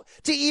out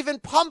to even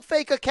pump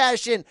fake a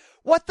cash in.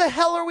 What the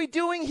hell are we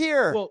doing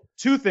here? Well,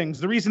 two things.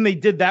 The reason they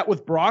did that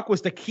with Brock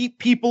was to keep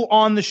people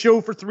on the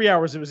show for 3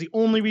 hours. It was the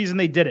only reason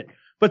they did it.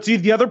 But to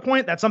the other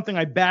point, that's something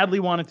I badly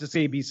wanted to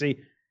say, BC.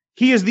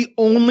 He is the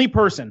only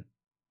person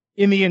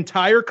in the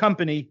entire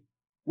company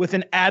with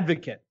an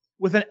advocate,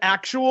 with an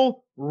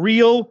actual,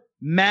 real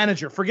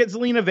manager. Forget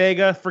Zelina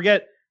Vega,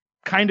 forget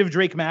kind of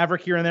Drake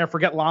Maverick here and there,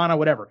 forget Lana,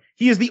 whatever.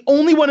 He is the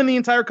only one in the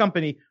entire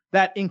company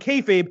that in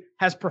kayfabe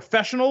has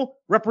professional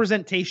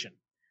representation.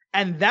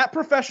 And that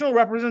professional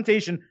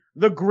representation,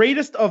 the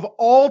greatest of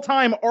all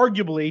time,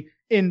 arguably,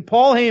 in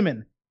Paul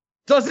Heyman,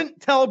 doesn't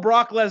tell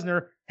Brock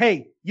Lesnar,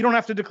 hey, you don't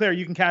have to declare.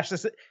 You can cash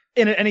this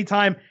in at any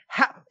time.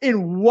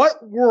 In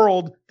what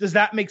world does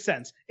that make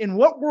sense? In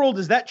what world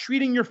is that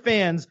treating your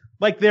fans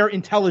like they're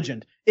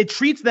intelligent? It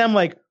treats them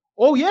like,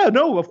 oh, yeah,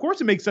 no, of course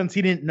it makes sense.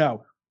 He didn't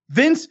know.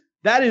 Vince,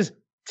 that is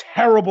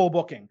terrible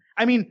booking.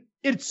 I mean,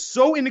 it's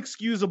so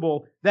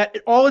inexcusable that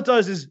all it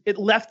does is it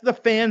left the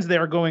fans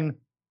there going,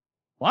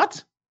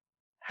 what?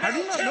 How do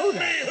you not know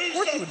that? Of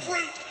course you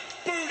would.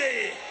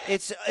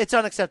 It's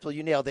unacceptable.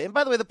 You nailed it. And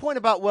by the way, the point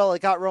about, well,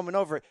 it got Roman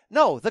over.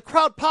 No, the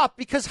crowd popped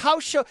because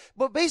house show.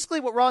 But basically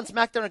what Raw and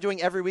SmackDown are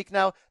doing every week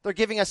now, they're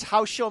giving us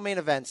house show main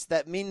events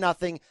that mean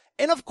nothing.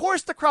 And of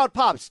course the crowd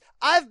pops.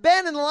 I've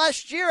been in the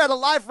last year at a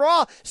live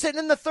Raw sitting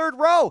in the third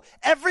row.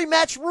 Every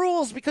match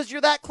rules because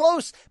you're that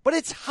close. But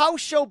it's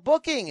house show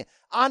booking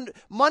on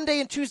Monday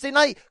and Tuesday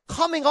night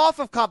coming off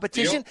of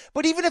competition. Yep.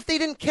 But even if they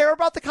didn't care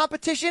about the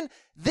competition,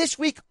 this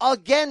week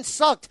again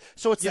sucked.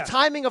 So it's the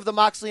timing of the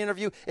Moxley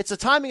interview. It's the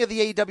timing of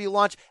the AEW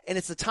launch. And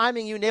it's the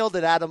timing, you nailed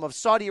it, Adam, of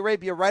Saudi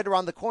Arabia right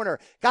around the corner.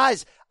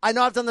 Guys, I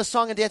know I've done this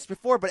song and dance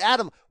before, but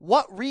Adam,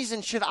 what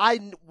reason should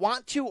I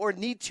want to or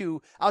need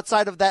to,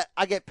 outside of that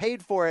I get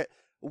paid for it,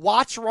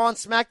 watch Raw and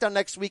SmackDown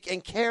next week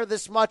and care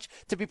this much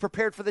to be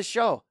prepared for this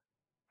show?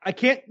 I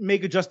can't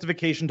make a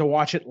justification to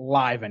watch it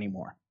live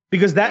anymore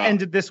because that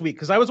ended this week.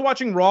 Because I was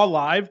watching Raw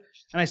live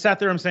and I sat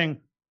there and I'm saying,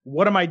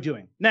 what am I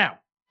doing? Now,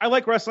 I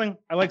like wrestling.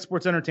 I like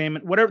sports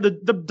entertainment. Whatever the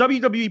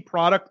WWE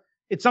product,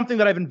 it's something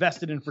that I've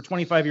invested in for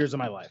 25 years of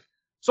my life.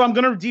 So I'm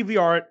going to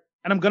DVR it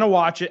and I'm going to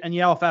watch it. And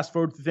yeah, I'll fast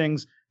forward through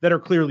things that are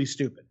clearly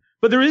stupid.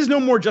 But there is no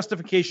more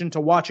justification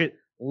to watch it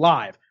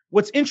live.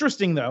 What's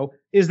interesting, though,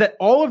 is that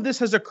all of this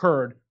has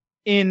occurred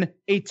in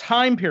a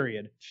time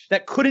period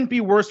that couldn't be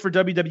worse for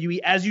WWE,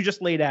 as you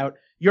just laid out.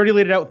 You already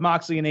laid it out with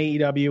Moxley and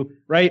AEW,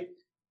 right?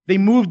 They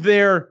moved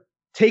their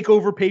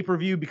TakeOver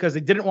pay-per-view because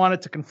they didn't want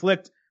it to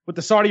conflict with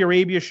the Saudi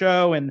Arabia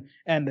show and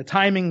the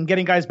timing and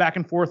getting guys back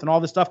and forth and all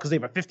this stuff because they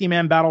have a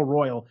 50-man battle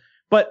royal.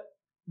 But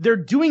they're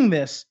doing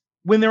this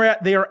when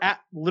they are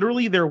at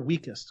literally their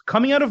weakest.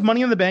 Coming out of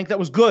Money in the Bank, that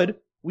was good.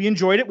 We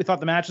enjoyed it. We thought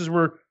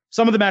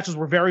some of the matches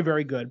were very,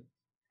 very good.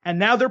 And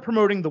now they're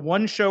promoting the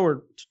one show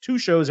or two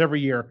shows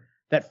every year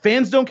that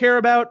fans don't care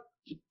about,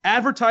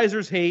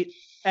 advertisers hate,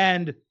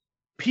 and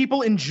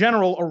people in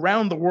general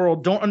around the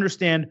world don't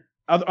understand,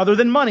 other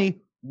than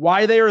money,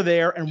 why they are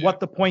there and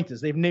what the point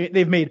is. They've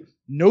made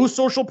no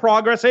social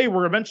progress. Hey,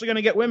 we're eventually going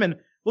to get women.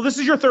 Well, this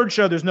is your third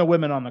show. There's no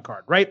women on the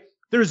card, right?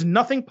 There's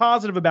nothing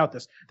positive about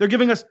this. They're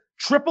giving us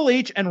Triple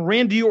H and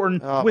Randy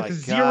Orton with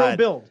zero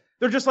build.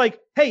 They're just like,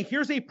 hey,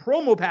 here's a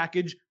promo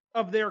package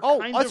of their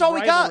kind that's of all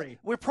rivalry. We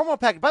got. We're promo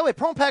package. By the way,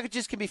 promo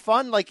packages can be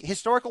fun, like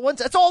historical ones.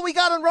 That's all we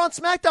got on Raw and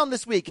SmackDown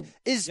this week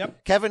is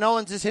Kevin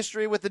Owens'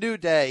 history with the New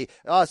Day.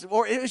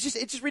 Or it's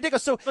just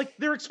ridiculous. So like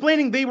they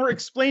were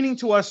explaining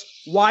to us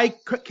why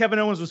Kevin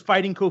Owens was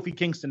fighting Kofi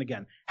Kingston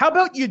again. How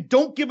about you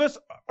don't give us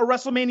a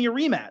WrestleMania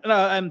rematch?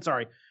 I'm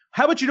sorry.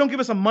 How about you don't give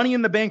us a Money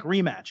in the Bank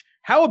rematch?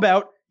 How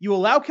about you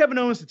allow Kevin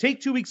Owens to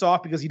take 2 weeks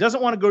off because he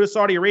doesn't want to go to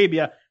Saudi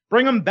Arabia,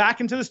 bring him back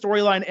into the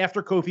storyline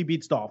after Kofi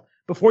beats Dolph.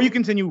 Before you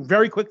continue,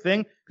 very quick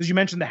thing, because you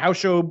mentioned the house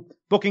show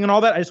booking and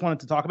all that, I just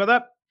wanted to talk about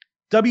that.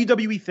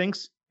 WWE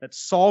thinks that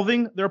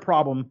solving their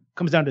problem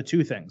comes down to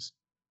two things.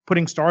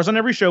 Putting stars on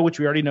every show, which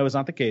we already know is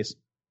not the case,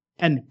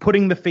 and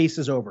putting the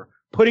faces over.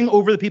 Putting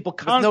over the people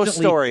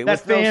constantly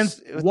that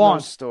fans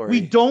want. We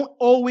don't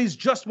always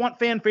just want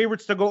fan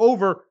favorites to go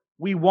over.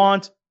 We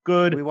want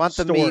good We want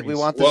the stories. meat. We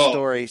want the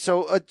story.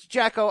 So,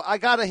 Jacko, I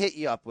got to hit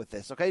you up with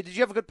this, okay? Did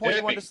you have a good point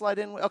you wanted to slide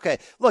in with? Okay.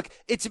 Look,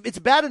 it's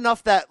bad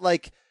enough that,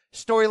 like,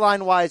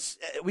 storyline wise,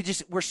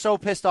 we're so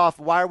pissed off.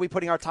 Why are we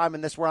putting our time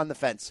in this? We're on the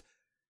fence.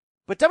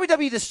 But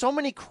WWE does so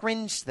many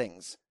cringe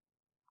things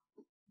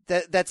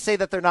that say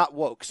that they're not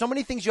woke. So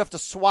many things you have to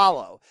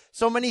swallow.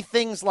 So many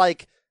things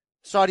like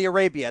Saudi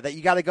Arabia that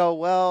you got to go,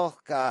 well,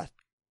 God,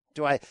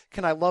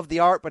 Can I love the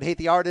art but hate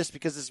the artist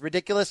because it's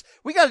ridiculous?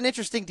 We got an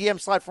interesting DM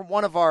slide from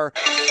one of our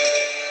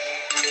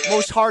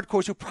most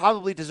hardcores who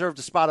probably deserved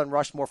a spot on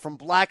Rushmore, from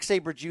Black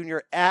Saber Jr.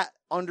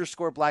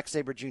 @ Black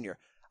Saber Jr.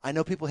 I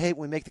know people hate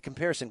when we make the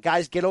comparison.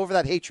 Guys, get over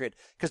that hatred,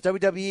 because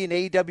WWE and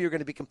AEW are going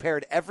to be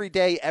compared every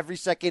day, every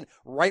second,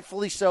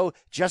 rightfully so,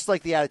 just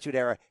like the Attitude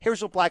Era.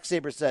 Here's what Black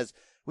Saber says.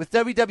 With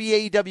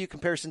WWE AEW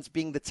comparisons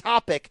being the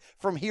topic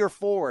from here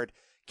forward,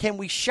 can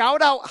we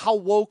shout out how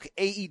woke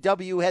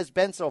AEW has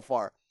been so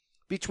far?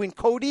 Between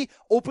Cody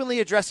openly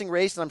addressing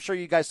race, and I'm sure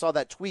you guys saw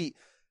that tweet,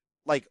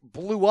 like,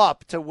 blew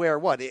up to where,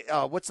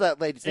 what's that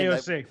lady's name?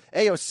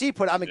 AOC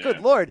put,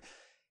 good Lord.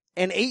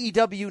 And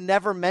AEW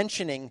never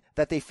mentioning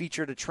that they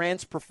featured a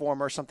trans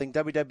performer, something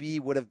WWE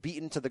would have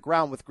beaten to the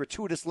ground with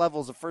gratuitous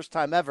levels of first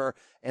time ever.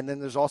 And then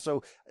there's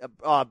also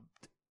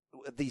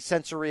the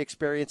sensory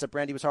experience that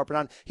Brandy was harping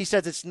on. He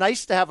says it's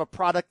nice to have a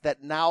product that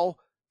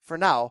for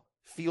now,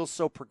 feels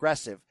so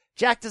progressive.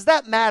 Jack, does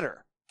that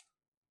matter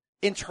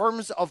in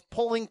terms of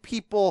pulling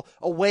people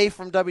away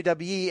from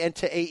WWE and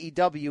to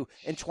AEW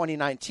in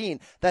 2019,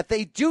 that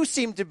they do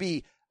seem to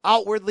be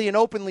outwardly and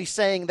openly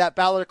saying that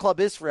Balor Club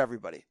is for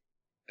everybody?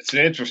 It's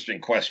an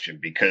interesting question,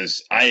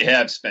 because I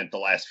have spent the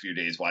last few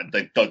days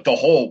the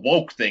whole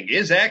woke thing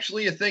is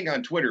actually a thing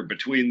on Twitter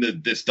between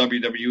this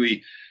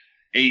WWE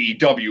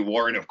AEW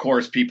war. And of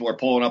course, people are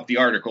pulling up the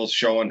articles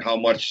showing how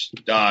much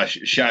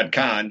Shad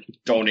Khan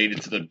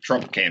donated to the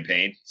Trump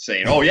campaign,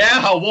 saying, oh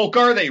yeah, how woke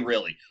are they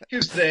really?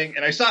 Here's the thing.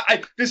 And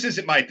this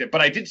isn't my thing,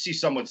 but I did see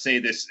someone say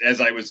this as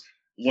I was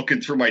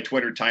looking through my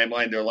Twitter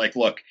timeline. They're like,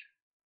 look,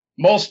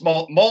 most,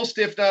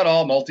 if not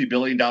all,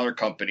 multi-billion-dollar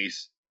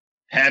companies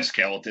have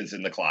skeletons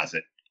in the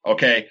closet.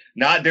 Okay.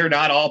 They're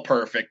not all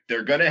perfect.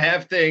 They're going to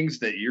have things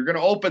that you're going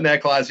to open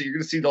that closet. You're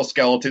going to see those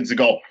skeletons and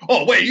go,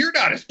 oh wait, you're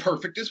not as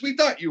perfect as we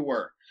thought you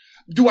were.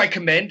 Do I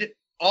commend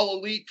All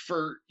Elite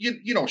for,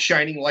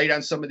 shining light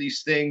on some of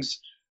these things?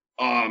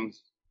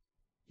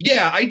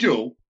 Yeah, I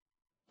do.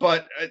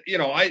 But, I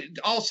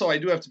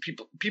do have to,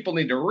 people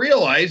need to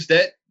realize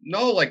that,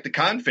 like the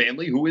Khan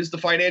family, who is the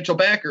financial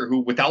backer, who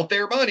without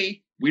their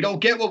money, we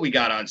don't get what we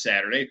got on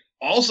Saturday,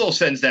 also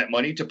sends that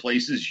money to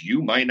places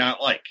you might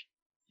not like,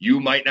 you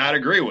might not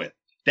agree with.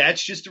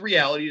 That's just the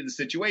reality of the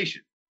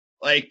situation.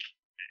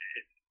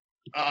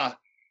 I'll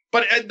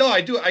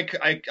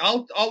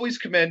always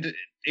commend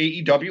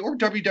AEW or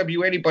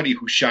WWE, anybody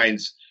who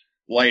shines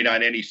light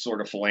on any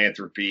sort of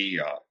philanthropy,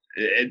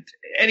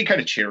 any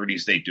kind of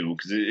charities they do,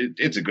 because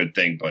it's a good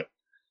thing. But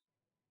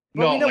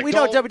we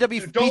know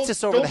WWE beats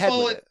us over the head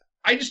with it.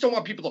 I just don't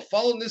want people to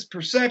fall in this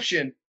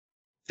perception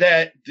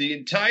that the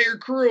entire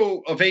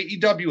crew of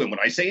AEW, and when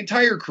I say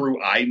entire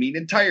crew, I mean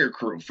entire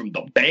crew, from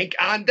the bank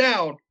on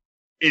down,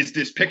 is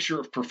this picture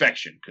of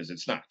perfection, because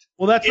it's not.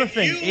 Well, that's the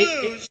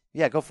thing.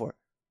 Yeah, go for it.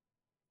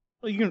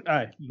 Well, you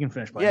can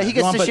finish. Yeah, he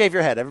gets to shave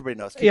your head. Everybody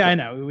knows. I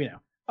know. We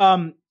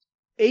know.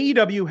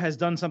 AEW has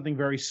done something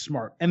very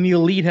smart, and the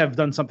Elite have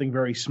done something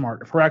very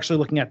smart. If we're actually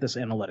looking at this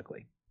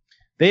analytically,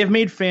 they have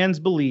made fans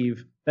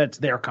believe that's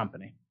their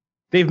company.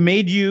 They've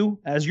made you,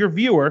 as your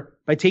viewer,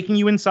 by taking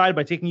you inside,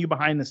 by taking you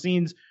behind the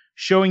scenes,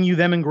 showing you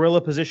them in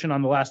gorilla position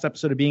on the last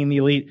episode of Being the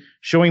Elite,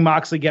 showing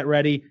Moxley get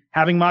ready,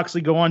 having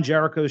Moxley go on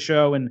Jericho's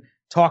show and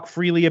talk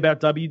freely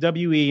about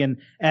WWE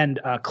and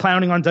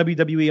clowning on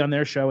WWE on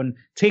their show and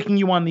taking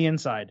you on the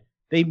inside.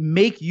 They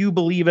make you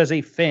believe as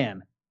a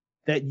fan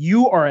that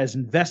you are as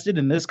invested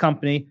in this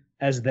company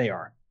as they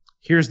are.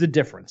 Here's the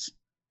difference.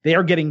 They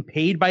are getting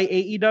paid by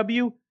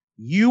AEW.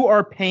 You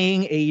are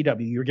paying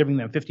AEW. You're giving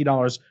them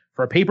 $50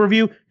 for a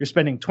pay-per-view. You're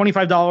spending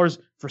 $25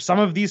 for some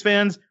of these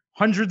fans,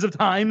 hundreds of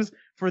times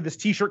for this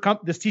t-shirt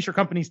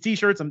company's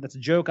t-shirts. And that's a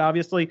joke,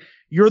 obviously.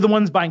 You're the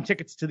ones buying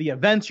tickets to the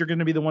events. You're going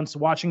to be the ones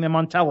watching them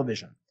on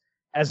television.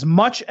 As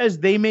much as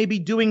they may be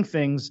doing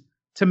things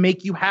to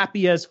make you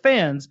happy as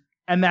fans,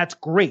 and that's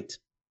great.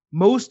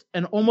 Most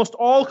and almost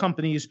all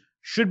companies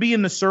should be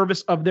in the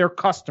service of their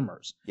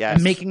customers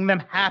and making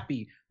them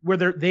happy,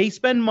 where they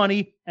spend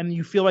money and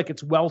you feel like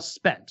it's well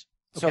spent.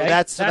 Okay? So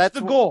that's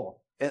the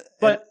goal.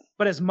 But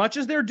as much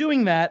as they're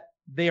doing that,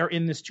 they are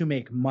in this to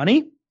make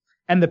money,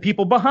 and the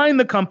people behind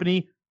the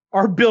company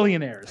are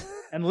billionaires.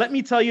 And let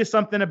me tell you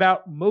something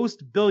about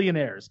most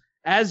billionaires.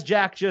 As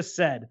Jack just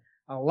said,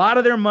 a lot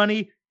of their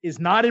money is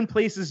not in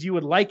places you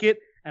would like it,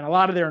 and a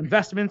lot of their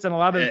investments and a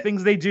lot of the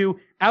things they do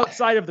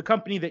outside of the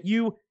company that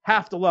you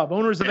have to love.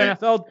 Owners of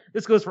NFL,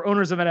 this goes for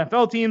owners of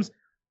NFL teams.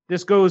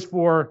 This goes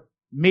for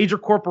major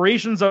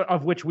corporations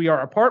of which we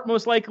are a part,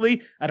 most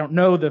likely. I don't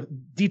know the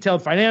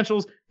detailed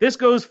financials. This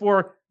goes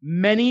for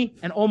many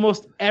and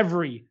almost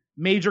every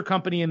major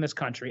company in this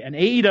country. And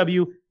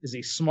AEW is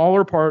a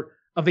smaller part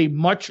of a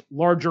much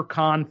larger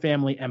Khan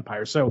family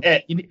empire. So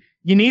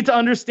you need to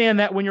understand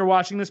that when you're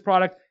watching this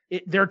product,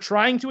 they're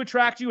trying to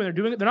attract you, and they're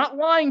doing it. They're not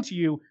lying to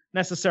you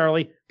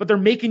necessarily, but they're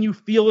making you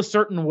feel a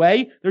certain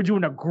way. They're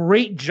doing a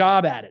great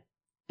job at it.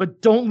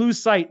 But don't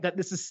lose sight that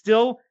this is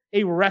still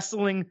a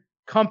wrestling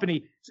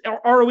company.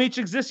 ROH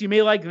exists. You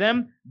may like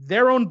them.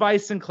 They're owned by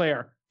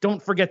Sinclair.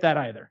 Don't forget that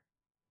either.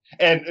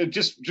 And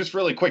just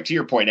really quick to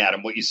your point,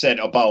 Adam, what you said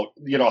about,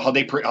 how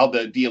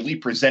the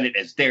Elite present it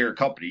as their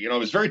company. It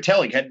was very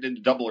telling heading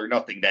into Double or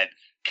Nothing, that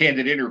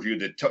candid interview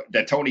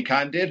that Tony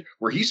Khan did,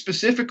 where he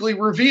specifically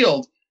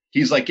revealed,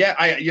 he's like, yeah,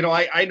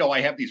 I know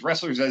I have these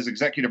wrestlers as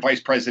executive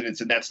vice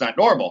presidents, and that's not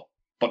normal,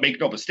 but make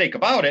no mistake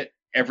about it,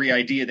 every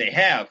idea they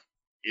have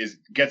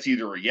gets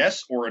either a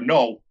yes or a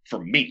no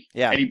from me.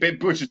 Yeah.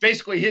 And which is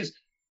basically his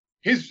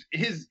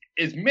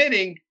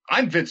admitting,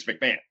 I'm Vince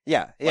McMahon.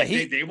 Yeah. Like,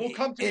 they will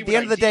come to me at the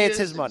end of the day, it's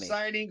his money.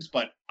 Signings,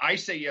 but I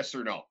say yes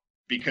or no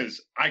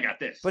because I got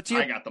this. But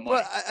I got the money.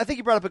 Well, I think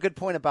you brought up a good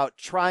point about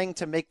trying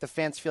to make the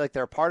fans feel like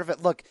they're a part of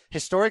it. Look,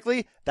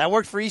 historically, that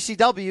worked for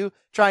ECW,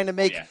 trying to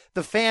make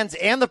the fans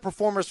and the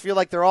performers feel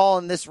like they're all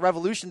in this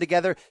revolution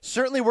together.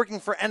 Certainly working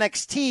for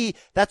NXT.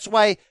 That's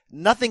why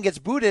nothing gets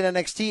booed in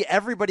NXT.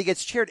 Everybody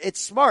gets cheered. It's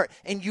smart.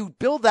 And you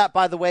build that,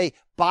 by the way,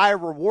 by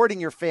rewarding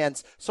your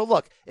fans. So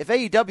look, if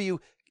AEW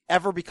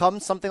ever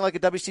becomes something like a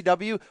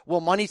WCW, will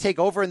money take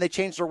over and they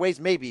change their ways?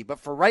 Maybe. But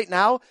for right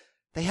now,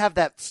 they have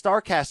that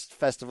StarCast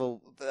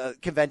Festival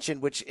convention,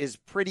 which is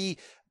pretty.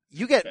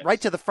 You get right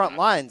to the front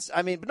lines.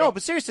 I mean,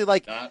 but seriously,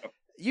 like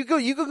you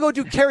can go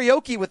do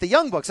karaoke with the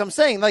Young Bucks. I'm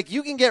saying, like,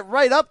 you can get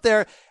right up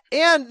there.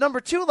 And number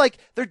two, like,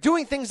 they're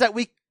doing things that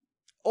we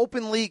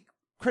openly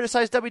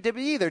criticize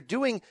WWE. They're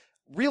doing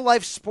real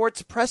life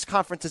sports press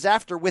conferences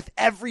after with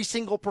every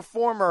single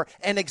performer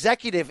and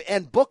executive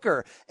and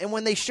booker. And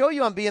when they show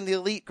you on being the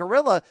Elite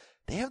Gorilla,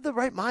 they have the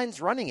right minds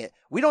running it.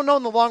 We don't know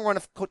in the long run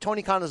if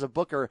Tony Khan as a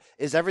booker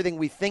is everything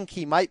we think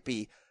he might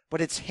be,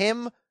 but it's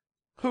him,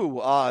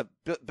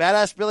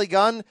 Badass Billy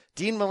Gunn,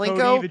 Dean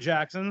Malenko, Cody, the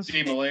Jacksons,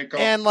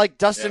 and like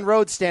Dustin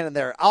Rhodes standing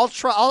there. I'll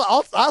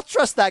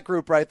trust that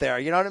group right there.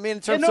 You know what I mean?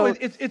 It's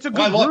a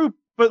good group,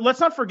 but let's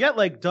not forget,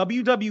 like,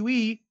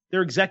 WWE,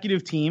 their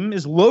executive team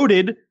is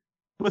loaded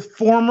with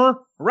former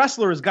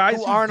wrestlers, guys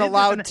who aren't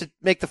allowed to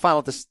make the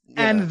final.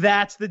 And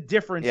that's the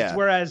difference. Yeah.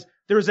 Whereas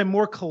there's a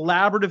more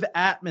collaborative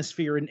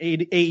atmosphere in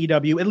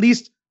AEW, at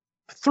least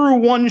through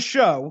one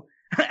show,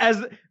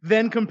 as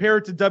then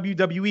compared to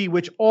WWE,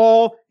 which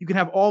you can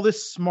have all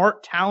this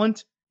smart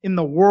talent in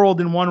the world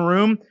in one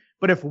room.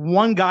 But if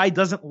one guy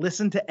doesn't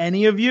listen to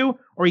any of you,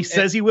 or he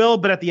says he will,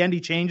 but at the end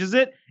he changes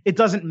it, it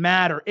doesn't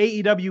matter.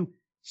 AEW,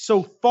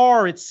 so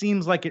far, it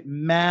seems like it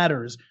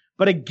matters.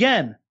 But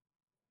again,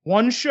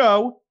 one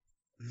show,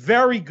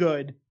 very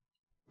good.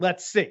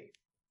 Let's see.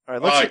 All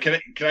right,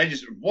 can I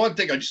just, one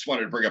thing I just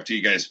wanted to bring up to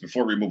you guys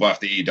before we move off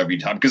the AEW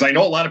topic, because I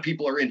know a lot of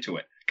people are into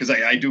it, because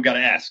I do got to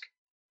ask,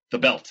 the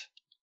belt.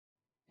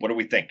 What do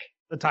we think?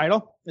 The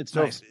title? It's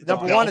nice.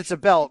 Number one, it's a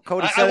belt.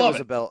 Cody said it was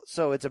a belt.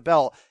 So it's a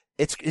belt.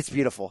 It's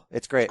beautiful.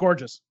 It's great. It's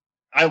gorgeous.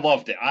 I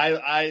loved it.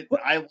 I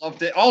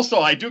loved it. Also,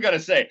 I do got to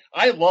say,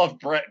 I love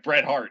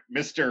Bret Hart,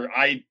 Mr.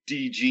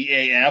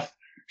 IDGAF,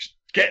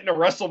 getting a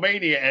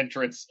WrestleMania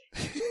entrance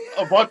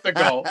a month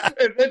ago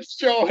and then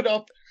showing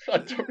up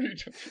on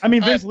WWE. I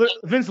mean,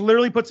 Vince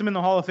literally puts him in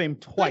the Hall of Fame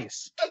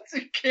twice.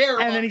 Doesn't care.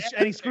 And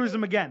then he screws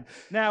him again.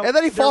 Now, and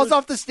then he falls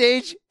off the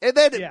stage, and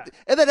then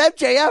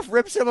MJF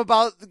rips him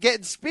about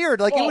getting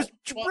speared. Like, it was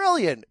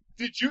brilliant.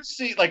 Did you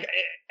see, like,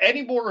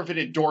 any more of an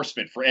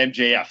endorsement for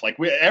MJF? Like,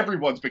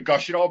 everyone's been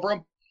gushing over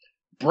him.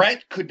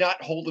 Bret could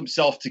not hold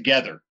himself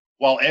together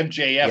while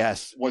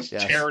MJF was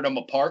tearing him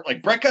apart.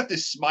 Like, Bret got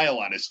this smile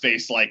on his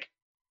face, like,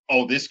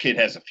 oh, this kid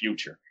has a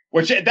future.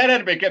 Which, that had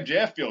to make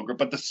MJF feel good.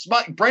 But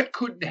Bret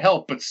couldn't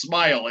help but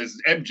smile as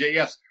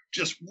MJF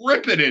just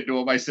ripping into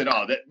him. I said,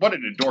 what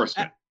an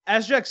endorsement.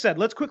 As Jack said,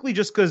 let's quickly,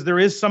 just because there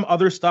is some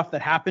other stuff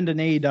that happened in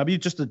AEW,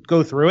 just to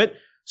go through it.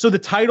 So the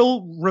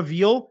title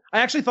reveal,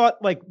 I actually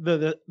thought, like,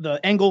 the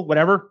angle,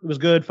 whatever, it was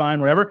good,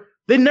 fine, whatever.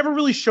 They never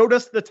really showed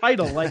us the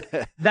title. Like,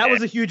 that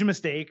was a huge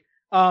mistake.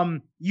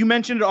 You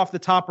mentioned it off the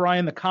top,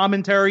 Ryan, the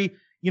commentary.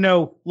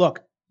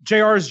 Look,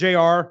 JR is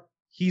JR.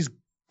 He's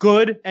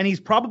good, and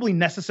he's probably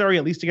necessary,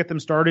 at least to get them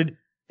started.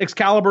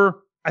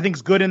 Excalibur, I think,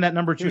 is good in that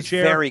number 2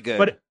 chair. Very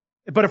good.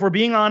 But if we're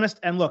being honest,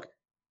 and look,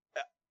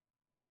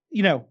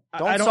 don't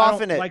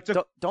soften it.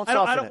 Don't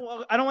soften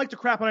it. I don't like to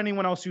crap on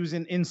anyone else who's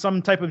in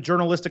some type of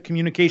journalistic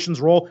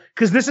communications role,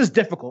 because this is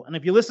difficult. And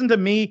if you listen to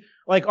me,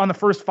 like, on the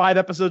first 5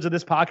 episodes of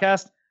this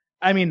podcast,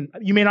 I mean,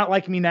 you may not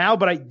like me now,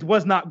 but I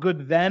was not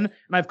good then,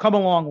 and I've come a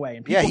long way.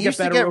 And people he used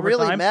to get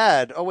really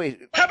mad. Oh, wait.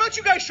 How about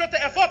you guys shut the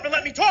F up and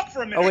let me talk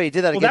for a minute? Oh, wait, he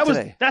did that again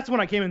today. That's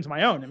when I came into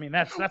my own. I mean,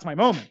 that's my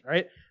moment,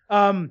 right?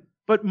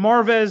 But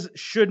Marvez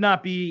should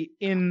not be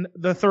in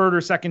the 3rd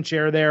or 2nd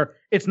chair there.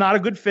 It's not a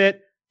good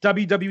fit.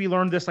 WWE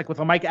learned this, like, with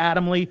a Mike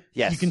Adamle.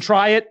 Yes. You can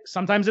try it.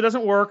 Sometimes it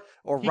doesn't work.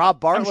 Or Rob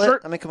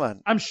Bartlett. I mean, come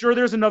on. I'm sure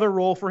there's another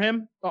role for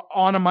him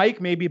on a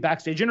mic, maybe a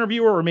backstage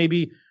interviewer, or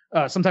maybe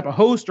some type of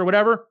host or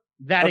whatever.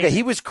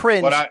 He was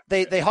cringe.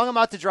 They hung him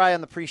out to dry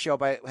on the pre-show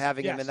by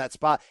having him in that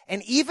spot.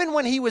 And even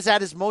when he was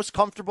at his most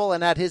comfortable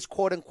and at his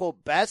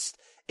quote-unquote best,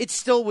 it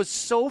still was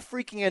so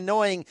freaking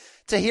annoying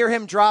to hear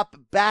him drop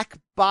back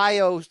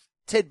bio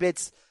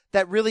tidbits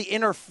that really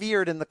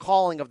interfered in the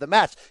calling of the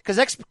match. Because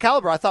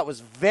Excalibur, I thought,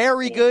 was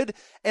very good.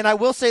 And I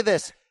will say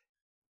this,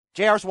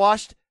 JR's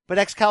washed, but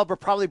Excalibur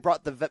probably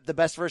brought the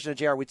best version of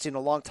JR we'd seen in a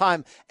long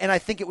time. And I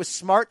think it was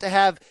smart to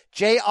have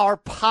JR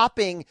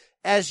popping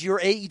as your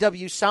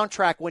AEW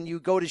soundtrack when you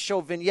go to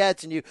show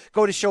vignettes and you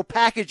go to show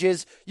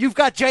packages. You've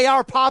got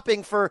JR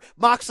popping for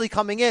Moxley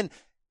coming in.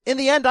 In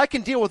the end, I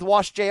can deal with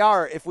Wash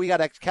JR if we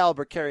got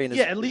Excalibur carrying his.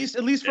 Yeah, at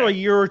least for a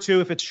year or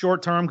two if it's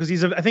short term,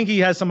 because I think he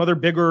has some other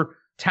bigger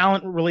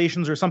talent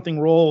relations or something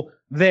role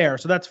there,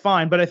 so that's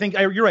fine. But I think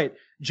you're right.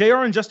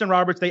 JR and Justin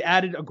Roberts, they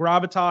added a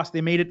gravitas.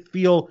 They made it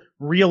feel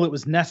real. It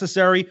was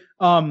necessary.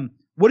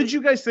 What did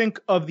you guys think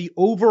of the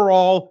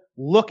overall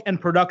look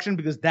and production?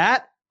 Because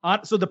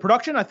so the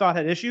production I thought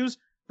had issues.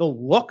 The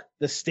look,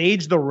 the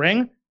stage, the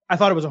ring, I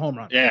thought it was a home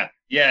run. Yeah,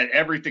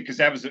 everything, because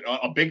that was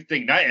a big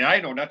thing. And I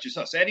know not just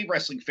us, any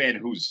wrestling fan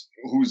who's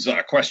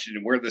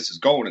questioning where this is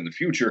going in the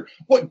future.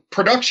 What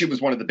production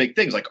was one of the big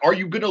things. Like, are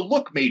you going to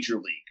look major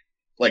league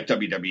like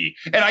WWE?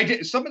 And I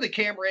did some of the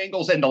camera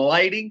angles and the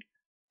lighting.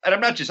 And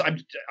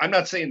I'm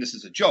not saying this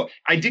is a joke.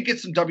 I did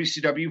get some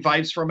WCW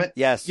vibes from it.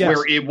 Yes.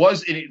 Where it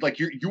was like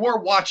you are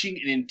watching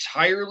an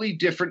entirely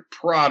different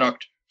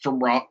product from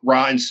Raw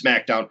and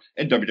SmackDown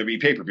and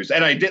WWE pay-per-views.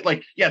 And I did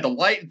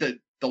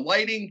the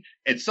lighting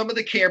and some of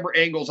the camera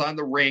angles on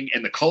the ring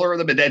and the color of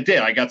them, and that did.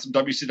 I got some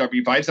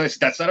WCW vibes. And I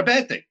said, that's not a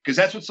bad thing, because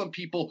that's what some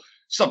people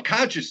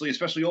subconsciously,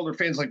 especially older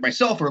fans like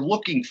myself, are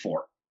looking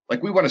for.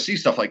 Like, we want to see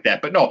stuff like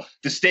that. But no,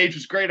 the stage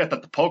was great. I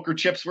thought the poker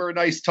chips were a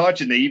nice touch,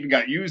 and they even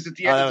got used at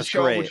the end of the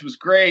show, which was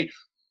great.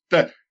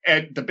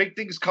 And the big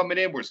things coming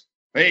in was,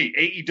 hey,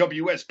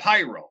 AEW has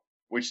pyro,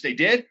 which they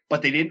did,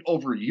 but they didn't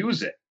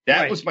overuse it.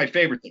 That was my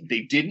favorite thing.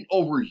 They didn't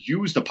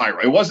overuse the pyro.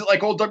 It wasn't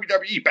like old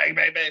WWE, bang,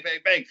 bang, bang, bang,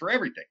 bang for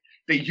everything.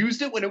 They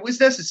used it when it was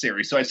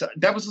necessary. So I said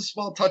that was a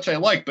small touch I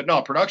liked. But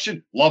no,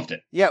 production, loved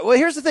it. Yeah, well,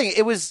 here's the thing.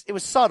 It was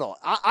subtle.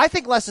 I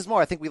think less is more.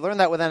 I think we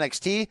learned that with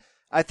NXT.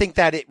 I think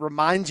that it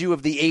reminds you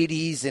of the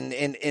 80s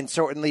and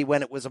certainly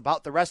when it was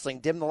about the wrestling.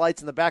 Dim the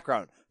lights in the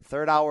background.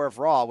 Third hour of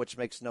Raw, which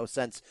makes no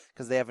sense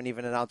because they haven't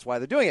even announced why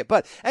they're doing it.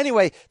 But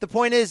anyway, the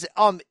point is,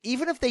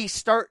 even if they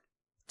start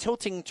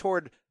tilting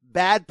toward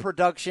bad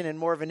production and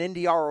more of an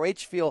indie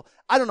ROH feel,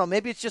 I don't know,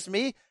 maybe it's just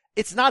me.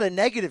 It's not a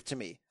negative to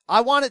me.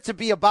 I want it to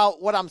be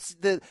about what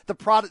the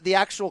product, the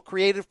actual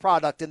creative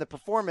product and the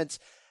performance.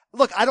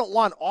 Look, I don't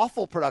want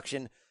awful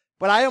production,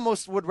 but I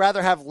almost would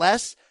rather have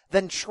less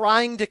than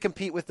trying to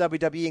compete with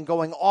WWE and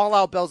going all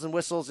out bells and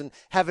whistles and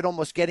have it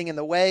almost getting in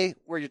the way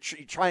where you're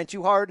trying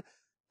too hard.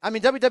 I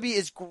mean, WWE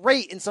is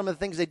great in some of the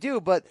things they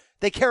do, but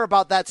they care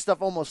about that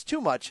stuff almost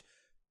too much.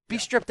 Be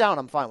stripped down.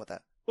 I'm fine with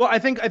that. Well, I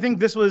think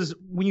this was,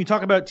 when you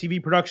talk about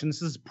TV production,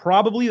 this is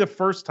probably the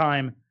first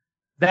time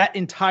that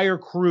entire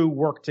crew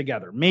worked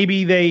together.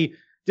 Maybe they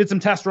did some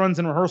test runs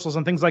and rehearsals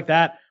and things like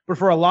that. But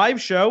for a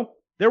live show,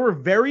 there were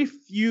very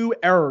few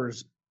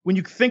errors. When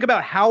you think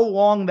about how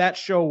long that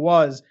show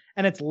was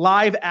and it's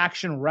live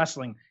action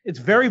wrestling, it's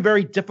very,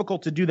 very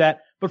difficult to do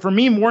that. But for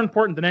me, more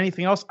important than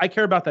anything else, I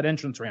care about that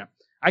entrance ramp.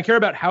 I care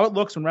about how it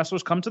looks when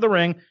wrestlers come to the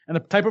ring and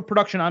the type of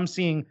production I'm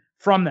seeing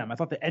from them. I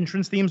thought the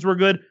entrance themes were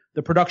good.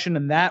 The production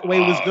in that way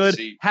was good.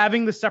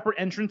 Having the separate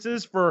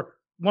entrances for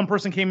one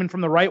person came in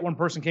from the right, one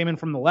person came in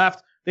from the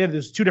left. They had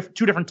those two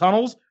different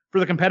tunnels for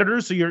the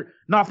competitors. So you're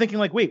not thinking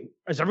like, wait,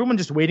 is everyone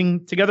just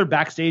waiting together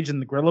backstage in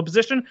the gorilla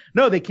position?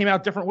 No, they came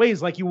out different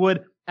ways like you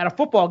would at a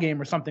football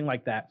game or something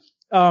like that.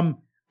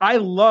 I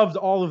loved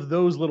all of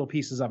those little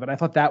pieces of it. I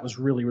thought that was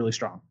really, really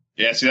strong.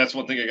 Yeah, see, that's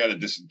one thing I got to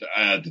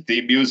the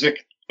theme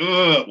music.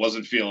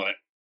 Wasn't feeling it.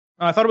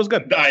 I thought it was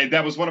good.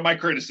 That was one of my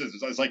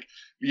criticisms. I was like,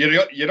 you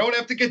don't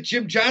have to get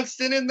Jim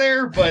Johnston in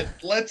there, but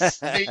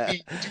let's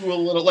maybe do a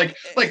little like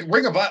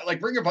Ring of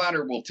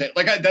Honor will take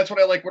that's what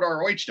I like what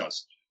ROH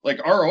does.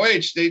 Like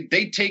ROH,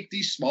 they take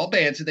these small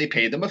bands and they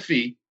pay them a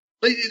fee,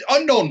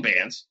 unknown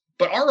bands.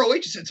 But ROH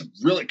has had some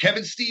really.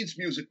 Kevin Steen's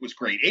music was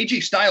great.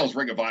 AJ Styles'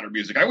 Ring of Honor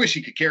music. I wish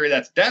he could carry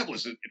that. That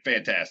was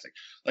fantastic.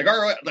 Like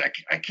ROH,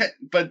 I can't.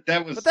 But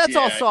that was. But that's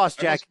all sauce,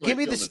 Jack. Give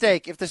me the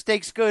steak. If the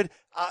steak's good,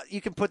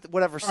 you can put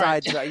whatever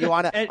sides you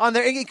want on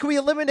there. And can we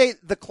eliminate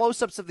the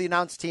close-ups of the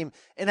announce team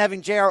and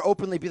having JR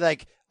openly be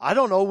like, I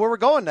don't know where we're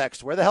going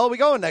next. Where the hell are we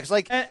going next?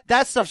 Like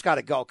that stuff's got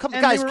to go. Come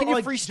on, guys, can you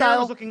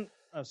freestyle?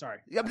 Oh, sorry.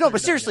 No, but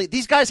seriously,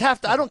 these guys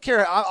have to. I don't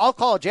care. I'll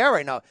call JR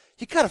right now.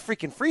 You got to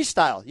freaking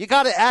freestyle. You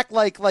got to act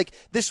like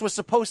this was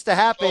supposed to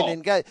happen. Oh.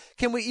 And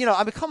can we?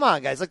 Come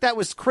on, guys. Like that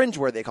was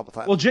cringeworthy a couple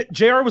times. Well,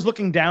 JR was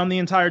looking down the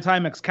entire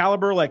time.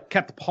 Excalibur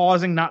kept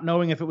pausing, not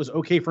knowing if it was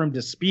okay for him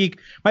to speak.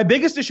 My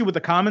biggest issue with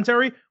the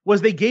commentary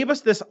was they gave us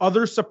this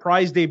other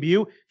surprise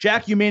debut.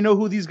 Jack, you may know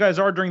who these guys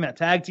are during that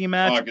tag team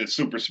match. Oh,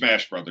 Super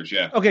Smash Brothers.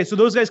 Yeah. Okay, so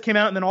those guys came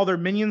out, and then all their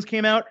minions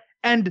came out,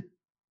 and.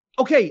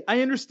 Okay,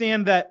 I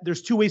understand that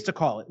there's two ways to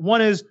call it. One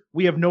is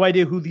we have no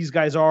idea who these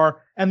guys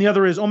are, and the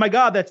other is, oh my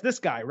God, that's this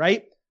guy,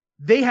 right?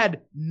 They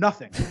had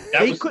nothing.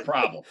 That was the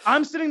problem.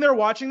 I'm sitting there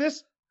watching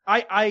this.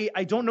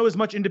 I don't know as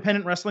much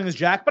independent wrestling as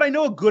Jack, but I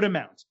know a good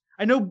amount.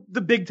 I know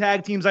the big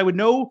tag teams. I would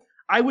know,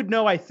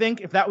 I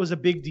think, if that was a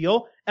big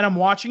deal. And I'm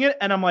watching it,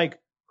 and I'm like,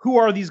 who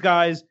are these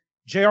guys?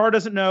 JR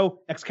doesn't know.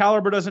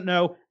 Excalibur doesn't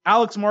know.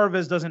 Alex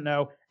Marvez doesn't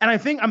know. And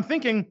I'm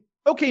thinking,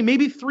 okay,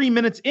 maybe 3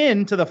 minutes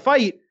into the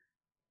fight,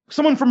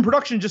 someone from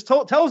production just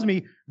tells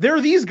me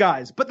they're these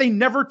guys, but they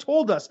never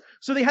told us.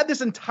 So they had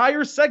this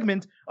entire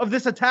segment of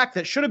this attack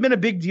that should have been a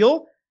big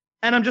deal.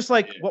 And I'm just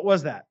like, what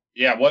was that?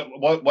 Yeah,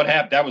 what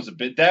happened? That was a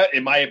bit. That,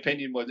 in my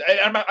opinion, was.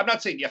 I'm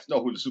not saying you have to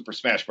know who the Super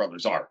Smash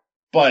Brothers are,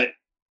 but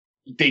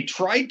they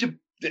tried to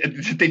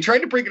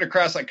bring it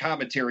across on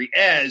commentary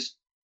as,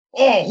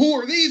 oh, who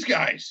are these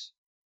guys?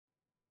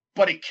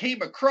 But it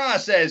came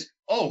across as,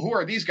 oh, who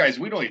are these guys?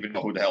 We don't even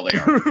know who the hell they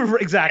are.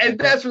 Exactly. And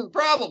that's what the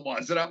problem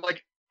was. And I'm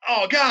like,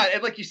 oh God.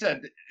 And like you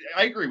said,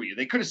 I agree with you.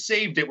 They could have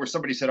saved it where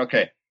somebody said,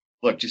 okay,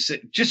 look,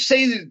 just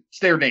say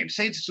their name.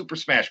 Say it's Super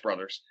Smash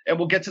Brothers, and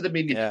we'll get to the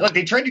minion. Yeah. Like,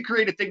 they tried to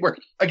create a thing where,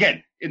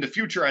 again, in the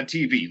future on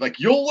TV, like,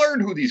 you'll learn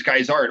who these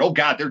guys are, and oh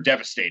God, they're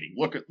devastating.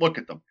 Look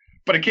at them.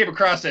 But it came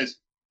across as,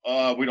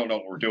 we don't know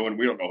what we're doing.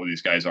 We don't know who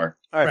these guys are.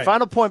 All right.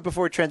 Final point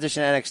before we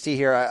transition to NXT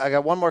here. I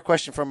got one more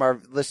question from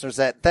our listeners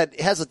that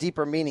has a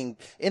deeper meaning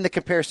in the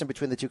comparison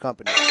between the two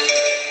companies.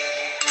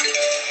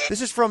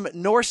 This is from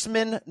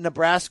Norseman,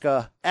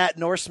 Nebraska, at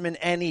Norseman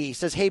NE. He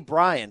says, hey,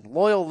 Brian,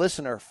 loyal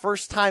listener,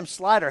 first-time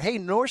slider. Hey,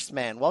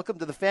 Norseman, welcome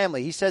to the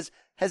family. He says,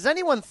 has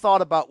anyone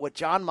thought about what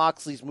Jon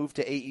Moxley's move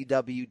to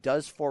AEW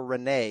does for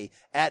Renee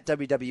at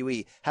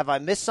WWE? Have I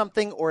missed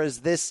something, or is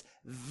this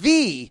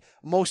the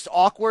most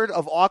awkward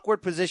of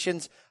awkward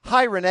positions?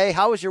 Hi, Renee.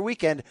 How was your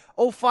weekend?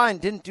 Oh, fine.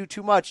 Didn't do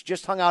too much.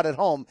 Just hung out at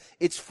home.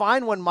 It's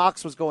fine when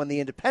Mox was going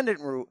the independent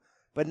route.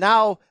 But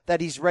now that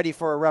he's ready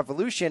for a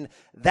revolution,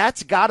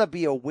 that's got to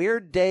be a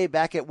weird day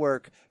back at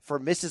work for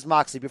Mrs.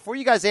 Moxley. Before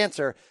you guys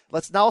answer,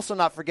 let's also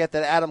not forget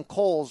that Adam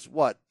Cole's,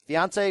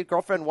 fiance,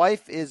 girlfriend,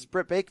 wife is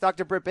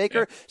Dr. Britt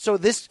Baker. Yeah. So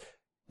this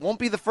won't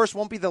be the first,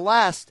 won't be the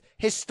last.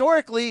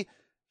 Historically, it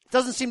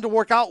doesn't seem to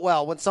work out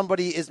well when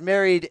somebody is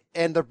married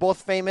and they're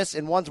both famous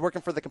and one's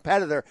working for the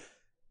competitor.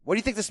 What do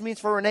you think this means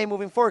for Renee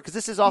moving forward? Because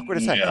this is awkward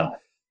as heck.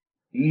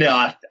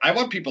 No, I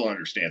want people to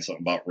understand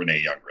something about Renee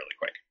Young really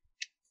quick.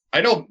 I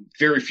know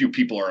very few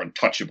people are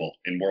untouchable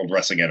in World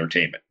Wrestling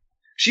Entertainment.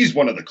 She's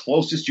one of the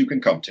closest you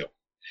can come to.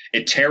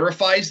 It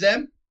terrifies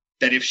them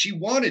that if she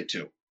wanted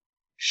to,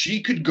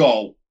 she could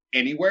go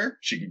anywhere.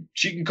 She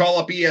can call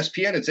up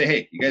ESPN and say,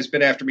 hey, you guys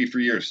been after me for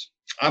years.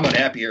 I'm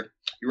unhappy here.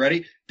 You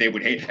ready? They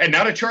would hate. And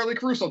not a Charlie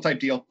Caruso type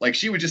deal. Like,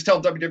 she would just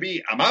tell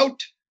WWE, I'm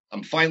out.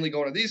 I'm finally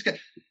going to these guys.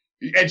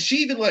 And she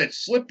even let it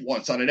slip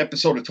once on an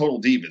episode of Total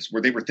Divas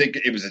where they were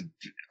thinking it was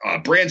a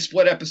brand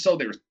split episode.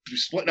 They were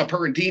splitting up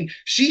her and Dean.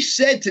 She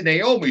said to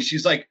Naomi,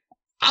 she's like,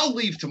 I'll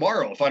leave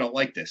tomorrow if I don't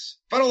like this.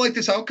 If I don't like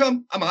this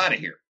outcome, I'm out of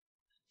here.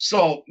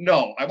 So,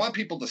 no, I want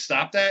people to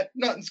stop that.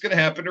 Nothing's going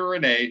to happen to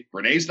Renee.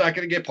 Renee's not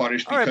going to get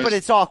punished. All right, but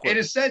it's awkward. In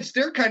a sense,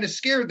 they're kind of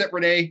scared that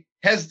Renee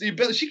has the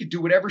ability. She can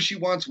do whatever she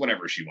wants,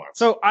 whenever she wants.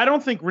 So I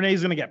don't think Renee's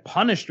going to get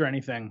punished or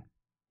anything,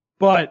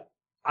 but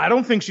I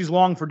don't think she's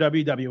long for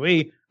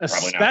WWE,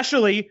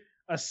 especially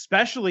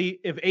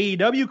if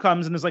AEW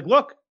comes and is like,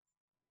 look,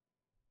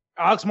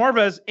 Alex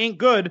Marvez ain't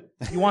good.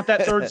 You want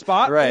that third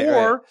spot?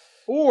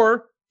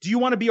 Or do you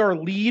want to be our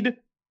lead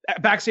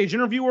backstage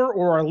interviewer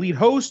or our lead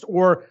host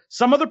or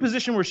some other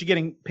position where she's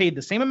getting paid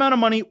the same amount of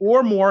money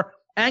or more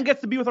and gets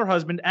to be with her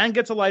husband and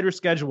gets a lighter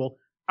schedule?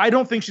 I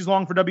don't think she's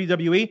long for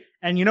WWE.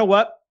 And you know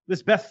what?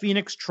 This Beth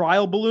Phoenix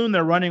trial balloon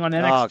they're running on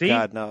NXT. Oh,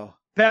 God,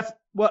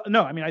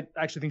 no. I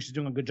actually think she's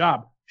doing a good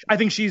job. I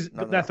think she's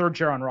that third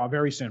chair on Raw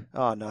very soon.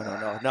 Oh,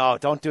 no,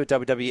 don't do it,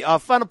 WWE.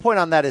 Final point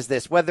on that is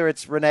this, whether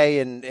it's Renee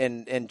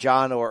and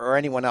John or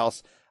anyone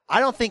else, I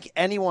don't think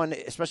anyone,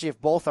 especially if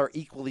both are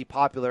equally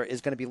popular,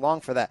 is going to be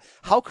long for that.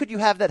 How could you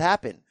have that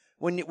happen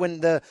when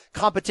the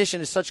competition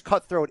is such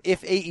cutthroat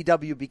if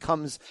AEW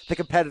becomes the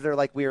competitor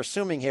like we are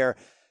assuming here?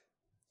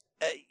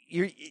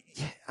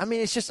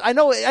 It's just, I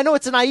know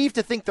it's naive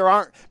to think there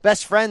aren't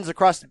best friends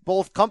across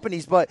both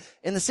companies, but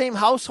in the same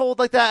household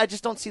like that, I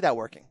just don't see that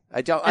working.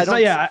 I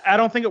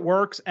don't think it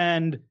works.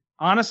 And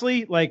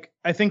honestly,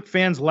 I think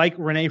fans like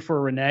Renee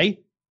for Renee,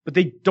 but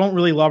they don't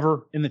really love her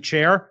in the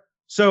chair.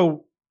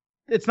 So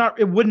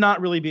it would not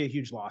really be a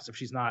huge loss if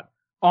she's not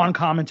on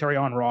commentary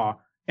on Raw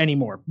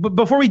anymore. But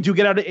before we do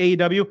get out of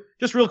AEW,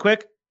 just real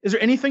quick, is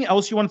there anything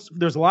else you want?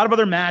 There's a lot of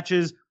other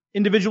matches.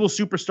 Individual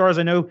superstars.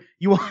 I know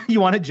you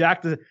wanted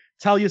Jack to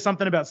tell you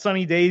something about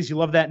Sunny Days. You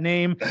love that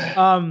name.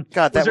 God,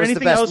 that was anything the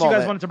best else moment. You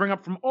guys wanted to bring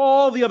up from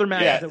all the other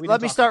matches that we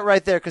let me start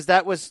right there because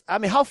that was, how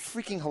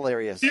freaking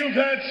hilarious. You've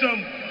had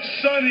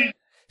some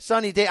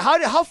Sunny Day.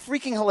 How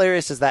freaking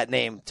hilarious is that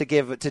name to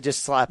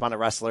just slap on a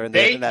wrestler in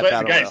that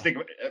battle royal? Guys,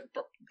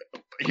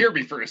 hear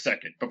me for a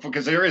second,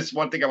 because there is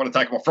one thing I want to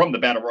talk about from the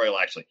battle royal.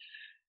 Actually,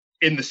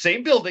 in the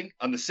same building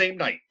on the same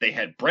night, they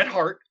had Bret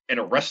Hart and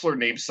a wrestler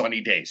named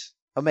Sunny Days.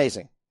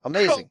 Amazing. Come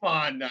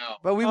on now.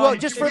 But we will,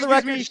 just for the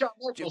record, just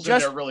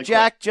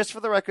for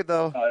the record,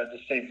 though.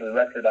 Just say for the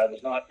record, I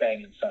was not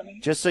banging Sunny.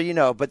 Just so you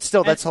know, but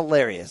still, that's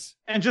hilarious.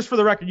 And just for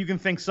the record, you can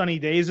think Sunny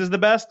Days is the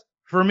best.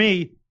 For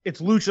me,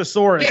 it's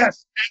Luchasaurus.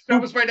 Yes, that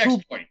was my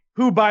next point.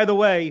 Who, by the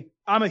way,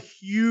 I'm a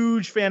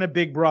huge fan of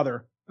Big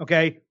Brother.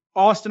 Okay.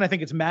 Austin, I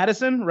think it's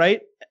Madison,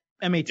 right?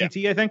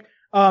 M-A-T-T, I think,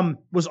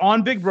 was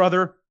on Big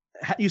Brother.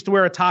 Used to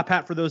wear a top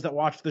hat for those that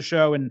watched the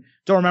show and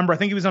don't remember. I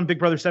think he was on Big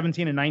Brother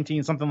 17 and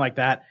 19, something like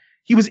that.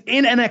 He was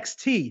in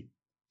NXT,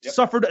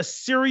 suffered a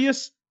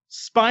serious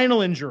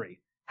spinal injury,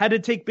 had to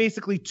take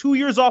basically 2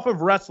 years off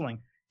of wrestling,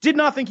 did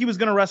not think he was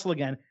going to wrestle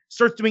again,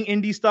 starts doing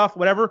indie stuff,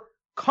 whatever,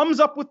 comes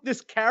up with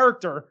this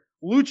character,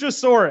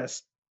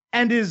 Luchasaurus,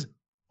 and is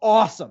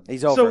awesome.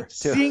 He's over.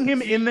 So seeing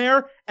him in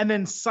there and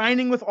then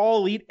signing with All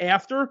Elite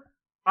after,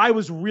 I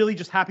was really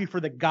just happy for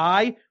the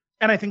guy,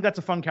 and I think that's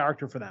a fun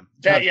character for them.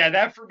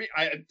 That for me,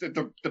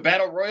 the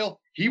Battle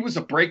Royal, he was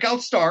a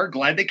breakout star.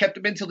 Glad they kept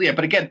him until the end.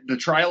 But again, the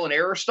trial and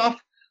error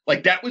stuff,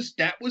 like that was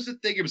the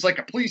thing. It was like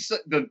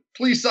the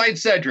please sign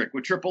Cedric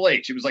with Triple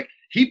H. It was like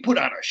he put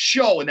on a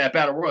show in that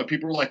Battle Royal.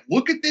 People were like,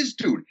 look at this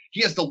dude.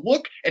 He has the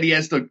look and he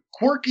has the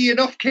quirky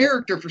enough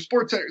character for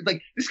Sports Center.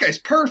 Like, this guy's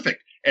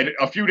perfect. And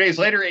a few days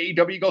later,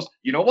 AEW goes,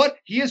 you know what?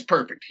 He is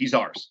perfect. He's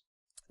ours.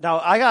 Now,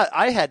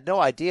 I had no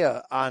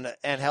idea on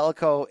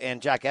Angelico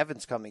and Jack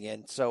Evans coming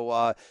in.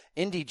 So,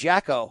 Indy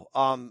Jacko,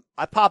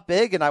 I pop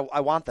big and I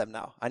want them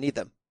now. I need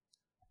them.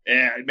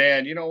 Yeah,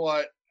 man, you know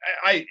what?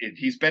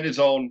 He's been his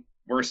own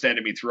worst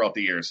enemy throughout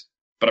the years.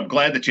 But I'm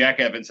glad that Jack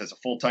Evans has a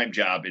full-time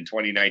job in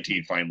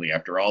 2019, finally,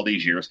 after all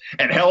these years.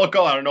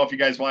 Angelico, I don't know if you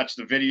guys watched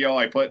the video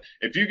I put.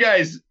 If you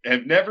guys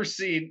have never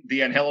seen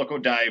the Angelico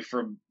dive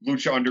from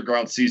Lucha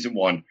Underground Season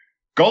 1,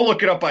 go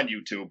look it up on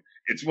YouTube.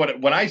 It's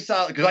when I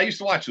saw, because I used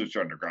to watch Lucha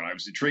Underground. I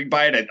was intrigued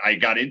by it. I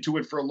got into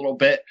it for a little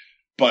bit.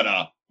 But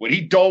when he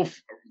dove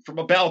from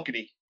a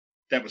balcony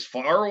that was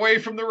far away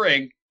from the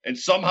ring and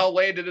somehow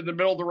landed in the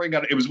middle of the ring,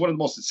 it was one of the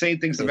most insane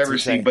things I've ever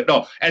seen. But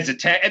no, as a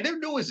tag, and they're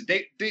new as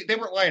they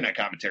weren't lying on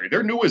commentary.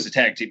 They're new as a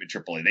tag team in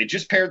AAA. They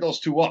just paired those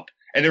two up,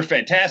 and they're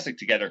fantastic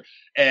together.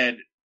 And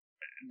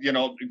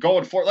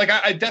going forward,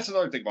 like that's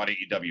another thing about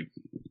AEW.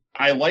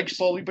 I like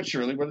slowly but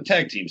surely where the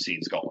tag team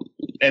scene's going.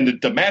 And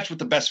the match with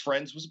the Best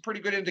Friends was a pretty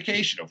good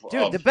indication of.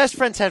 Dude, the Best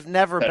Friends have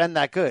never been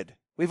that good.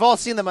 We've all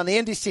seen them on the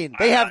indie scene.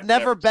 They have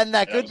never been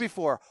that good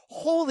before.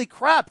 Holy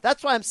crap.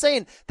 That's why I'm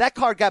saying that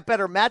card got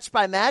better match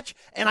by match,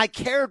 and I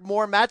cared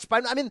more match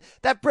by. I mean,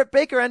 that Britt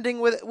Baker ending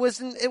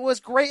was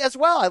great as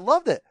well. I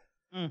loved it.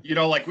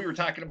 Like we were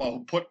talking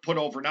about put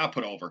over, not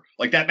put over.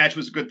 Like that match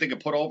was a good thing to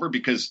put over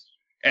because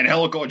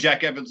Angelico and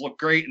Jack Evans looked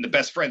great, and the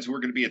Best Friends, who were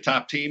going to be a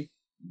top team,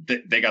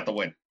 they got the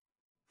win.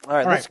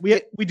 All right.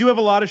 We do have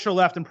a lot of show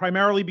left, and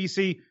primarily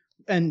BC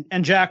and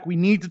Jack, we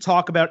need to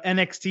talk about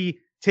NXT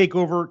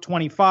TakeOver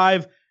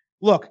 25.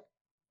 Look,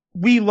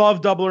 we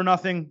love Double or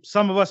Nothing.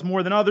 Some of us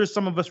more than others.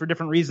 Some of us for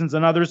different reasons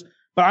than others.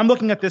 But I'm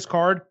looking at this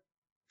card.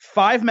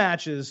 5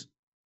 matches.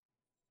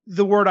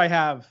 The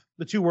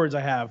two words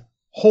I have.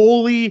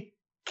 Holy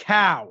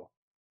cow.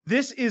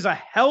 This is a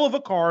hell of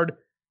a card.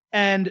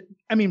 And,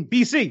 I mean,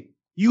 BC,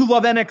 you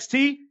love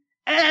NXT,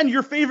 and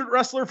your favorite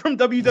wrestler from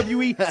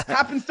WWE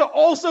happens to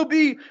also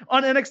be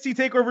on NXT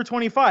TakeOver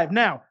 25.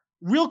 Now,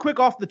 real quick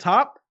off the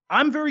top,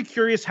 I'm very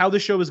curious how the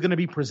show is going to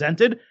be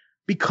presented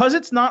because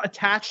it's not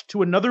attached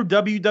to another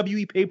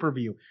WWE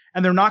pay-per-view,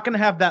 and they're not going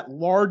to have that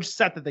large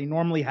set that they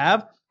normally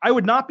have. I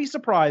would not be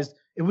surprised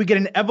if we get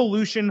an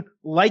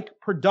Evolution-like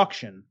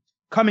production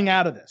coming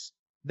out of this.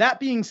 That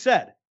being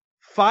said,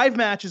 5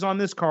 matches on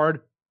this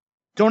card.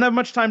 Don't have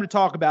much time to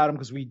talk about them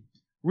because we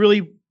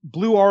really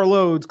blew our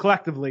loads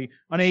collectively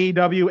on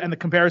AEW and the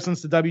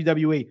comparisons to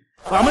WWE.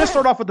 So I'm going to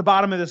start off with the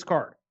bottom of this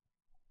card.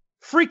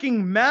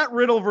 Freaking Matt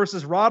Riddle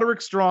versus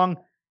Roderick Strong.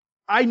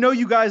 I know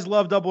you guys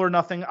love Double or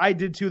Nothing. I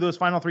did too, those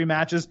final 3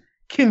 matches.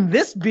 Can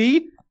this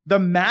be the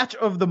match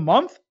of the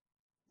month?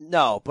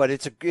 No, but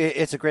it's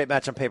a great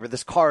match on paper.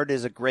 This card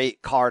is a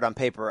great card on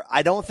paper.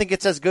 I don't think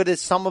it's as good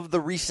as some of the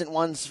recent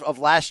ones of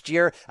last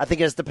year. I think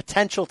it has the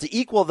potential to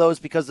equal those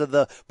because of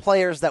the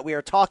players that we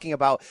are talking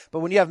about. But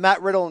when you have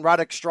Matt Riddle and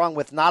Roderick Strong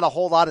with not a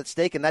whole lot at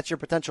stake, and that's your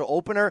potential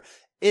opener,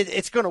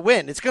 it's going to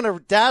win. It's going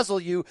to dazzle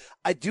you.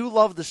 I do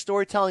love the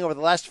storytelling over the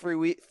last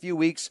few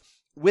weeks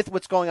with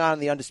what's going on in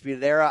the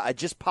Undisputed Era. I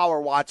just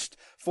power watched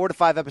 4 to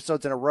 5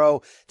 episodes in a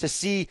row to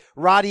see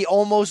Roddy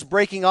almost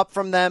breaking up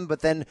from them,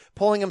 but then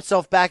pulling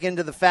himself back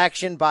into the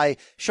faction by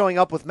showing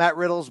up with Matt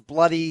Riddle's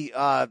bloody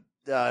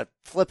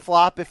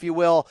flip-flop, if you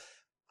will.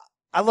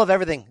 I love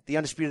everything the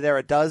Undisputed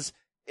Era does.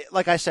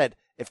 Like I said,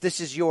 if this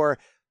is your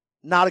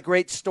not a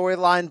great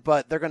storyline,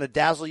 but they're going to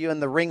dazzle you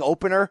in the ring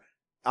opener,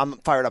 I'm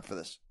fired up for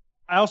this.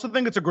 I also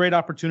think it's a great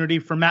opportunity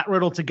for Matt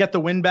Riddle to get the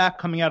win back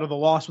coming out of the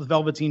loss with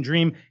Velveteen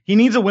Dream. He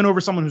needs a win over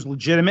someone who's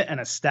legitimate and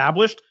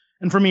established.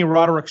 And for me,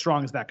 Roderick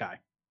Strong is that guy.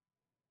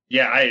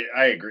 Yeah,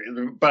 I agree.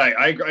 But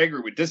I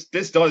agree with this.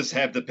 This does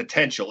have the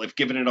potential if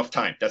given enough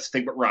time. That's the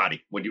thing with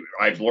Roddy.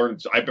 I've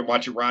been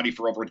watching Roddy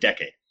for over a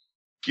decade.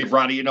 Give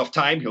Roddy enough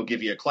time, he'll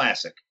give you a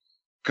classic.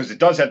 Because it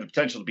does have the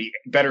potential to be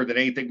better than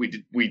anything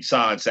we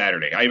saw on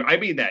Saturday. I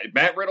mean that.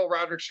 Matt Riddle,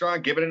 Roderick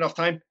Strong, given enough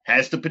time,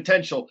 has the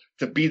potential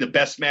to be the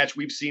best match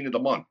we've seen in the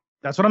month.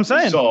 That's what I'm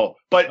saying. So,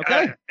 but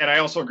okay. I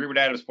also agree with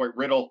Adam's point.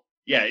 Riddle,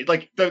 yeah,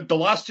 like the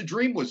loss to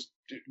Dream was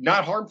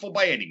not harmful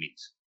by any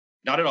means.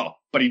 Not at all.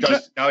 But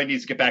now he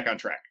needs to get back on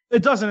track.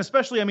 It doesn't,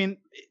 especially, I mean,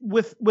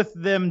 with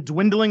them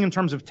dwindling in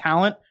terms of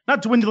talent,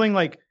 not dwindling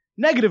like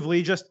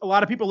negatively, just a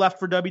lot of people left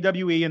for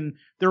WWE and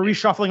they're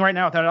reshuffling right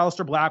now without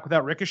Aleister Black,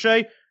 without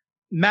Ricochet.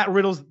 Matt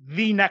Riddle's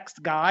the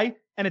next guy,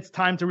 and it's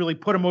time to really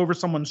put him over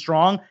someone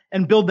strong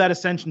and build that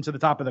ascension to the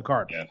top of the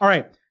card. Yeah. All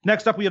right,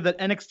 next up we have that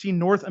NXT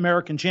North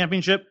American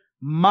Championship.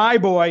 My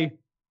boy,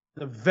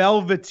 the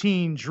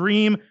Velveteen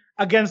Dream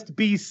against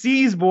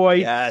BC's boy,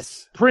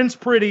 yes, Prince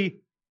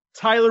Pretty,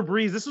 Tyler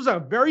Breeze. This was a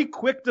very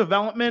quick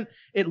development.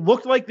 It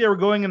looked like they were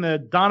going in the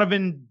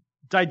Donovan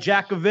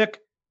Dijakovic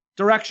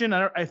direction.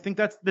 I think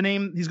that's the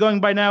name he's going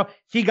by now.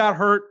 He got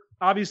hurt.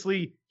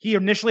 Obviously, he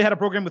initially had a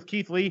program with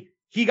Keith Lee.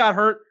 He got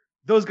hurt.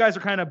 Those guys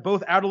are kind of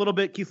both out a little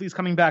bit. Keith Lee's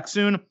coming back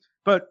soon,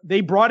 but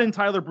they brought in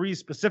Tyler Breeze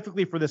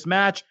specifically for this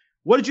match.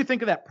 What did you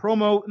think of that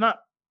promo? Not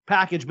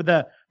package, but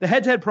the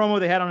head-to-head promo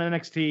they had on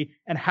NXT,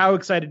 and how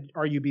excited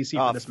are you, BC,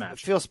 for this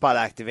match? Feel spot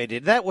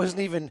activated. That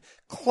wasn't even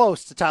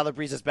close to Tyler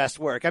Breeze's best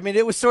work. I mean,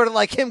 it was sort of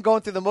like him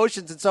going through the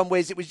motions in some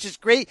ways. It was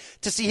just great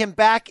to see him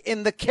back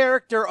in the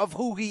character of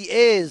who he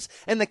is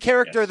and the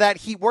character that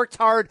he worked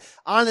hard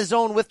on his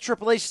own with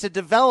Triple H to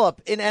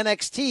develop in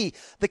NXT,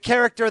 the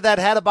character that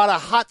had about a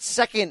hot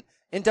second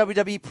in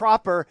WWE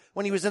proper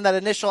when he was in that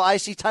initial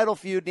IC title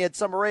feud and he had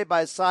Summer Rae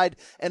by his side,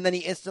 and then he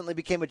instantly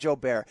became a Joe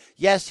Bear.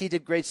 Yes, he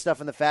did great stuff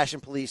in the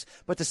Fashion Police,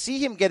 but to see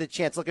him get a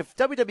chance, look, if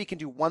WWE can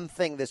do one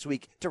thing this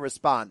week to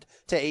respond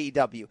to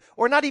AEW,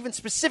 or not even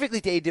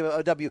specifically to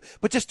AEW,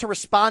 but just to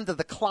respond to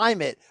the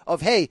climate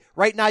of, hey,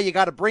 right now you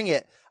got to bring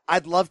it.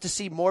 I'd love to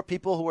see more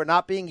people who are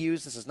not being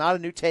used. This is not a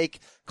new take.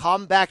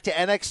 Come back to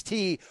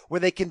NXT where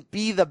they can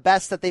be the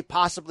best that they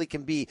possibly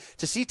can be.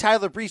 To see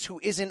Tyler Breeze,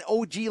 who is an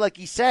OG, like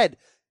he said,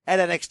 at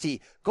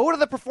NXT. Go to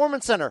the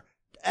Performance Center.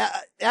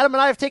 Adam and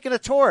I have taken a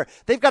tour.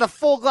 They've got a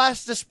full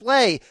glass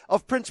display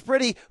of Prince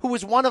Pretty, who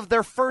was one of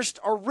their first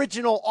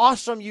original,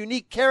 awesome,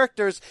 unique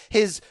characters.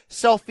 His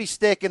selfie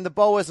stick and the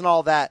boas and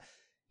all that.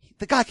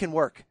 The guy can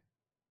work.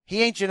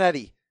 He ain't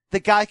Jannetty. The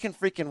guy can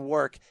freaking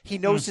work. He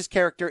knows his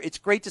character. It's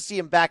great to see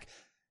him back,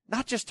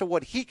 not just to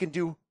what he can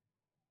do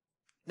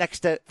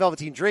next to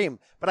Velveteen Dream,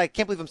 but I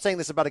can't believe I'm saying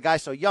this about a guy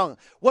so young.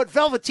 What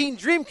Velveteen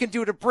Dream can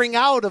do to bring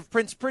out of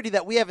Prince Pretty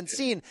that we haven't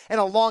seen in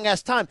a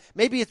long-ass time.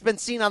 Maybe it's been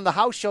seen on the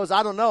house shows,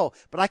 I don't know,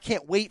 but I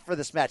can't wait for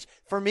this match.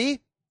 For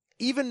me,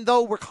 even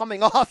though we're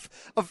coming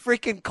off of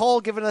freaking Cole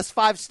giving us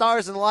 5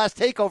 stars in the last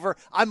TakeOver,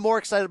 I'm more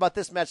excited about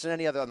this match than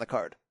any other on the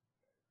card.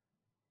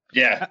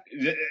 Yeah,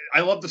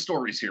 I love the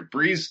stories here.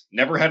 Breeze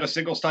never had a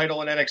singles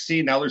title in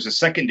NXT. Now there's a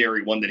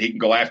secondary one that he can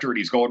go after, and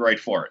he's going right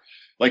for it.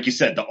 Like you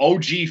said, the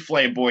OG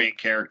flamboyant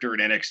character in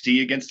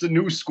NXT against the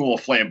new school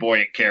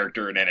flamboyant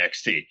character in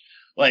NXT.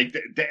 Like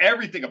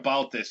everything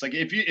about this, like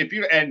if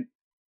you and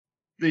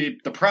the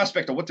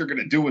prospect of what they're going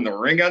to do in the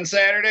ring on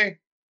Saturday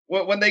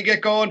when they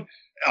get going,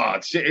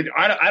 I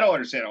don't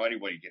understand how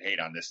anybody can hate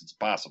on this. It's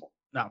impossible.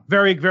 No,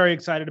 very, very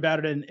excited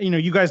about it. And,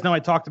 you guys know I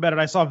talked about it.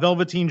 I saw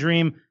Velveteen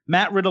Dream,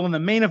 Matt Riddle in the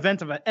main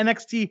event of an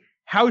NXT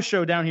house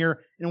show down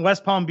here in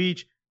West Palm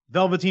Beach.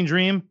 Velveteen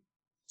Dream,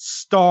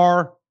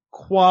 star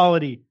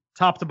quality,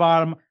 top to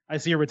bottom. I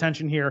see your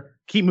retention here.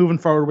 Keep moving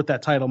forward with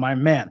that title, my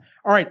man.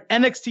 All right,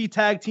 NXT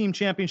Tag Team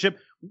Championship.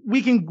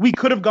 We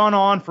could have gone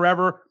on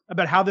forever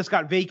about how this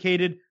got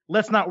vacated.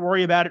 Let's not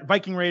worry about it.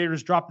 Viking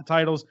Raiders dropped the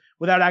titles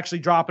without actually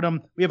dropping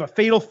them. We have a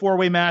fatal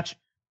 4-way match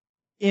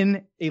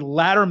in a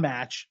ladder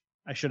match.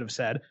 I should have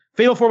said.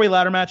 Fatal 4-way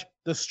ladder match.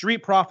 The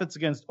Street Profits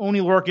against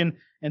Oney Lorcan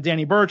and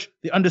Danny Burch.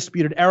 The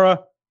Undisputed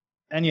Era.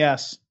 And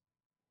yes,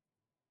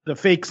 the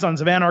fake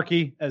Sons of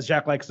Anarchy, as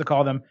Jack likes to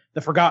call them.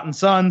 The Forgotten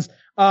Sons.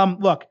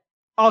 Look,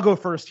 I'll go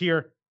first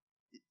here.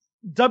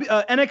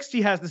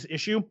 NXT has this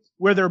issue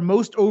where they're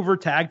most over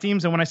tag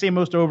teams. And when I say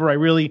most over, I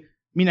really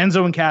mean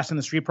Enzo and Cass and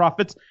the Street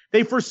Profits.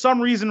 They, for some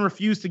reason,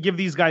 refuse to give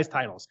these guys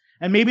titles.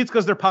 And maybe it's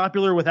because they're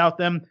popular without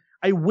them.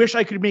 I wish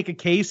I could make a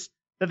case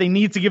that they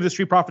need to give the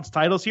Street Profits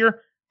titles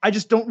here. I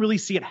just don't really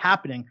see it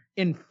happening.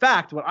 In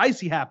fact, what I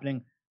see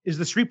happening is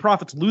the Street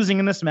Profits losing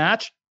in this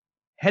match,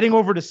 heading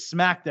over to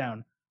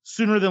SmackDown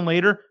sooner than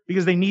later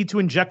because they need to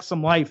inject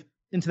some life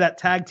into that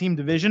tag team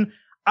division.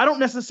 I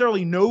don't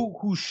necessarily know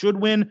who should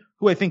win,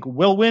 who I think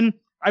will win.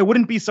 I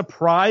wouldn't be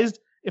surprised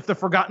if the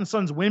Forgotten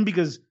Sons win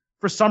because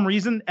for some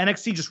reason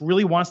NXT just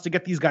really wants to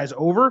get these guys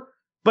over.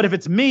 But if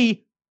it's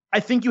me, I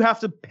think you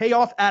have to pay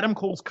off Adam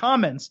Cole's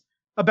comments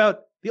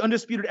about the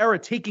Undisputed Era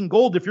taking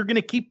gold if you're going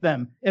to keep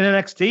them in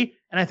NXT.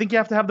 And I think you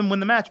have to have them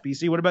win the match,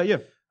 BC. What about you?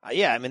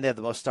 Yeah, I mean, they have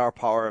the most star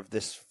power of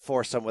this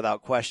foursome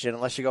without question,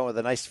 unless you're going with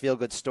a nice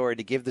feel-good story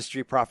to give the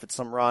Street Profits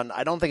some run.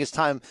 I don't think it's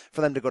time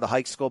for them to go to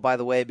high school, by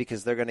the way,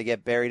 because they're going to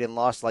get buried and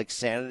lost like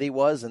Sanity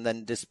was and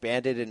then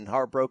disbanded and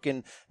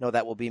heartbroken. No,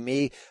 that will be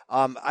me.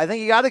 I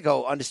think you got to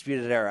go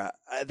Undisputed Era.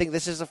 I think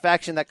this is a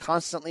faction that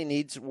constantly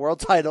needs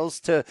world titles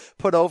to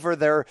put over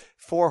their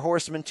Four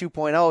Horsemen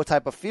 2.0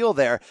 type of feel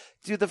there.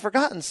 Dude, the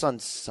Forgotten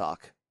Sons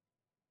suck.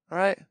 All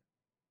right?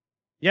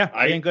 Yeah,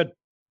 they ain't good.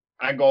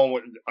 I'm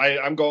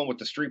going with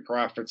the Street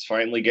Profits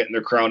finally getting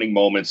their crowning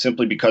moment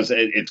simply because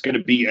it's going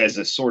to be as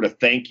a sort of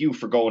thank you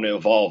for going to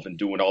Evolve and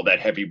doing all that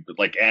heavy,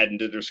 like adding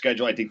to their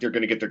schedule. I think they're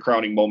going to get their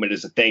crowning moment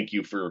as a thank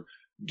you for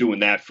doing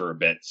that for a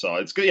bit. So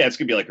it's good. Yeah, it's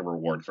going to be like a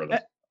reward for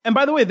them. And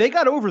by the way, they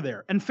got over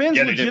there and fans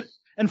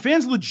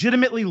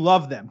legitimately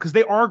love them because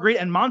they are great.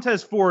 And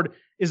Montez Ford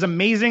is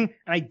amazing,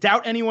 and I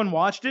doubt anyone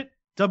watched it.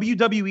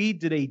 WWE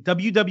did a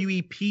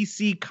WWE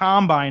PC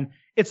Combine.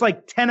 It's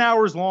like 10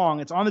 hours long.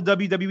 It's on the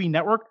WWE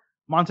Network.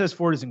 Montez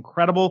Ford is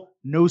incredible.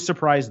 No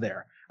surprise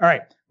there. All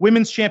right,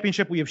 Women's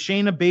Championship. We have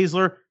Shayna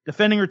Baszler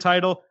defending her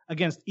title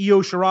against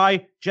Io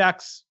Shirai.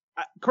 Jack's,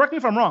 correct me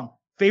if I'm wrong,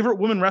 favorite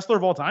women wrestler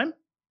of all time?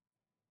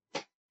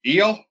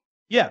 Io?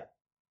 Yeah.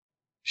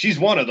 She's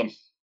one of them.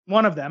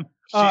 One of them.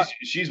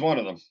 She's one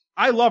of them.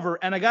 I love her,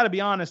 and I got to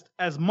be honest,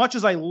 as much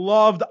as I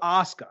loved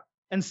Asuka,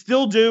 and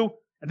still do,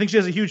 I think she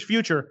has a huge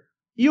future,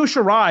 Io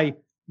Shirai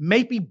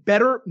may be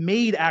better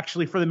made,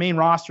 actually, for the main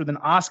roster than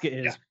Asuka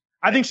is. Yeah.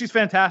 I think she's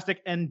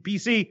fantastic, and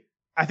BC,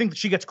 I think that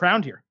she gets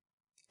crowned here.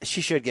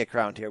 She should get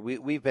crowned here.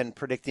 We've been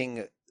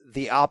predicting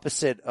the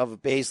opposite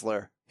of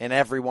Baszler in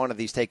every one of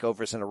these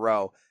takeovers in a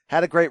row.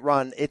 Had a great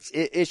run.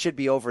 It should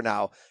be over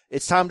now.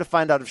 It's time to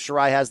find out if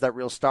Shirai has that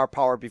real star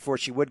power before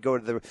she would go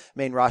to the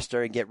main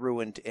roster and get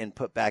ruined and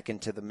put back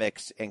into the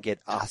mix and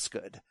get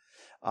Asuka.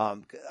 I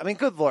mean,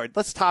 good Lord.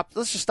 Let's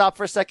just stop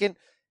for a second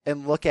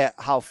and look at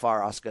how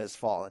far Asuka has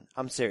fallen.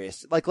 I'm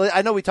serious. Like,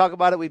 I know we talk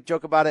about it, we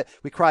joke about it,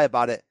 we cry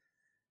about it.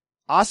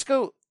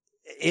 Asuka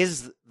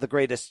is the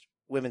greatest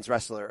women's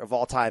wrestler of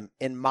all time.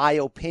 In my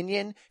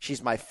opinion,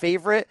 she's my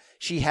favorite.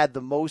 She had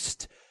the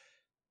most,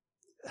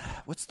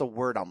 what's the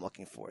word I'm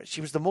looking for?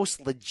 She was the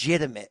most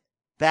legitimate,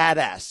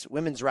 badass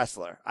women's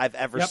wrestler I've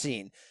ever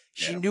seen.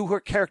 She knew her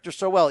character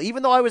so well,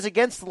 even though I was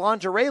against the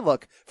lingerie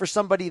look for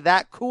somebody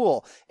that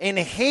cool, and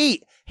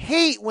hate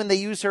when they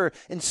use her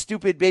in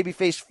stupid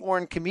babyface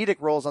foreign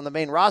comedic roles on the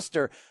main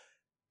roster.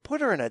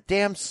 Put her in a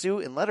damn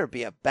suit and let her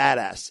be a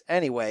badass.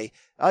 Anyway,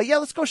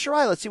 let's go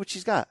Shirai. Let's see what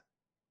she's got.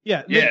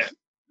 Yeah.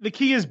 The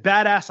key is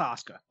badass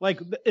Asuka. Like,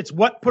 it's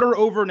what put her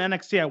over in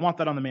NXT. I want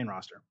that on the main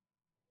roster.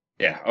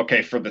 Yeah.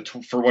 Okay. For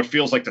what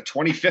feels like the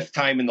 25th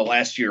time in the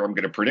last year, I'm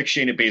going to predict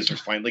Shayna Baszler's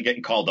finally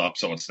getting called up,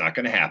 so it's not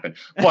going to happen.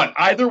 But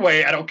either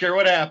way, I don't care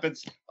what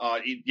happens.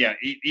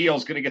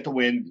 Io's going to get the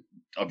win,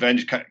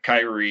 avenge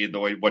Kyrie the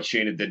way what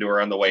Shayna did to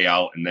her on the way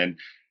out, and then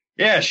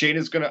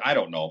Shayna's going to. I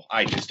don't know.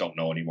 I just don't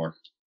know anymore.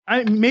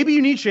 Maybe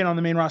you need Shayna on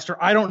the main roster.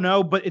 I don't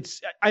know, but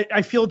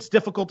I feel it's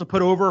difficult to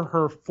put over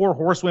her 4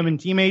 horsewomen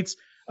teammates,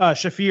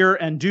 Shafir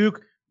and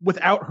Duke.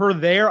 Without her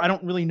there, I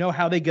don't really know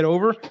how they get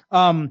over.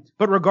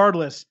 But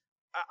regardless,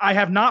 I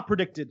have not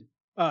predicted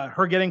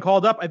her getting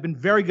called up. I've been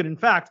very good. In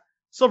fact,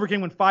 Silver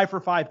King went 5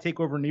 for 5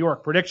 TakeOver New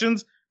York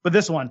predictions. But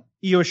this one,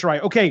 Io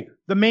Shirai. Okay,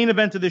 the main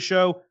event of this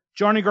show,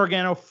 Johnny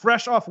Gargano,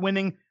 fresh off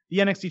winning the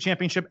NXT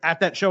Championship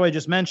at that show I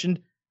just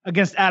mentioned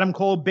against Adam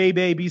Cole,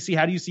 Bebe, BC.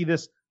 How do you see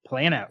this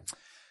playing out?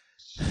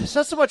 It's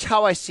not so much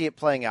how I see it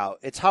playing out.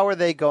 It's how are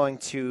they going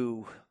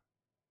to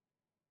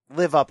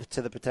live up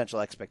to the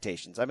potential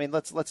expectations. I mean,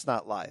 let's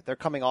not lie. They're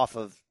coming off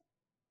of,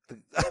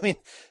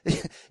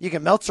 you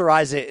can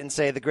Meltzerize it and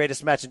say the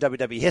greatest match in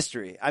WWE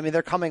history. I mean,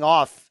 they're coming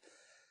off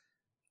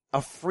a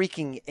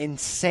freaking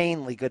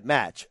insanely good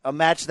match. A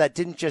match that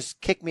didn't just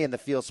kick me in the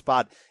field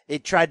spot.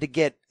 It tried to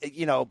get,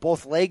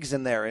 both legs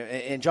in there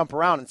and jump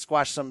around and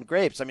squash some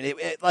grapes. I mean,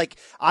 like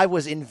I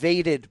was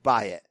invaded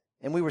by it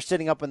and we were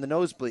sitting up in the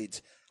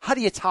nosebleeds. How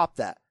do you top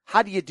that?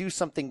 How do you do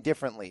something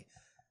differently?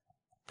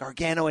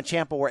 Gargano and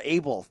Ciampa were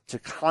able to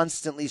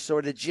constantly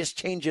sort of just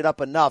change it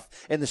up enough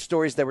in the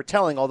stories they were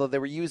telling, although they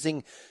were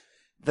using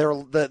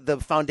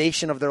the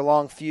foundation of their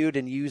long feud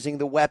and using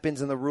the weapons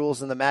and the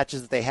rules and the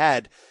matches that they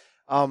had.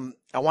 I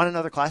want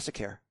another classic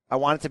here. I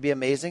want it to be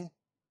amazing.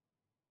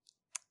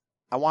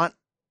 I want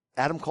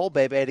Adam Cole,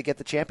 baby, to get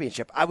the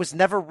championship. I was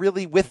never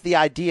really with the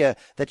idea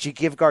that you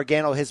give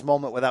Gargano his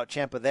moment without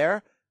Ciampa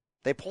there.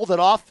 They pulled it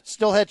off,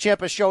 still had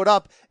Ciampa showed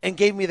up, and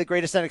gave me the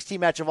greatest NXT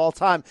match of all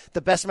time, the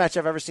best match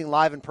I've ever seen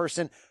live in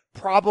person,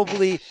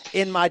 probably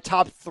in my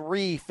top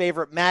 3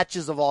 favorite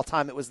matches of all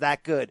time. It was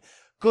that good.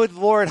 Good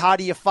Lord, how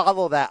do you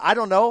follow that? I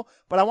don't know,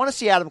 but I want to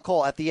see Adam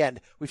Cole at the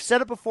end. We've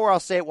said it before, I'll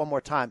say it one more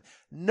time.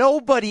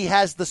 Nobody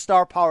has the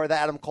star power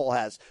that Adam Cole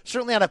has.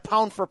 Certainly on a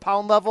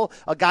pound-for-pound level,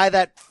 a guy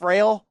that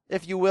frail,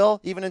 if you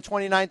will, even in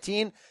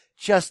 2019,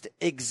 just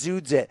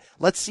exudes it.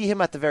 Let's see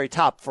him at the very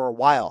top for a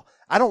while.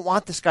 I don't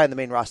want this guy in the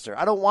main roster.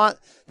 I don't want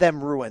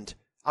them ruined.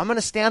 I'm going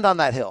to stand on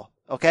that hill,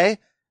 okay?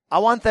 I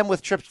want them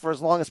with trips for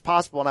as long as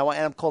possible, and I want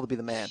Adam Cole to be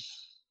the man.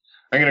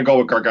 I'm going to go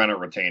with Gargano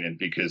retaining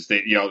because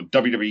they,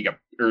 WWE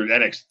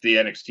the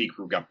NXT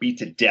crew got beat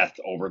to death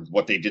over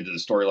what they did to the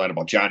storyline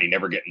about Johnny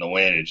never getting the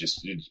win.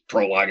 It's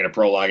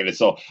prolonging it.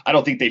 So I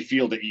don't think they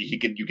feel that you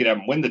could have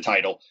him win the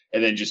title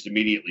and then just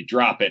immediately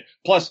drop it.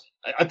 Plus,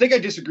 I think I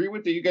disagree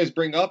with that you guys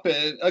bring up.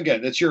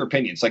 Again, that's your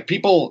opinions. Like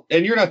people,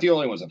 and you're not the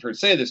only ones I've heard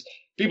say this.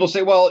 People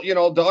say, well,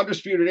 the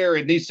Undisputed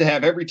Era needs to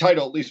have every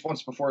title at least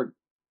once before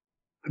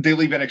they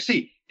leave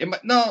NXT.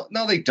 No,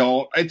 they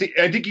don't. I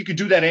think you could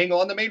do that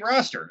angle on the main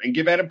roster and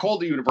give Adam Cole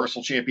the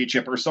Universal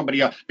Championship or somebody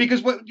else.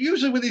 Because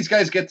usually when these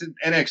guys get to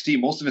NXT,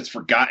 most of it's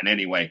forgotten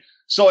anyway.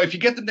 So if you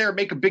get them there and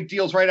make them big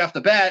deals right off the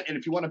bat, and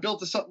if you want to build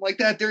to something like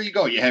that, there you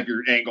go. You have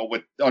your angle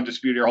with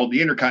Undisputed Era holding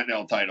the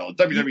Intercontinental title,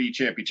 WWE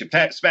Championship,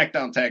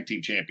 SmackDown Tag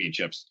Team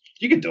Championships.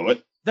 You can do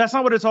it. That's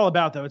not what it's all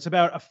about, though. It's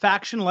about a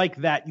faction like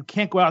that. You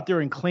can't go out there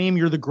and claim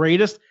you're the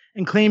greatest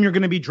and claim you're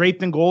going to be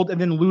draped in gold and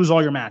then lose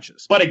all your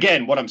matches. But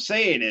again, what I'm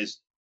saying is,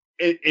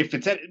 if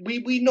it's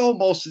we know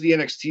most of the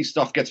NXT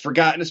stuff gets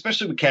forgotten,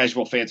 especially with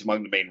casual fans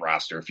among the main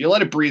roster. If you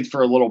let it breathe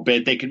for a little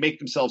bit, they can make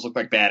themselves look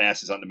like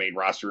badasses on the main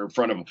roster in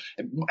front of them.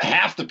 And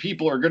half the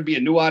people are going to be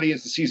a new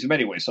audience that sees them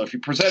anyway. So if you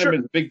present them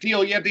as a big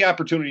deal, you have the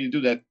opportunity to do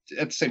that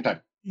at the same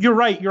time. You're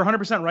right. You're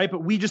 100% right.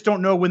 But we just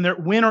don't know when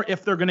or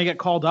if they're going to get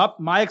called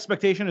up. My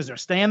expectation is they're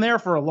staying there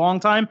for a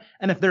long time.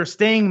 And if they're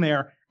staying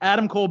there,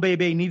 Adam Cole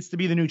Bebe needs to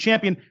be the new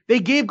champion. They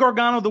gave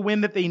Gargano the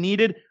win that they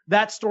needed.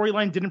 That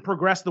storyline didn't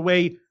progress the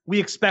way we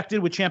expected,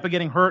 with Ciampa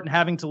getting hurt and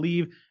having to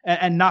leave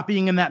and not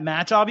being in that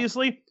match.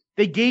 Obviously,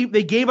 they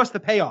gave us the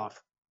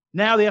payoff.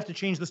 Now they have to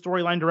change the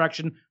storyline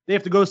direction. They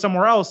have to go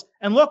somewhere else.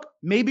 And look,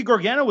 maybe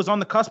Gargano was on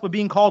the cusp of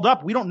being called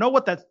up. We don't know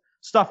what that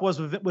stuff was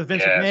with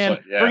Vince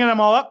McMahon bringing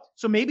them all up.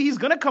 So maybe he's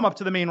going to come up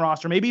to the main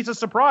roster. Maybe it's a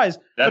surprise.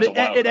 But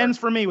it ends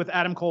for me with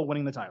Adam Cole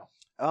winning the title.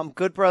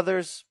 Good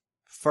Brothers,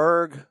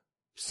 Ferg,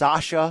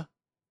 Sasha.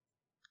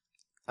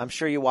 I'm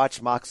sure you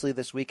watched Moxley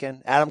this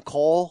weekend. Adam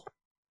Cole.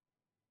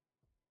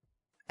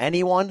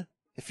 Anyone,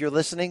 if you're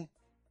listening,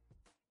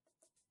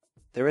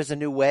 there is a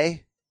new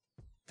way.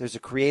 There's a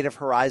creative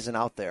horizon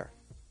out there.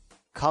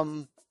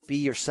 Come be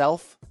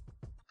yourself.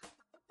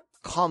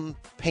 Come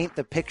paint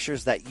the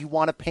pictures that you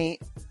want to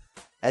paint.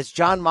 As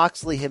Jon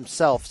Moxley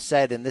himself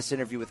said in this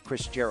interview with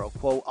Chris Jericho,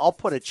 quote, "I'll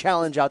put a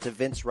challenge out to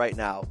Vince right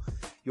now.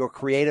 Your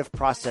creative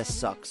process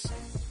sucks.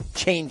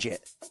 Change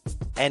it."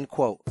 End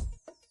quote.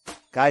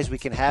 Guys, we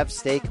can have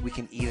steak. We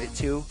can eat it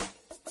too.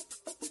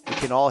 We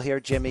can all hear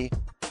Jimmy.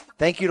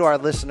 Thank you to our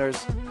listeners.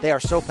 They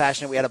are so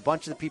passionate. We had a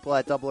bunch of the people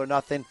at Double or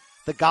Nothing.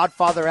 The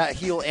Godfather at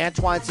heel,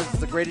 Antoine, says it's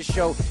the greatest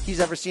show he's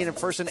ever seen in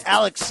person.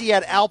 Alex C.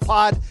 at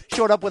Alpod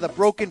showed up with a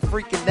broken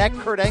freaking neck,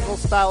 Kurt Angle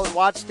style, and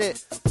watched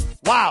it.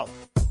 Wow.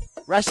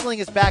 Wrestling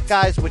is back,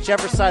 guys.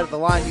 Whichever side of the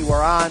line you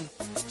are on,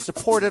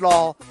 support it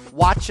all,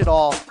 watch it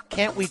all.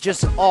 Can't we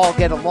just all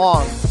get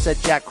along, said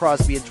Jack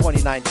Crosby in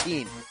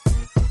 2019.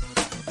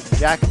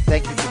 Jack,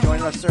 thank you for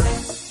joining us, sir.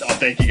 Oh,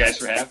 thank you guys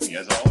for having me,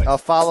 as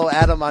always. Follow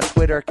Adam on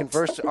Twitter.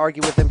 Converse,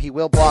 argue with him. He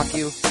will block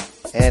you.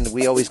 And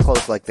we always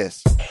close like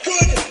this.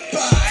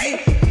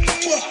 Goodbye.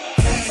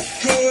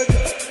 Good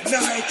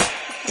night.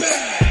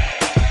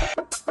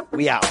 Bye.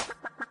 We out.